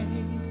night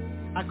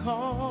I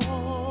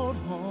called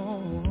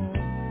home?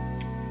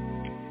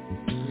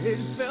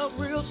 It felt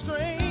real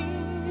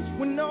strange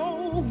when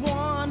no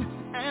one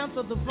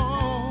answered the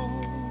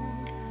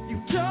phone. You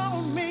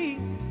told me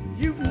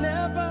you'd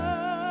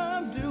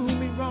never do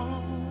me wrong.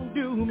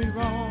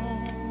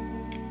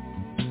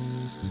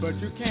 But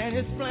you can't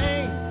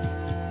explain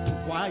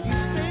why you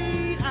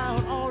stayed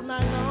out all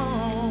night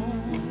long.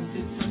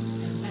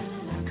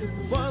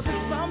 Was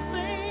it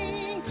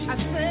something I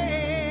said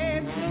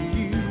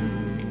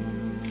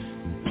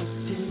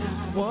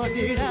What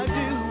did I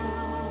do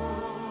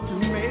to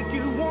make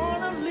you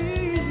wanna leave?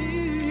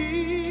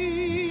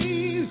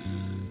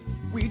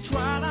 We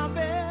tried our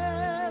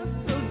best,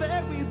 the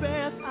very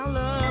best I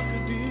love to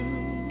do.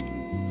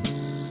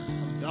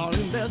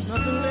 Darling, there's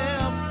nothing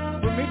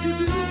left for me to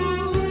do.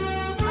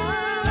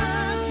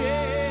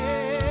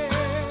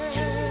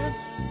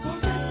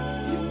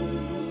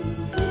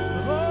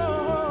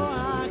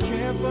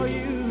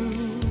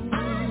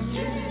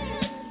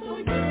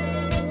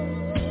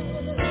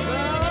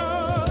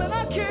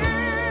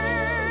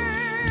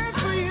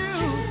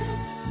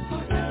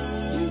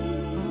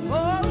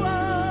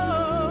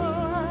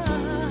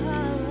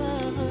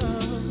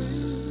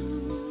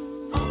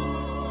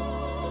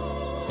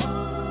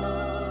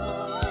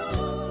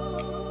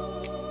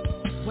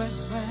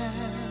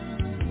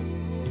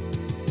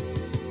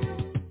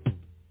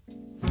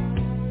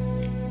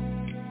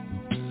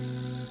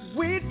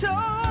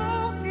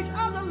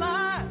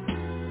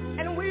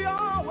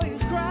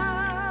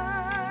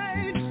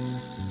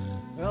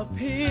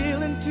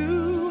 Appealing to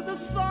the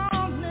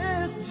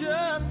softness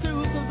just to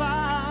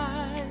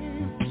survive.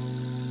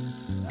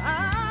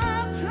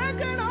 I'm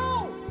taking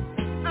all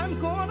I'm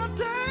gonna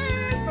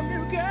take from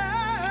you,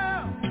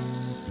 girl.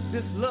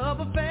 This love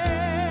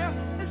affair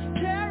is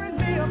tearing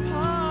me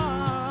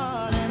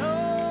apart. And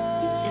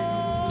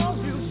oh,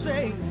 you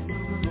say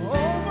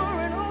over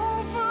and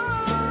over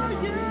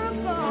you're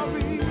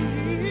sorry.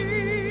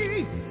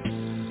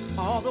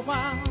 All the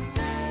while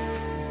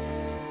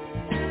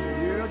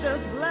you're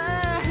just laughing.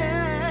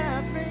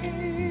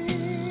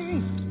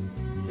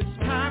 It's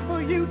time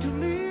for you to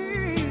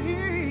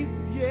leave,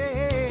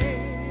 yeah.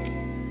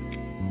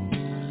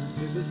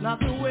 This is not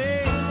the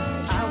way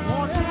I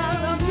wanted our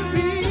love to be.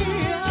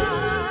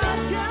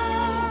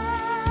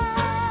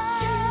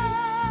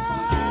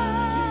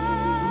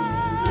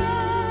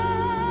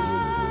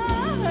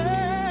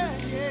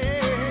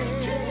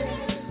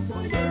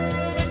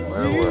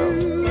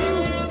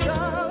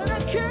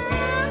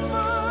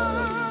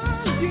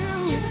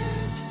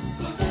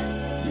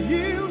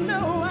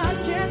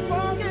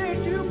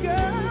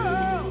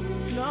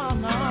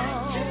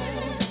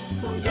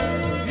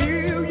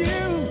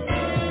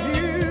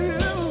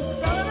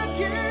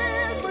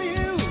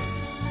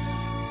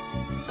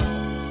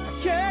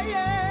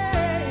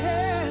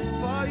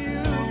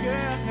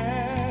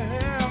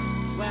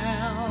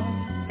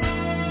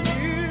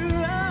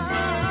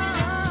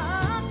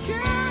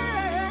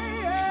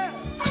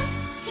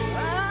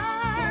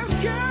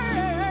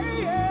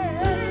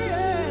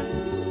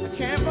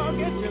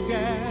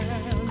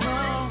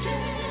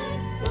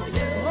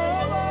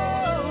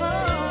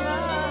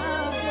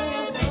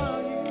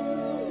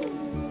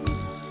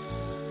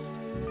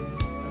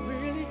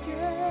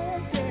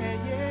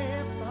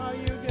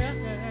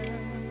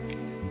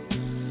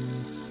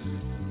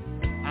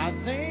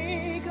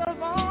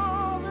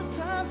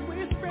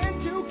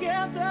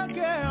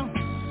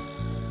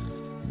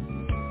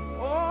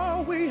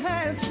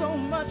 So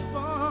much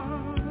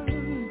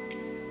fun.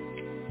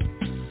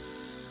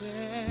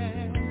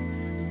 Yeah.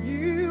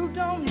 You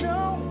don't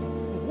know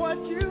what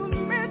you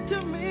meant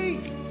to me,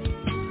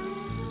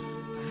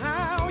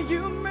 how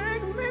you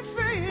make me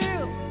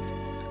feel.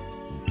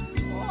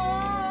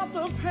 Oh,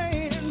 the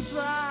pain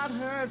inside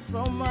hurts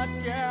so much,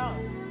 girl.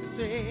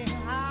 See,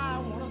 I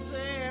wanna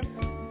say,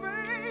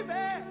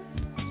 baby,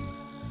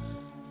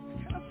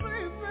 can I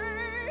say,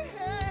 baby?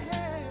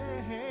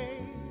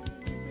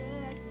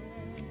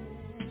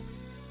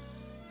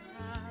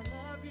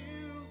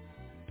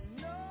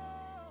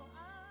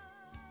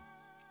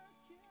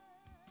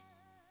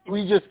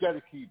 We just got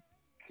to keep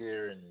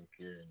caring and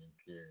caring and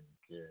caring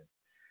and caring.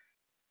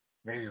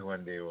 Maybe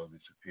one day we'll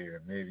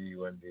disappear. Maybe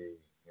one day,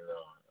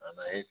 and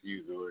I hate to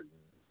use the word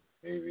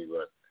maybe,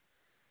 but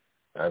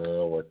I don't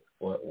know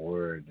what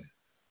word.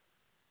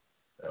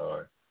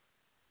 Or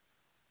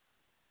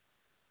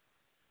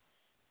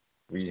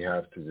we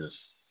have to just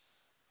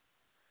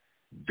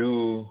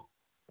do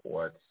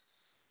what's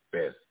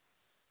best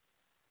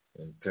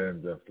in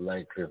terms of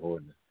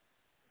likelihood,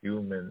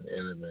 human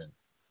element.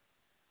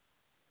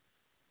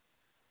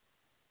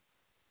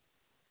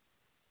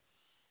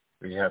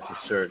 We have to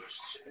search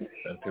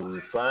until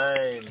we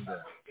find.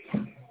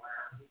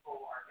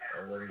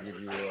 I'm going to give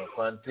you a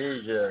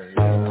Fantasia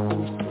here.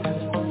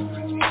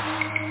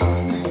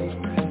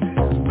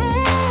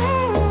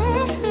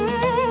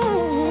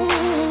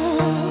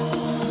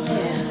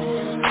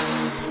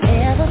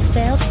 Never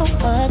felt so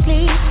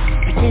ugly,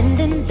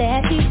 pretending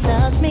that he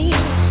loves me.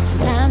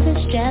 Sometimes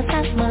it's just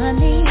as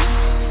money.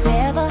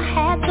 Never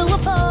had to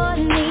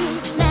avoid me.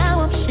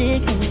 Now I'm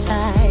sick and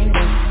tired.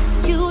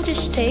 You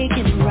just take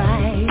it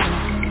right.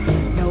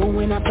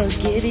 When I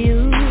forgive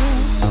you,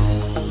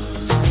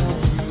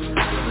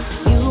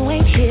 you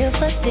ain't here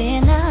for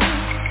dinner,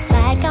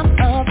 like I'm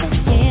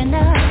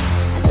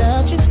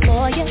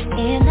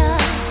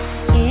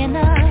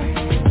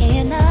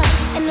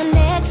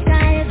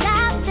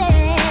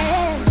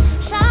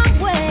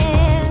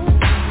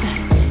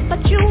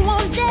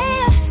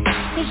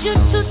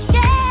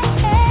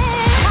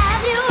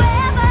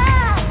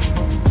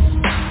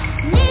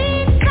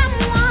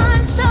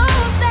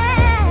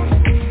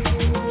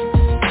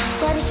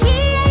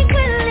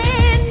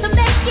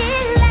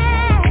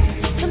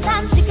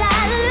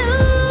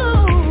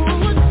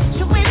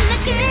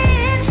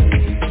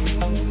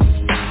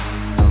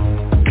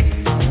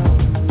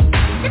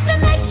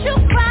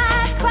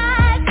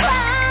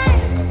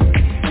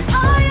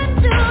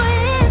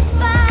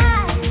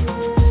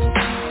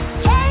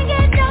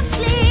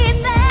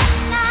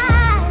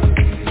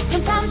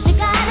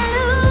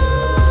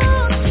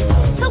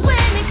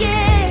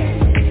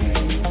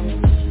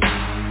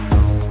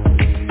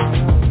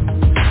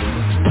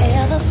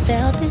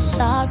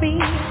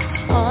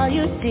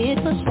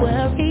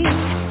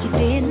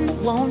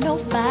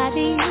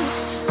somebody.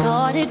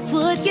 Thought it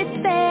would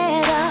get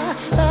better,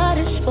 but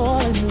it's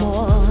falling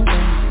more.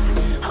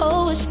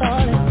 Oh, it's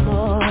falling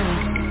more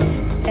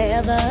than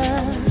ever.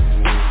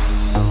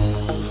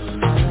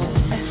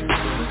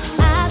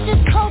 I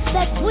just hope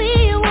that we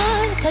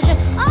would, 'cause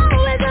you're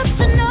always up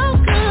to no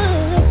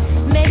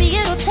good. Maybe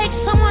it'll take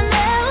someone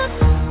else.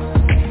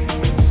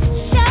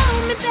 Show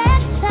me better.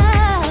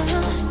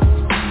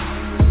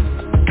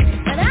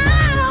 But I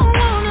don't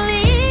wanna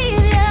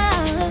leave ya.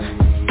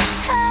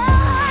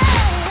 Hey,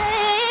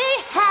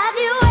 have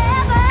you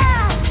ever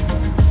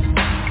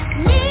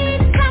need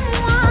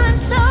someone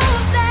so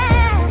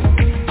bad,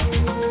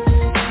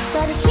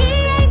 but he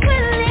ain't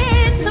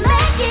willing to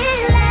make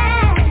it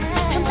last?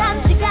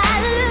 Sometimes you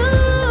gotta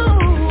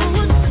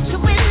lose to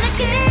win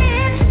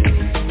again.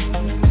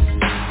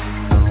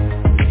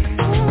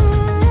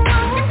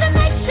 If it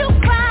makes you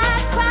cry,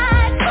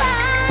 cry,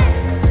 cry,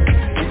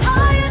 and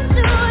all you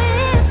do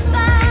is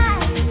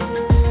fight,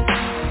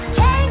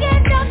 can't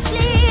get no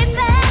sleep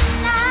at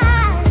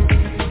night.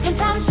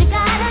 Sometimes you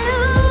gotta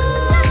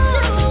lose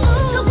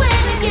to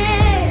win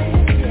again.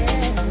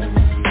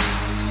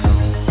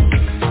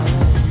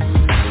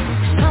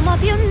 Some of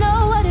you know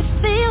what it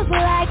feels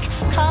like,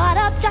 caught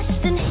up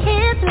just in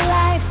his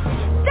life.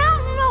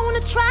 Don't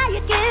wanna try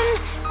again,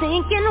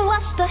 thinking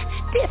what's the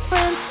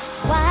difference?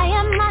 Why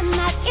am I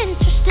not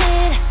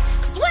interested?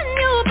 'Cause when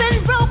you've been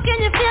broken,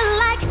 you feel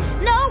like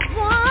no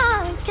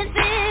one can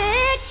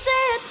fix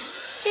it.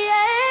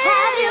 Yeah.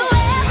 Have you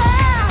ever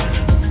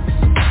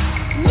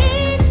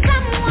need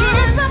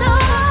someone so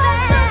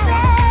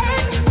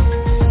bad,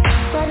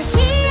 but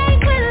he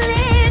ain't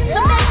willing to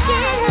make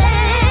it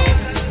last?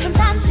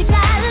 Sometimes you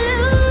gotta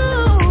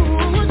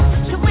lose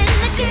to win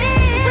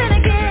again.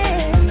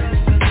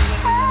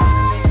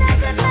 Oh,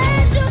 does it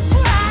make you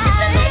cry?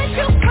 Does it make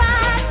you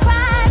cry,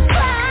 cry,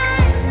 cry?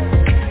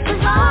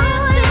 'Cause all you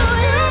do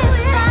is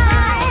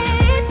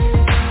fight,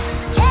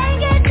 can't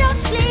get no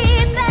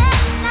sleep at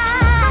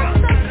night.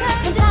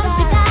 Sometimes you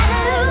gotta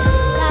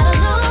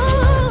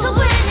lose to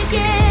win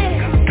again.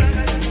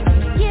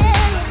 Yeah.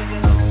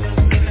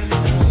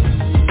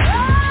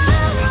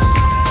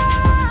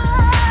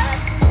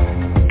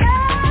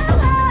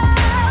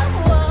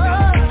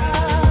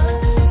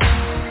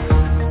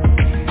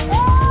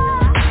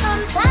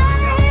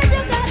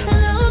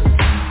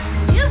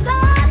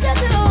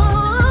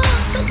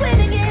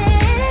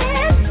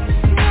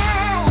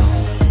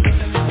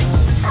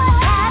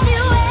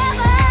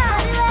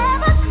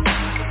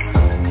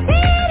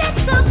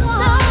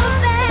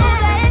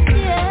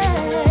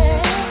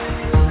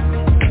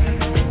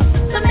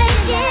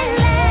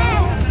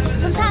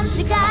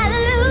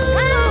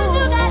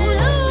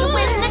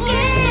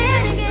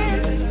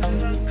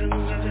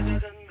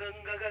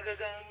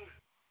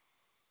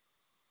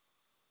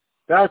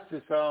 That's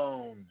the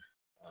sound.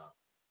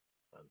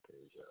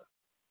 Fantasia.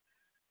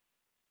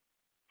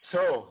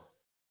 So,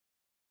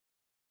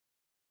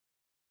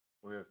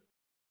 we've,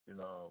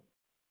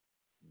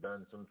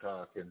 done some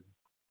talking.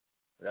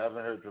 We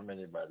haven't heard from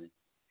anybody.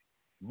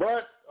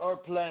 But our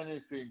plan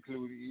is to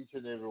include each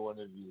and every one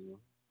of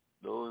you.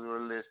 Those who are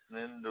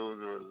listening, those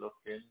who are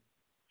looking,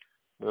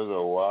 those who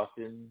are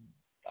walking.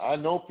 I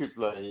know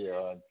people are here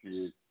on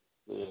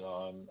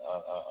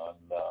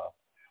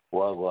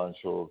Wha A Gwaan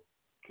SHow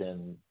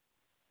can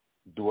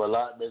do a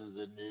lot better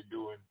than they're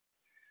doing,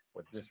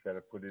 but just got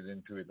to put it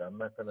into it. I'm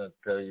not going to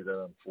tell you that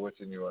I'm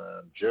forcing you or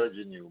I'm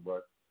judging you,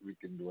 but we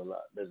can do a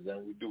lot better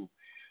than we do.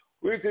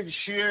 We could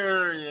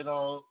share, hey,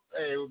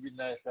 it would be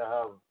nice to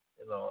have,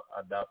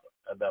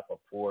 adopt a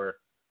poor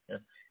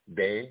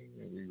day.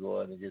 We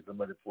go out and get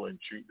somebody poor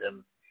and treat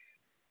them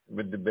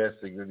with the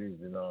best of goodies,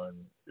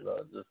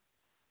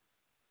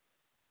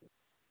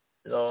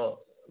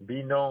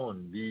 be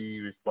known, be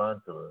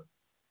responsible,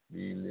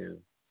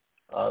 live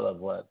all of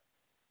what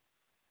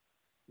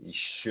it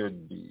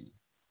should be,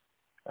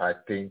 I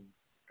think,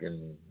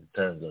 in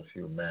terms of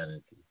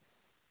humanity.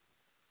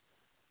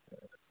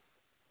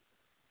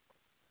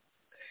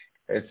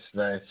 It's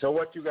nice. So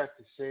what you got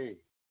to say,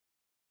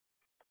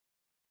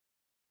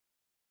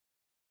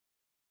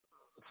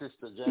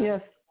 Sister Jan?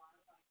 Yes.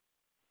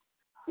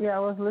 Yeah, I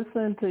was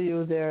listening to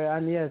you there,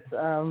 and yes,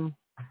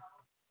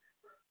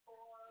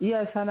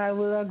 and I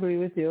will agree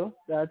with you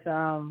that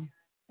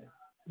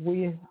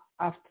we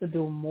have to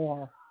do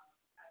more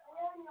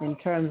in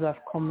terms of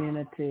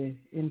community,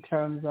 in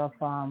terms of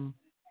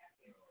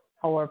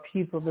our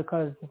people,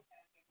 because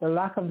the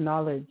lack of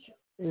knowledge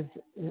is,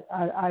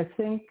 I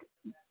think,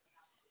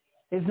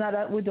 it's not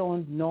that we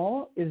don't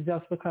know, it's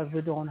just because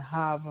we don't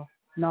have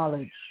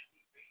knowledge.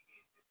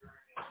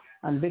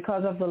 And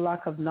because of the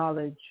lack of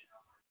knowledge,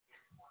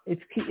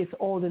 it's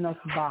holding us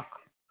back.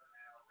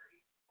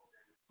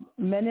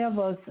 Many of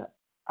us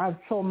have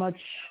so much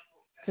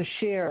to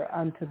share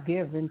and to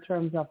give in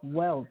terms of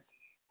wealth,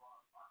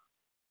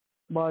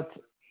 but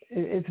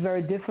it's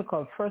very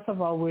difficult. First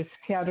of all, we're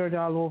scattered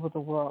all over the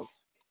world.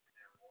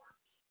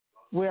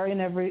 We're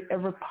in every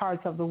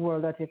part of the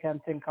world that you can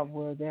think of,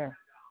 we're there.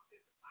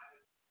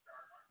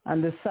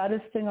 And the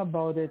saddest thing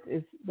about it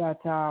is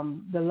that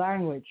the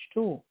language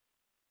too.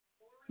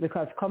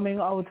 because coming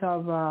out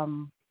of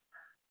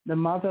the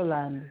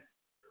motherland,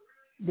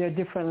 there are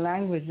different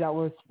languages that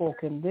were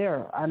spoken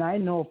there. And I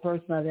know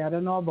personally, I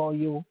don't know about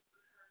you,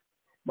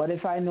 but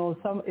if I know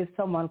if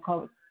someone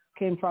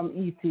came from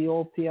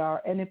Ethiopia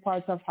or any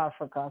part of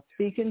Africa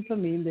speaking to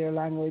me in their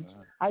language,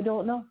 I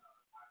don't know.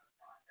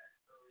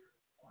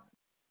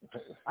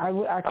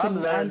 I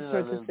can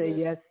answer to say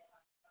yes.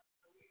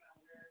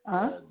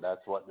 Huh?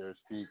 That's what they're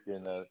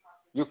speaking.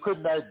 You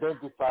couldn't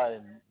identify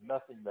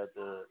nothing that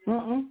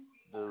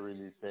they're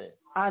really saying.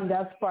 And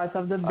that's part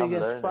of the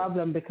biggest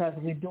problem, because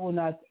we do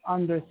not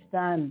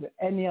understand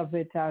any of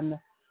it. And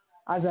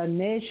as a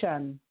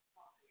nation,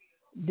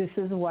 this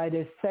is why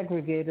they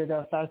segregated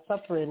us or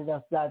separated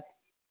us. That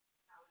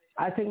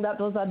I think that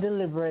was a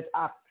deliberate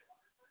act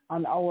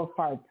on our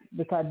part,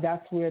 because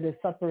that's where the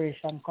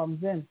separation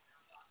comes in.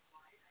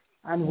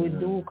 And we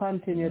do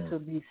continue to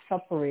be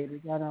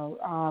separated,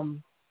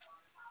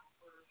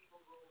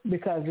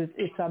 because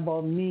it's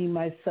about me,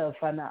 myself,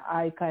 and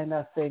I kind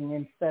of thing,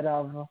 instead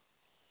of,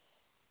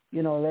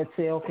 let's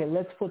say, okay,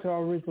 let's put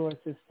our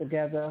resources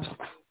together.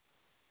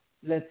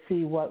 Let's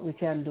see what we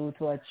can do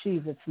to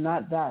achieve. It's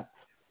not that.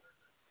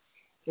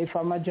 If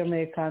I'm a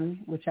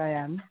Jamaican, which I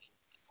am,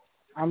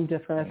 I'm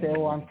just going to say,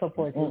 I'm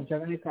supporting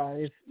Jamaica.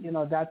 If,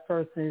 that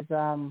person is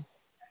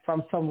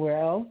from somewhere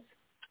else.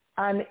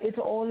 And it's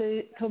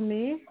only, to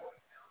me,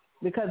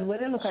 because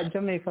when you look at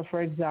Jamaica,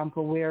 for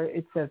example, where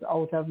it says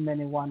out of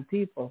many one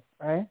people,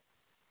 right?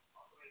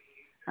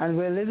 And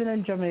we're living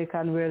in Jamaica,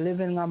 and we're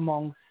living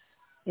amongst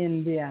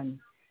Indian,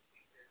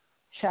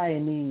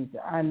 Chinese,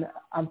 and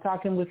I'm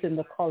talking within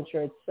the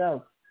culture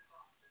itself.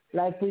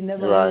 Like we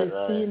never really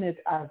seen it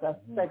as a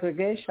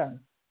segregation.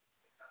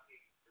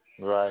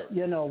 Right.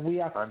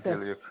 We accept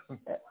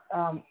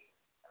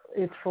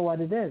it's for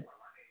what it is.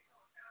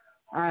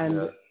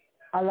 And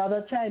a lot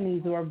of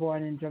Chinese were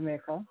born in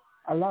Jamaica,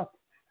 a lot,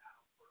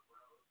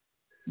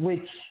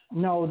 which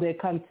now they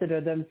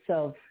consider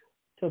themselves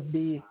to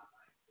be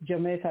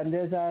Jamaican.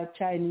 There's a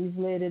Chinese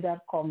lady that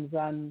comes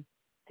on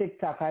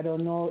TikTok. I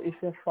don't know if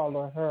you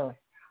follow her.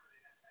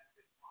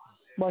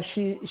 But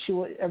she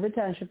every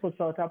time she puts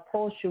out a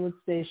post, she would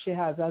say she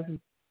has as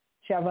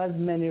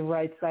many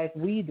rights like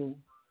we do.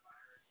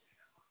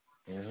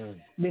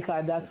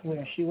 Because that's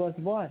where she was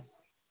born.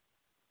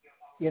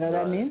 You know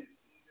what I mean?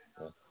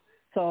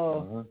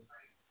 So,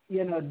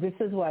 this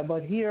is why.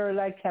 But here,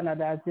 like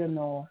Canada, as you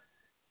know,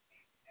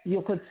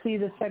 you could see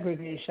the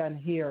segregation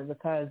here,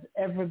 because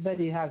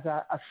everybody has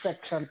a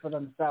section for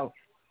themselves,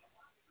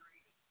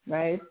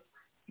 right?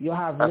 You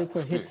have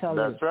little Italy.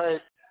 That's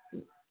right.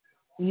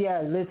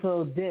 Yeah,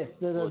 little this,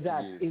 little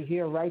that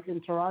here, right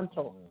in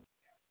Toronto.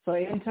 So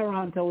in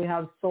Toronto, we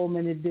have so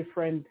many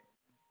different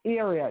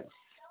areas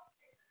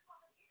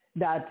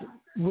that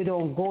we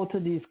don't go to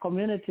these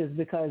communities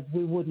because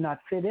we would not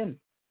fit in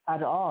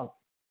at all.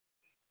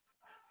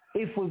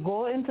 If we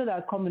go into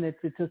that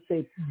community to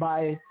say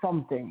buy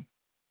something,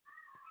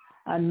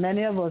 and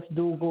many of us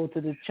do go to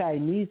the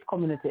Chinese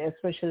community,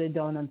 especially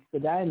down in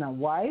Spadina.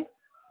 Why?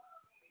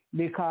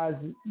 Because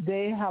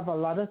they have a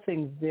lot of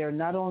things there.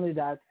 Not only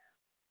that,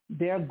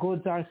 their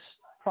goods or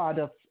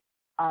products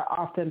are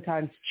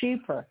oftentimes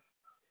cheaper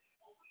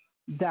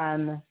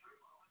than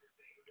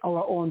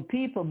our own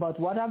people. But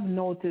what I've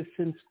noticed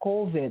since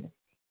COVID,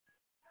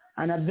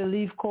 and I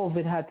believe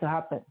COVID had to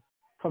happen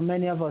for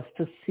many of us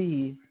to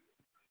see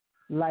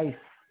life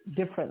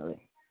differently.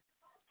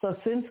 So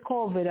since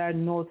COVID, I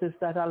noticed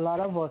that a lot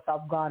of us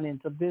have gone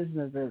into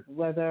businesses,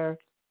 whether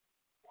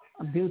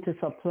beauty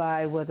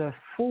supply, whether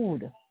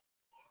food.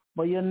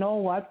 But you know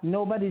what?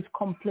 Nobody's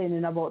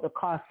complaining about the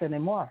cost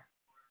anymore.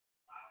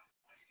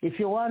 If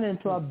you went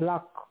into a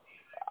black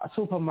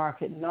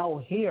supermarket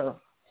now here,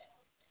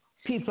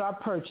 people are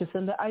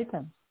purchasing the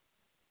items.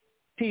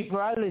 People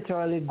are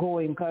literally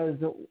going, because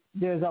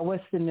there's a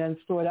West Indian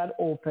store that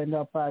opened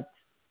up at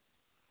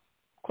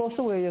close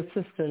to where your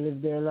sister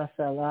lived there,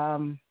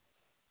 LaSalle,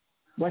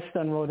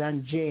 Western Road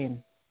and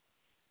Jane.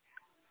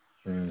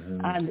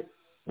 And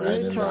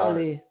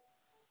literally,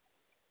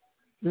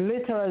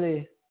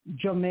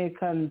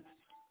 Jamaicans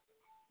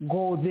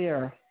go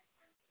there.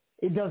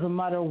 It doesn't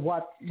matter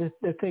what the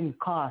thing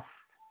costs.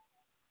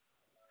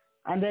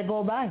 And they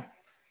go by.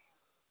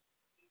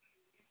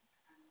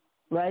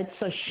 Right?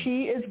 So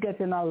she is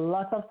getting a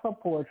lot of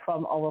support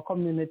from our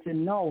community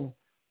now.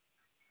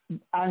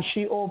 And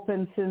she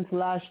opened since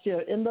last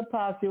year. In the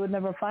past, you would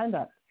never find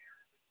that.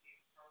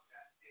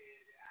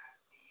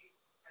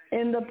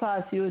 In the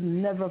past, you would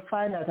never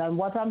find that. And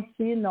what I'm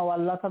seeing now, a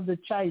lot of the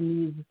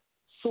Chinese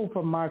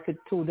supermarkets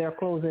too, they're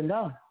closing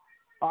down,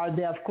 or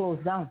they have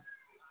closed down.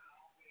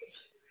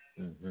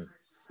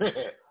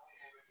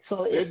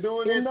 So they're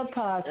doing in it the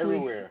past,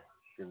 everywhere.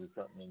 There's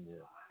something in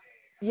there.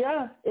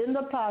 Yeah, in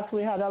the past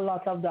we had a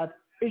lot of that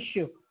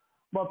issue,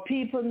 but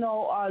people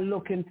now are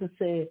looking to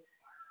say,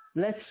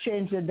 let's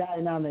change the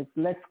dynamics.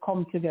 Let's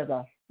come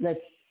together.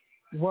 Let's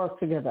work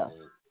together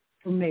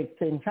to make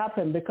things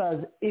happen.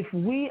 Because if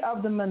we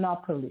have the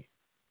monopoly,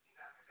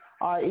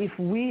 or if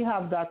we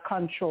have that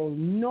control,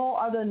 no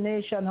other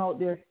nation out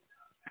there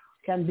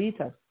can beat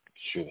us.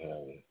 Should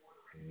have it.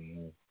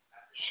 Mm-hmm.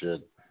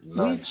 Should.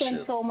 We spend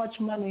Should. so much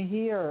money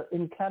here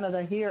in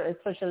Canada, here,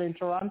 especially in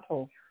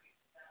Toronto.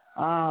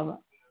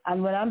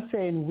 And when I'm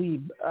saying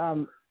we,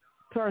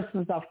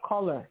 persons of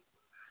color,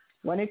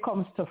 when it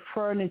comes to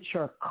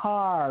furniture,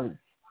 cars,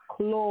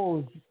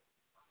 clothes,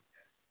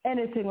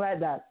 anything like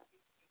that,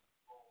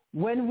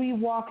 when we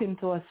walk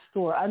into a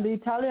store, and the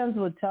Italians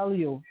would tell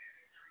you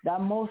that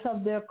most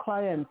of their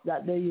clients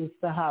that they used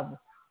to have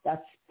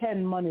that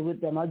spend money with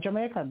them are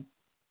Jamaicans.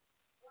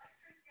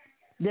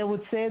 They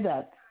would say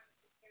that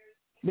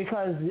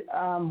because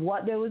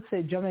what they would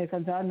say,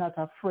 Jamaicans are not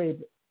afraid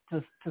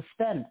to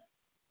spend.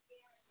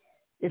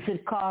 If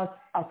it costs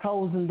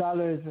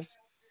 $1,000,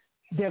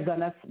 they're going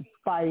to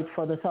buy it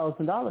for the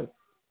 $1,000.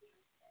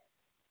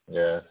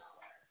 Yeah.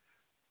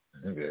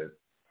 Good.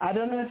 I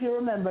don't know if you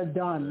remember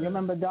Don. You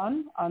remember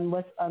Don on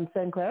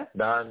St. Clair?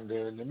 Don,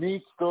 the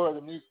meat store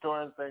in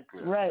St.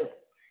 Clair. Right.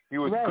 He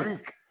was Greek.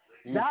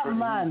 That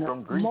man,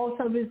 from Greece.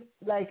 most of his,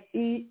 like,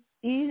 he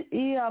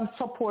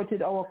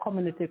supported our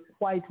community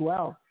quite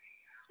well.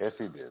 Yes,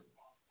 he did.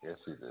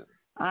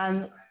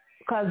 And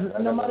because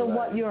no matter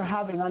what you're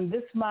having, and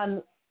this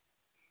man,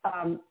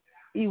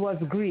 he was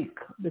Greek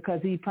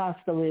because he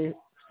passed away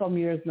some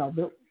years now,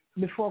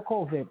 before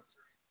COVID.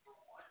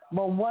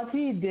 But what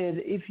he did,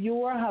 if you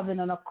were having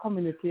a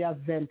community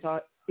event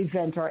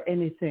or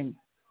anything,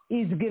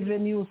 he's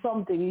giving you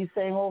something. He's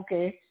saying,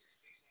 okay,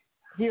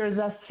 here's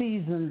a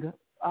seasoned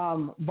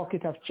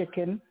bucket of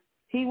chicken.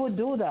 He would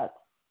do that.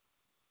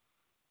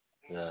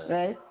 Yeah.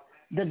 Right?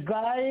 The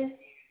guy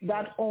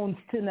that owns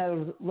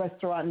Tinel's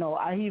restaurant now,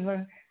 I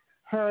even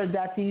heard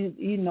that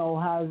he now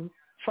has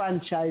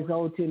franchise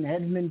out in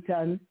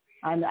Edmonton,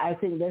 and I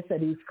think they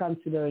said he's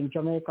considering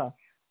Jamaica.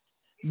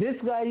 This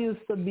guy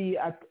used to be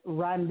at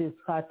Randy's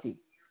party,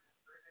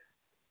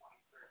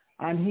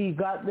 and he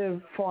got the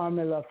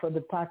formula for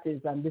the parties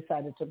and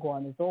decided to go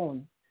on his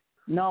own.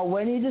 Now,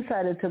 when he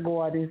decided to go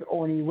on his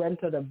own, he went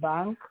to the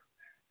bank,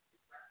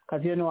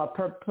 because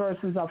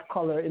persons of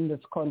color in this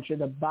country,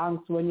 the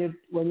banks, when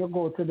you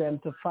go to them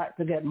to fight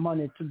to get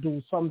money to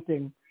do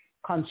something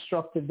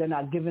constructive, they're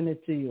not giving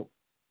it to you.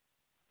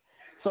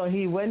 So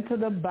he went to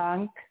the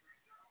bank.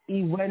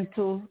 He went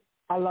to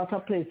a lot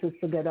of places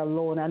to get a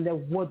loan, and they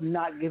would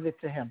not give it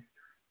to him.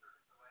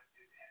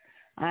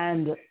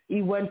 And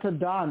he went to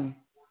Don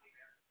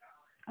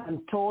and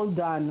told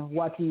Don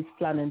what he's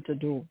planning to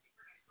do.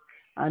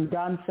 And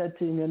Don said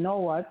to him, you know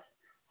what?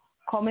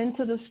 Come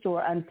into the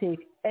store and take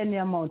any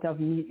amount of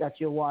meat that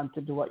you want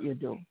to do what you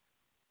do.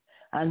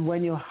 And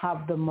when you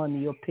have the money,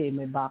 you pay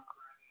me back.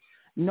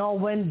 Now,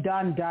 when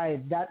Don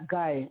died, that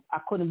guy, I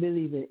couldn't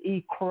believe it.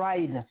 He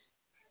cried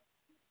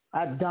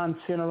at Don's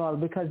funeral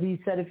because he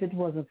said if it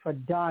wasn't for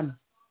Don,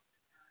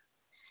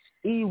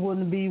 he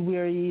wouldn't be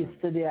where he is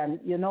today. And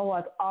you know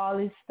what? All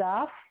his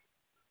staff,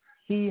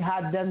 he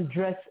had them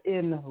dressed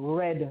in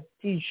red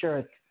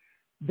T-shirts.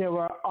 They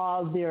were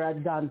all there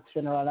at Don's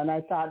funeral, and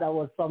I thought that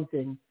was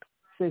something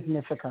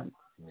significant.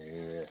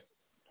 Yeah.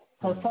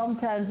 So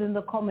sometimes in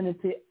the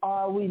community,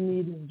 all we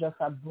need is just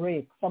a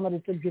break, somebody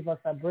to give us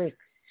a break.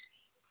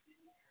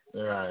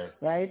 Right.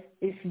 Right?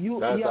 If you,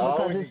 That's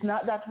because it's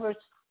not that we're...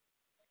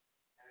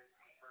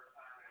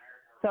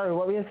 Sorry,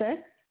 what were you saying?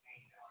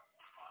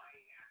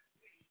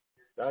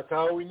 That's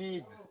all we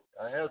need.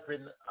 A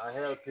helping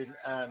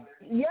hand.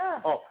 Yeah.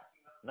 Up.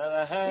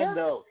 Not a hand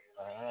out.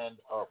 A hand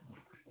up.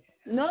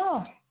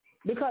 No,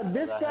 because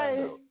this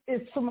guy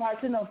is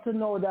smart enough to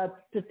know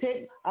that to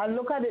take, and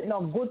look at it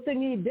now, good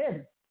thing he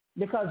did,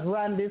 because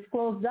Randy's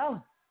closed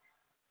down.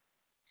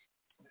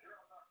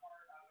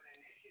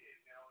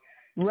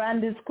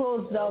 Randy's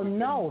closed down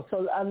now,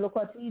 so and look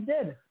what he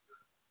did.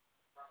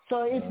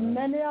 So if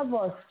many of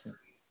us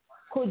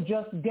could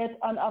just get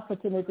an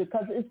opportunity,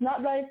 because it's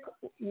not like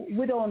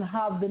we don't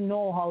have the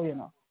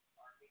know-how,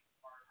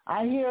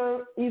 I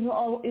hear even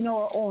in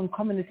our own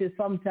community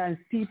sometimes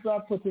people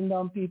are putting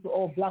down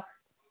people, black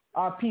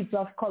or people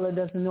of color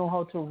doesn't know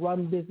how to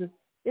run business.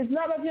 It's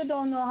not that you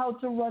don't know how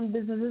to run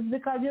business, it's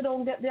because you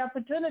don't get the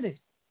opportunity.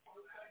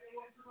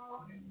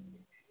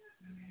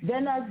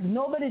 Then as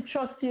nobody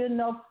trusts you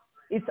enough,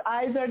 it's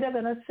either they're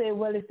going to say,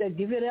 well, if they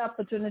give you the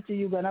opportunity,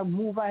 you're going to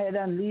move ahead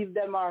and leave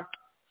them, or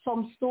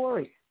some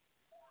story.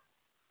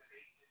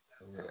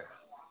 Yeah.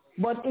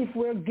 But if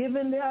we're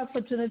given the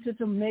opportunity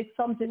to make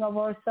something of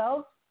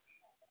ourselves,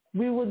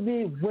 we would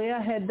be way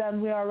ahead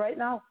than we are right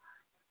now.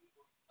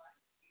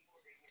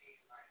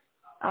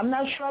 I'm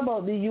not sure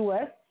about the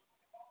U.S.,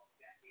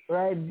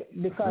 right,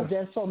 because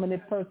there's so many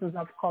persons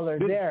of color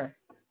there.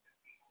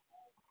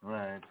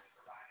 Right.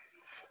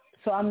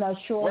 So I'm not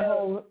sure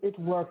how it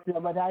works there,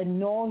 but I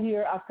know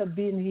here, after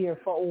being here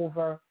for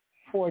over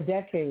 4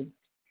 decades,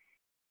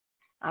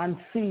 and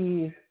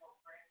see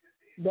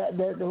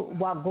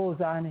what goes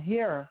on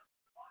here,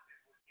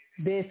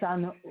 based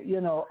on,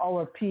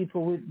 our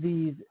people with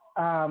these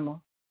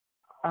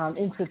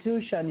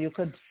institution, you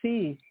could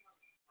see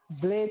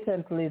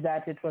blatantly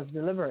that it was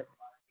deliberate.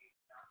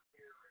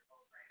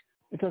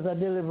 It was a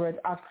deliberate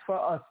act for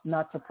us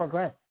not to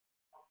progress.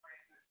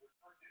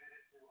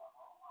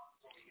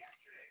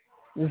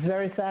 It's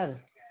very sad,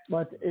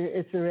 but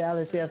it's the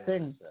reality of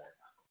things.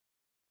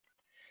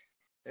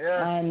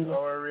 Yes, and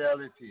our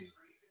reality.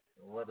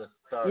 What a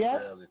stark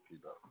reality,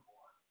 though.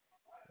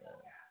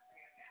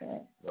 Yeah.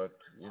 But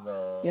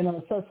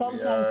so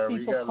sometimes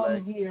people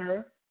come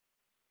here.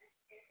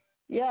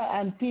 Yeah,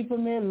 and people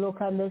may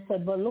look and they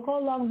said, but look how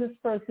long this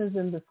person is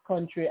in this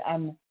country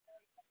and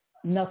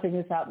nothing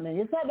is happening.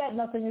 It's not that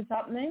nothing is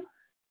happening.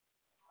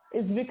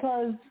 It's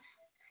because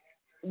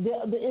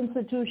the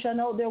institution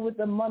out there with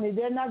the money,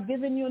 they're not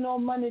giving you no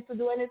money to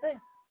do anything.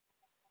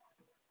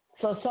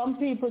 So some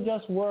people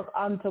just work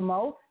hand to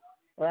mouth,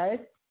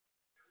 right?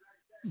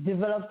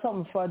 Develop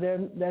something for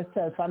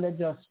themselves and they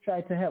just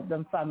try to help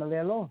them family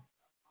alone.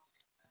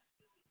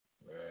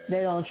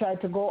 They don't try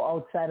to go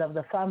outside of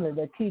the family.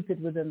 They keep it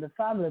within the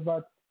family.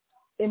 But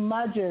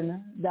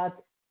imagine that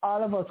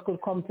all of us could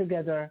come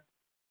together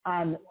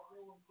and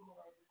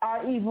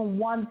or even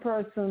one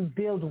person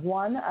build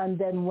one, and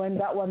then when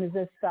that one is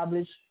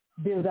established,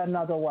 build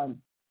another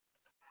one.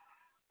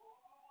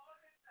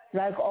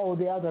 Like all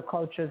the other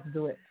cultures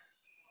do it.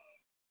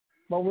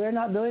 But we're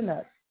not doing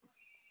that.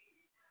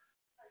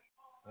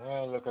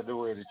 Well, look at the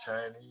way the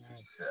Chinese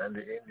and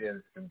the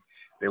Indians,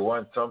 they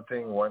want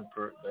something,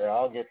 they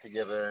all get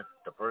together,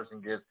 the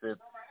person gets it,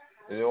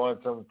 they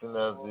want something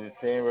else, the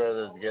same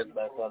brothers get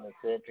back on the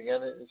same thing,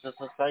 and it's just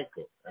a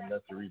cycle, and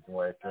that's the reason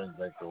why it turns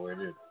like the way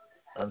it is.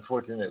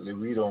 Unfortunately,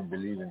 we don't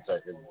believe in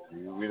cycles.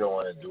 We don't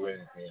want to do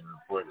anything and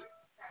report it.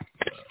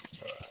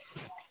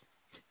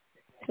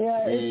 We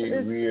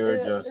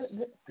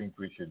think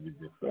we should be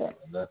different,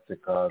 and that's the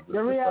cause of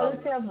the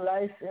reality of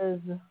life is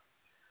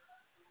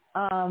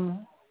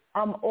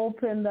I'm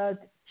open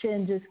that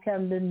changes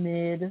can be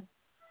made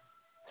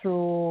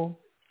through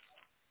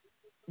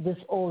this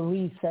whole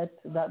reset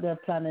that they're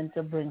planning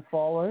to bring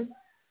forward.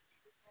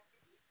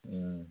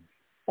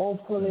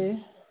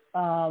 Hopefully,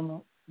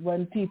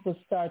 when people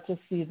start to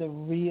see the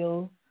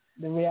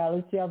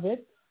reality of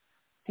it,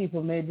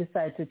 people may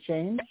decide to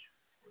change.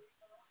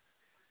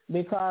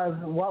 Because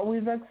what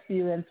we've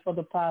experienced for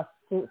the past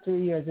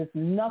 3 years is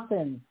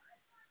nothing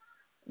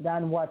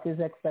than what is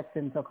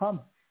expecting to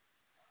come.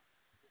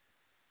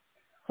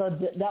 So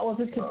that was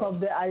the tip of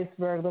the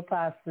iceberg the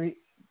past 2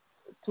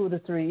 to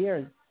 3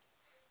 years.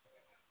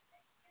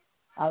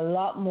 A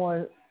lot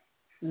more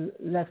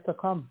left to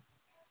come.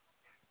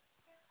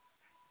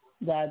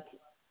 That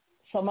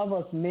some of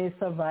us may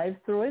survive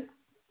through it,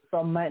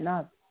 some might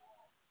not.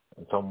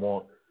 And some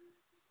won't.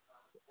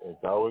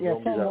 It's always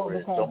going to be that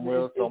way. Some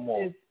will, some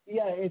won't.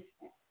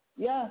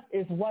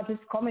 It's what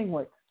it's coming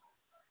with.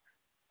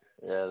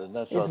 Yeah, the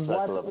natural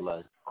cycle of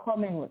life.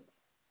 Coming with.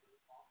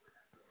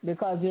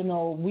 Because,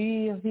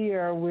 we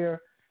here, we're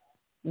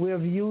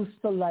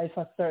used to life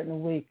a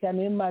certain way. Can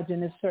you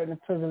imagine if certain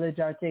privileges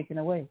are taken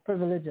away?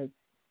 Privileges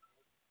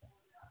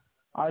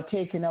are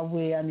taken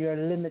away and you're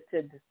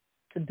limited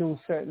to do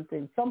certain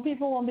things. Some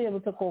people won't be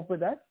able to cope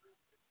with that.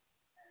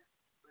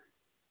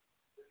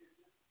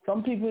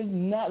 Some people are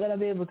not going to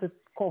be able to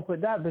cope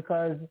with that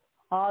because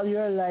all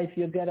your life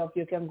you get up,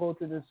 you can go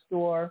to the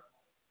store,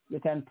 you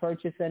can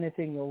purchase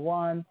anything you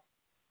want.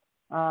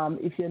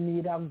 If you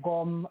need a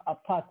gum, a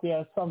patty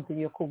or something,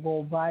 you could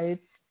go buy it.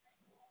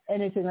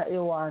 Anything that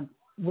you want.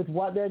 With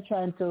what they're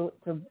trying to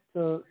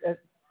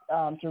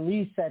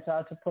reset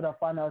or to put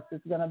up on us,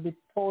 it's going to be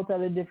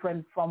totally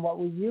different from what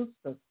we used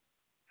to.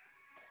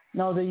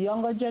 Now, the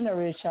younger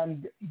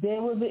generation, they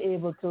will be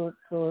able to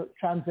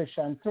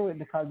transition through it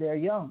because they're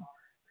young.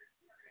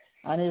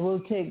 And it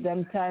will take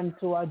them time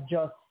to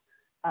adjust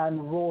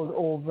and roll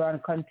over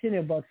and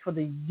continue. But for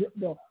the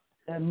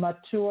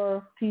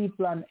mature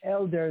people and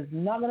elders,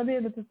 not going to be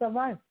able to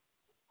survive.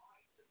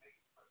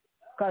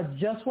 Because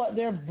just what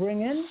they're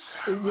bringing,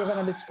 you're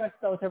going to be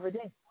stressed out every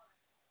day.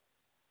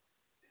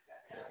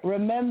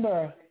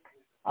 Remember,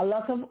 a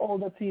lot of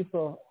older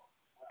people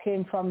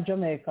came from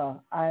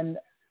Jamaica, and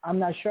I'm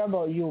not sure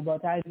about you,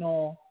 but I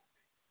know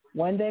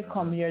when they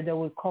come here, they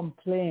will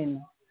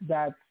complain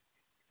that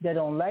they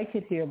don't like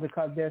it here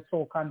because they're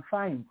so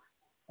confined,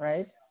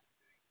 right?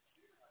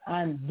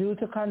 And due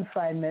to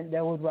confinement, they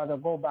would rather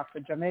go back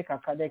to Jamaica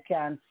because they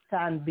can't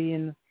stand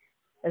being,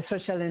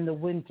 especially in the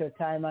winter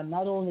time. And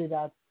not only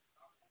that,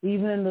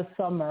 even in the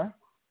summer,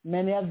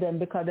 many of them,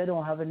 because they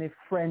don't have any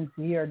friends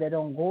here, they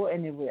don't go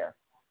anywhere.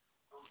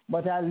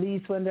 But at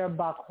least when they're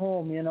back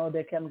home,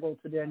 they can go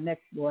to their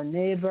next door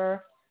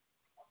neighbor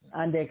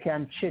and they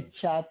can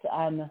chit-chat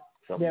and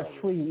they're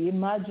free.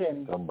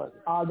 Imagine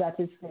all that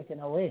is taken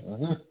away.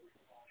 Mm-hmm.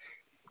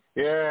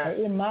 Yeah,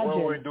 imagine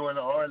well, we're doing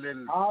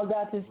all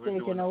that is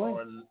taken away.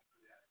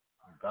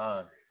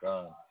 Gone.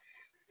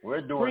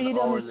 We're doing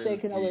freedom is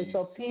taken away.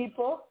 So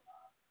people,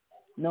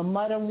 no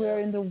matter where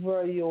in the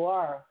world you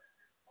are,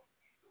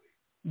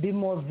 be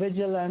more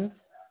vigilant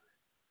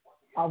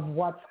of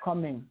what's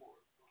coming.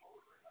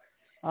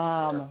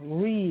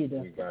 Read.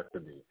 We got to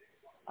be.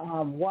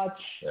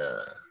 Watch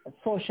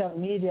social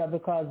media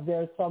because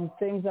there's some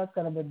things that's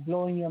gonna be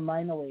blowing your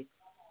mind away.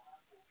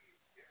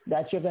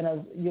 That you're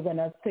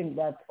gonna think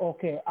that,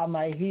 okay, am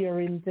I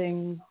hearing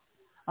things?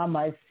 Am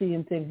I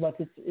seeing things? But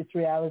it's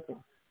reality.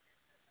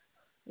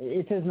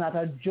 it is not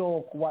a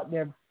joke what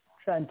they're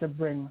trying to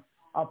bring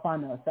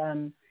upon us.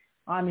 And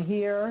I'm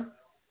here,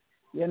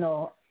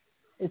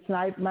 it's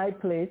not my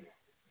place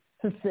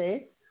to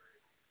say.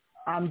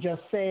 I'm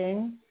just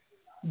saying,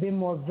 be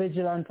more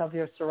vigilant of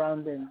your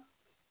surroundings.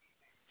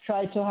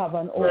 Try to have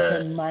an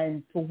open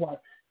mind to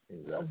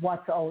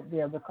what's out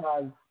there,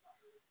 because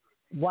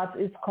what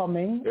is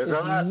coming is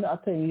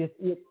nothing.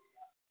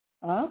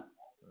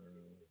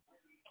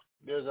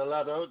 There's a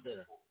lot out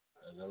there.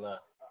 There's a lot.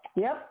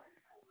 Yep.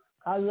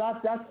 A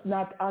lot that's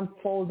not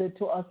unfolded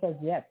to us as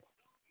yet.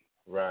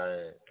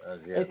 Right. As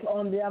yet. It's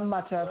only a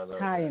matter of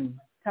time.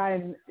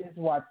 Time is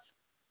what's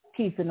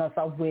keeping us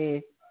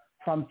away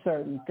from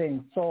certain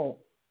things. So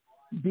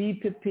be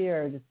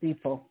prepared,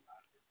 people.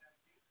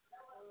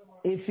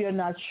 If you're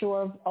not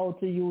sure of how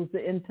to use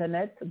the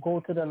internet, go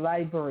to the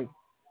library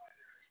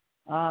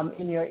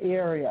in your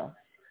area.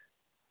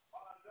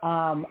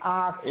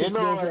 Ask if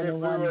there's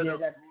anyone there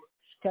that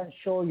can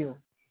show you.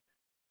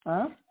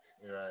 Huh?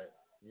 Right.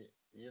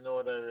 You know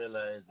what I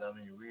realized? I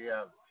mean, we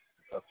have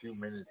a few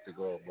minutes to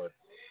go, but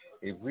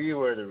if we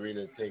were to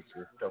really take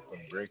this stuff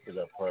and break it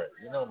apart,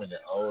 you know how many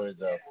hours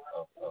of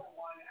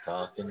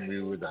talking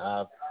we would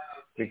have?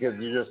 Because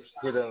you just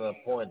hit on a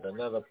point.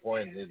 Another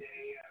point is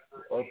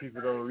all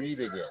people don't read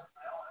again.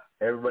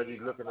 Everybody's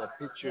looking at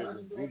pictures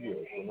and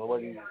videos, so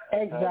nobody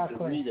has time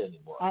to read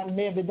anymore. And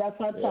maybe that's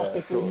a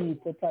topic we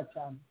need to touch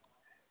on.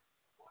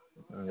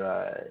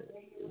 Right.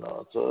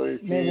 So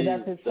maybe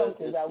that is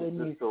something that we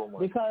need. So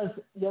because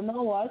you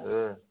know what?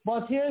 Yeah.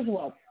 But here's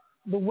what.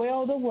 The way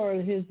of the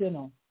world is,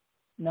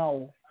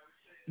 no.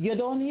 You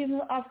don't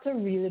even have to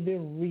really be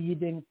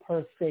reading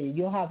per se.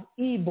 You have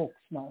e-books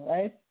now,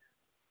 right?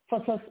 For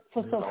those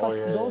people who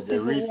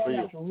are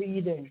not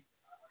reading.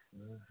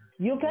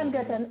 You can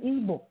get an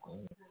e-book,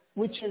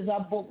 which is a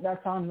book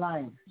that's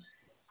online.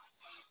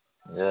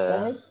 Yeah.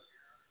 Right?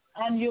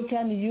 And you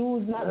can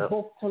use that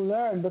book to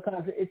learn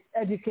because it's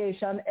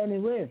education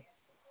anyway.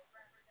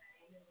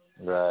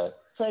 Right.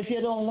 So if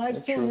you don't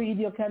like to read,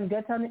 you can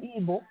get an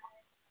e-book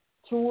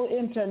through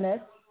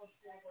internet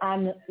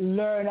and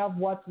learn of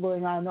what's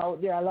going on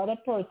out there. A lot of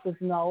persons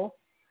now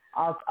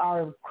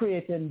are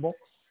creating books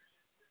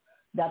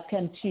that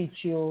can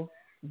teach you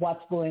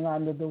what's going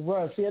on in the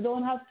world. So you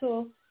don't have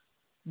to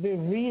be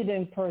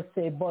reading per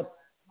se, but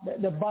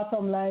the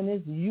bottom line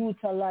is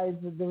utilize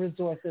the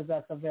resources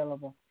that's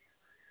available.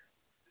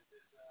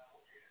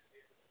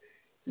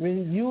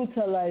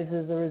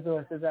 Utilizes the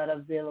resources that are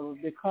available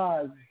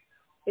because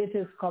it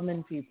is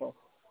coming, people.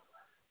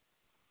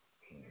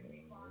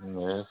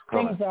 It's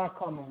coming. Things are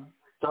coming.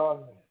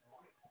 Well,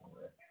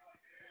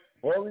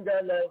 we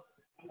got like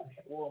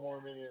 4 more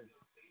minutes.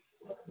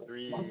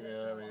 3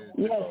 minutes.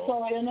 Yes,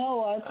 so you know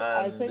what?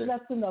 I think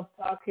that's enough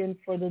talking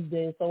for the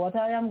day. So what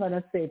I am going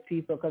to say,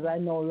 people, because I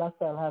know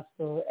LaSalle has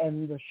to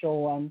end the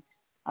show, and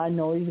I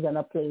know he's going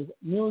to play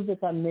music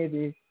and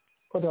maybe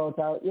put out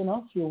a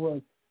few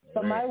words.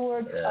 So my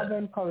words of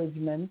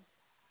encouragement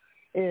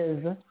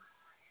is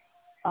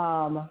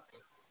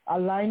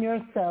align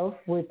yourself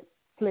with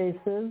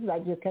places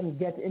that you can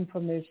get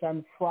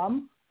information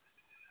from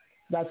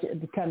that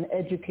can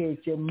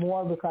educate you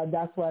more, because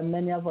that's why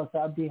many of us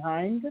are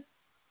behind,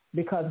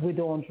 because we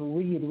don't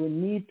read. We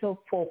need to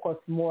focus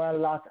a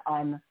lot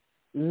on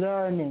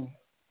learning.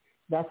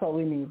 That's what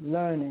we need,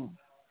 learning.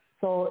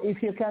 So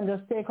if you can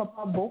just take up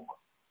a book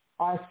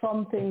or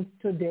something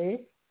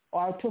today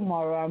or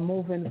tomorrow or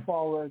moving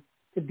forward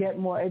to get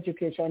more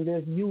education,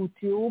 there's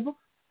YouTube,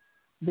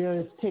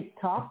 there's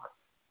TikTok.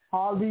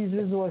 All these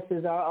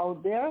resources are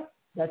out there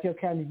that you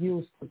can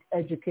use to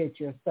educate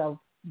yourself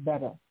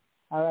better.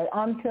 All right,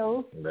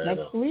 until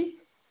next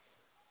week,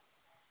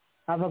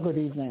 have a good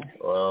evening.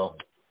 Well,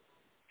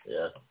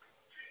 yeah.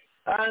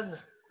 And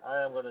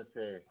I am going to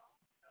say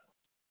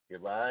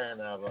goodbye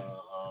and have a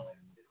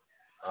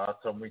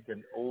awesome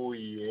weekend. Oh,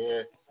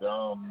 yes,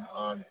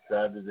 on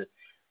Saturday.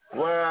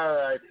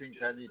 Well, I think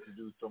I need to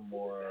do some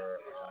more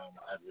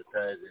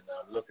advertising.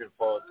 I'm looking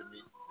forward to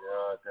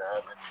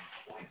having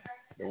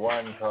the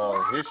one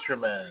called History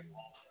Man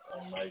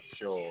on my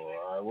show.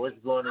 I was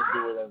going to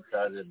do it on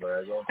Saturday, but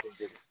I don't think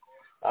it's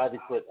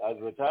adequate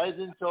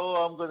advertising, so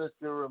I'm going to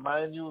still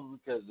remind you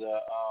because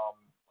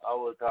I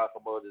will talk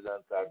about it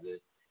on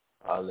Saturday.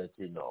 I'll let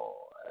you know.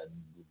 And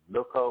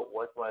look out,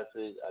 watch my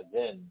face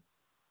again.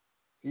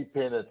 Keep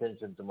paying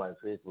attention to my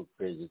Facebook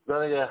page. It's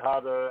going to get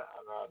harder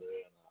and harder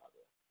and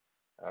harder.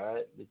 All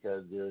right?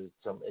 Because there's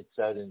some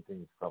exciting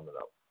things coming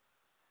up.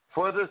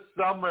 For the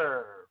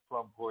summer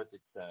from Port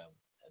Exam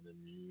and the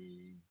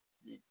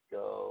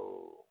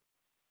Musico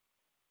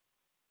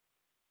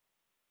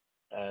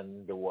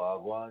and the Wha A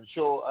Gwaan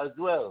SHow as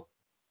well.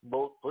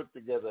 Both put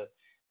together,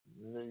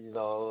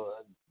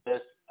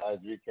 best as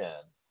we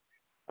can.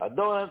 I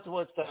don't have too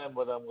much time,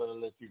 but I'm going to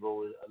let you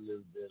go with a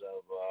little bit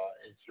of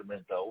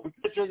instrumental. We'll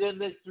catch you again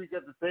next week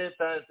at the same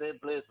time, same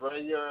place,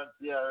 right here on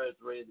CRS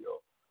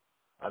Radio.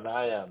 And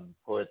I am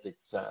Poetic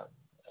Sam.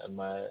 And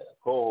my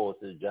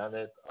co-host is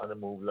Janet on the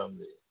Move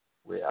Lumley.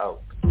 We're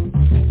out.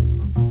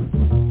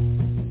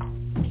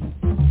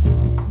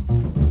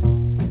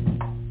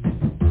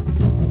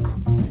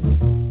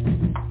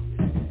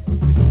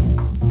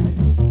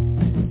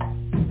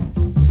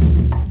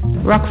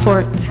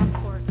 Rockfort,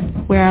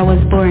 where I was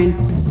born,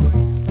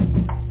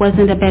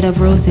 wasn't a bed of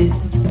roses,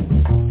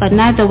 but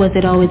neither was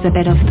it always a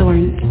bed of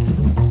thorns.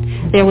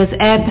 There was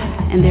ebb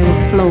and there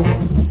was flow.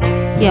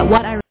 Yet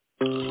what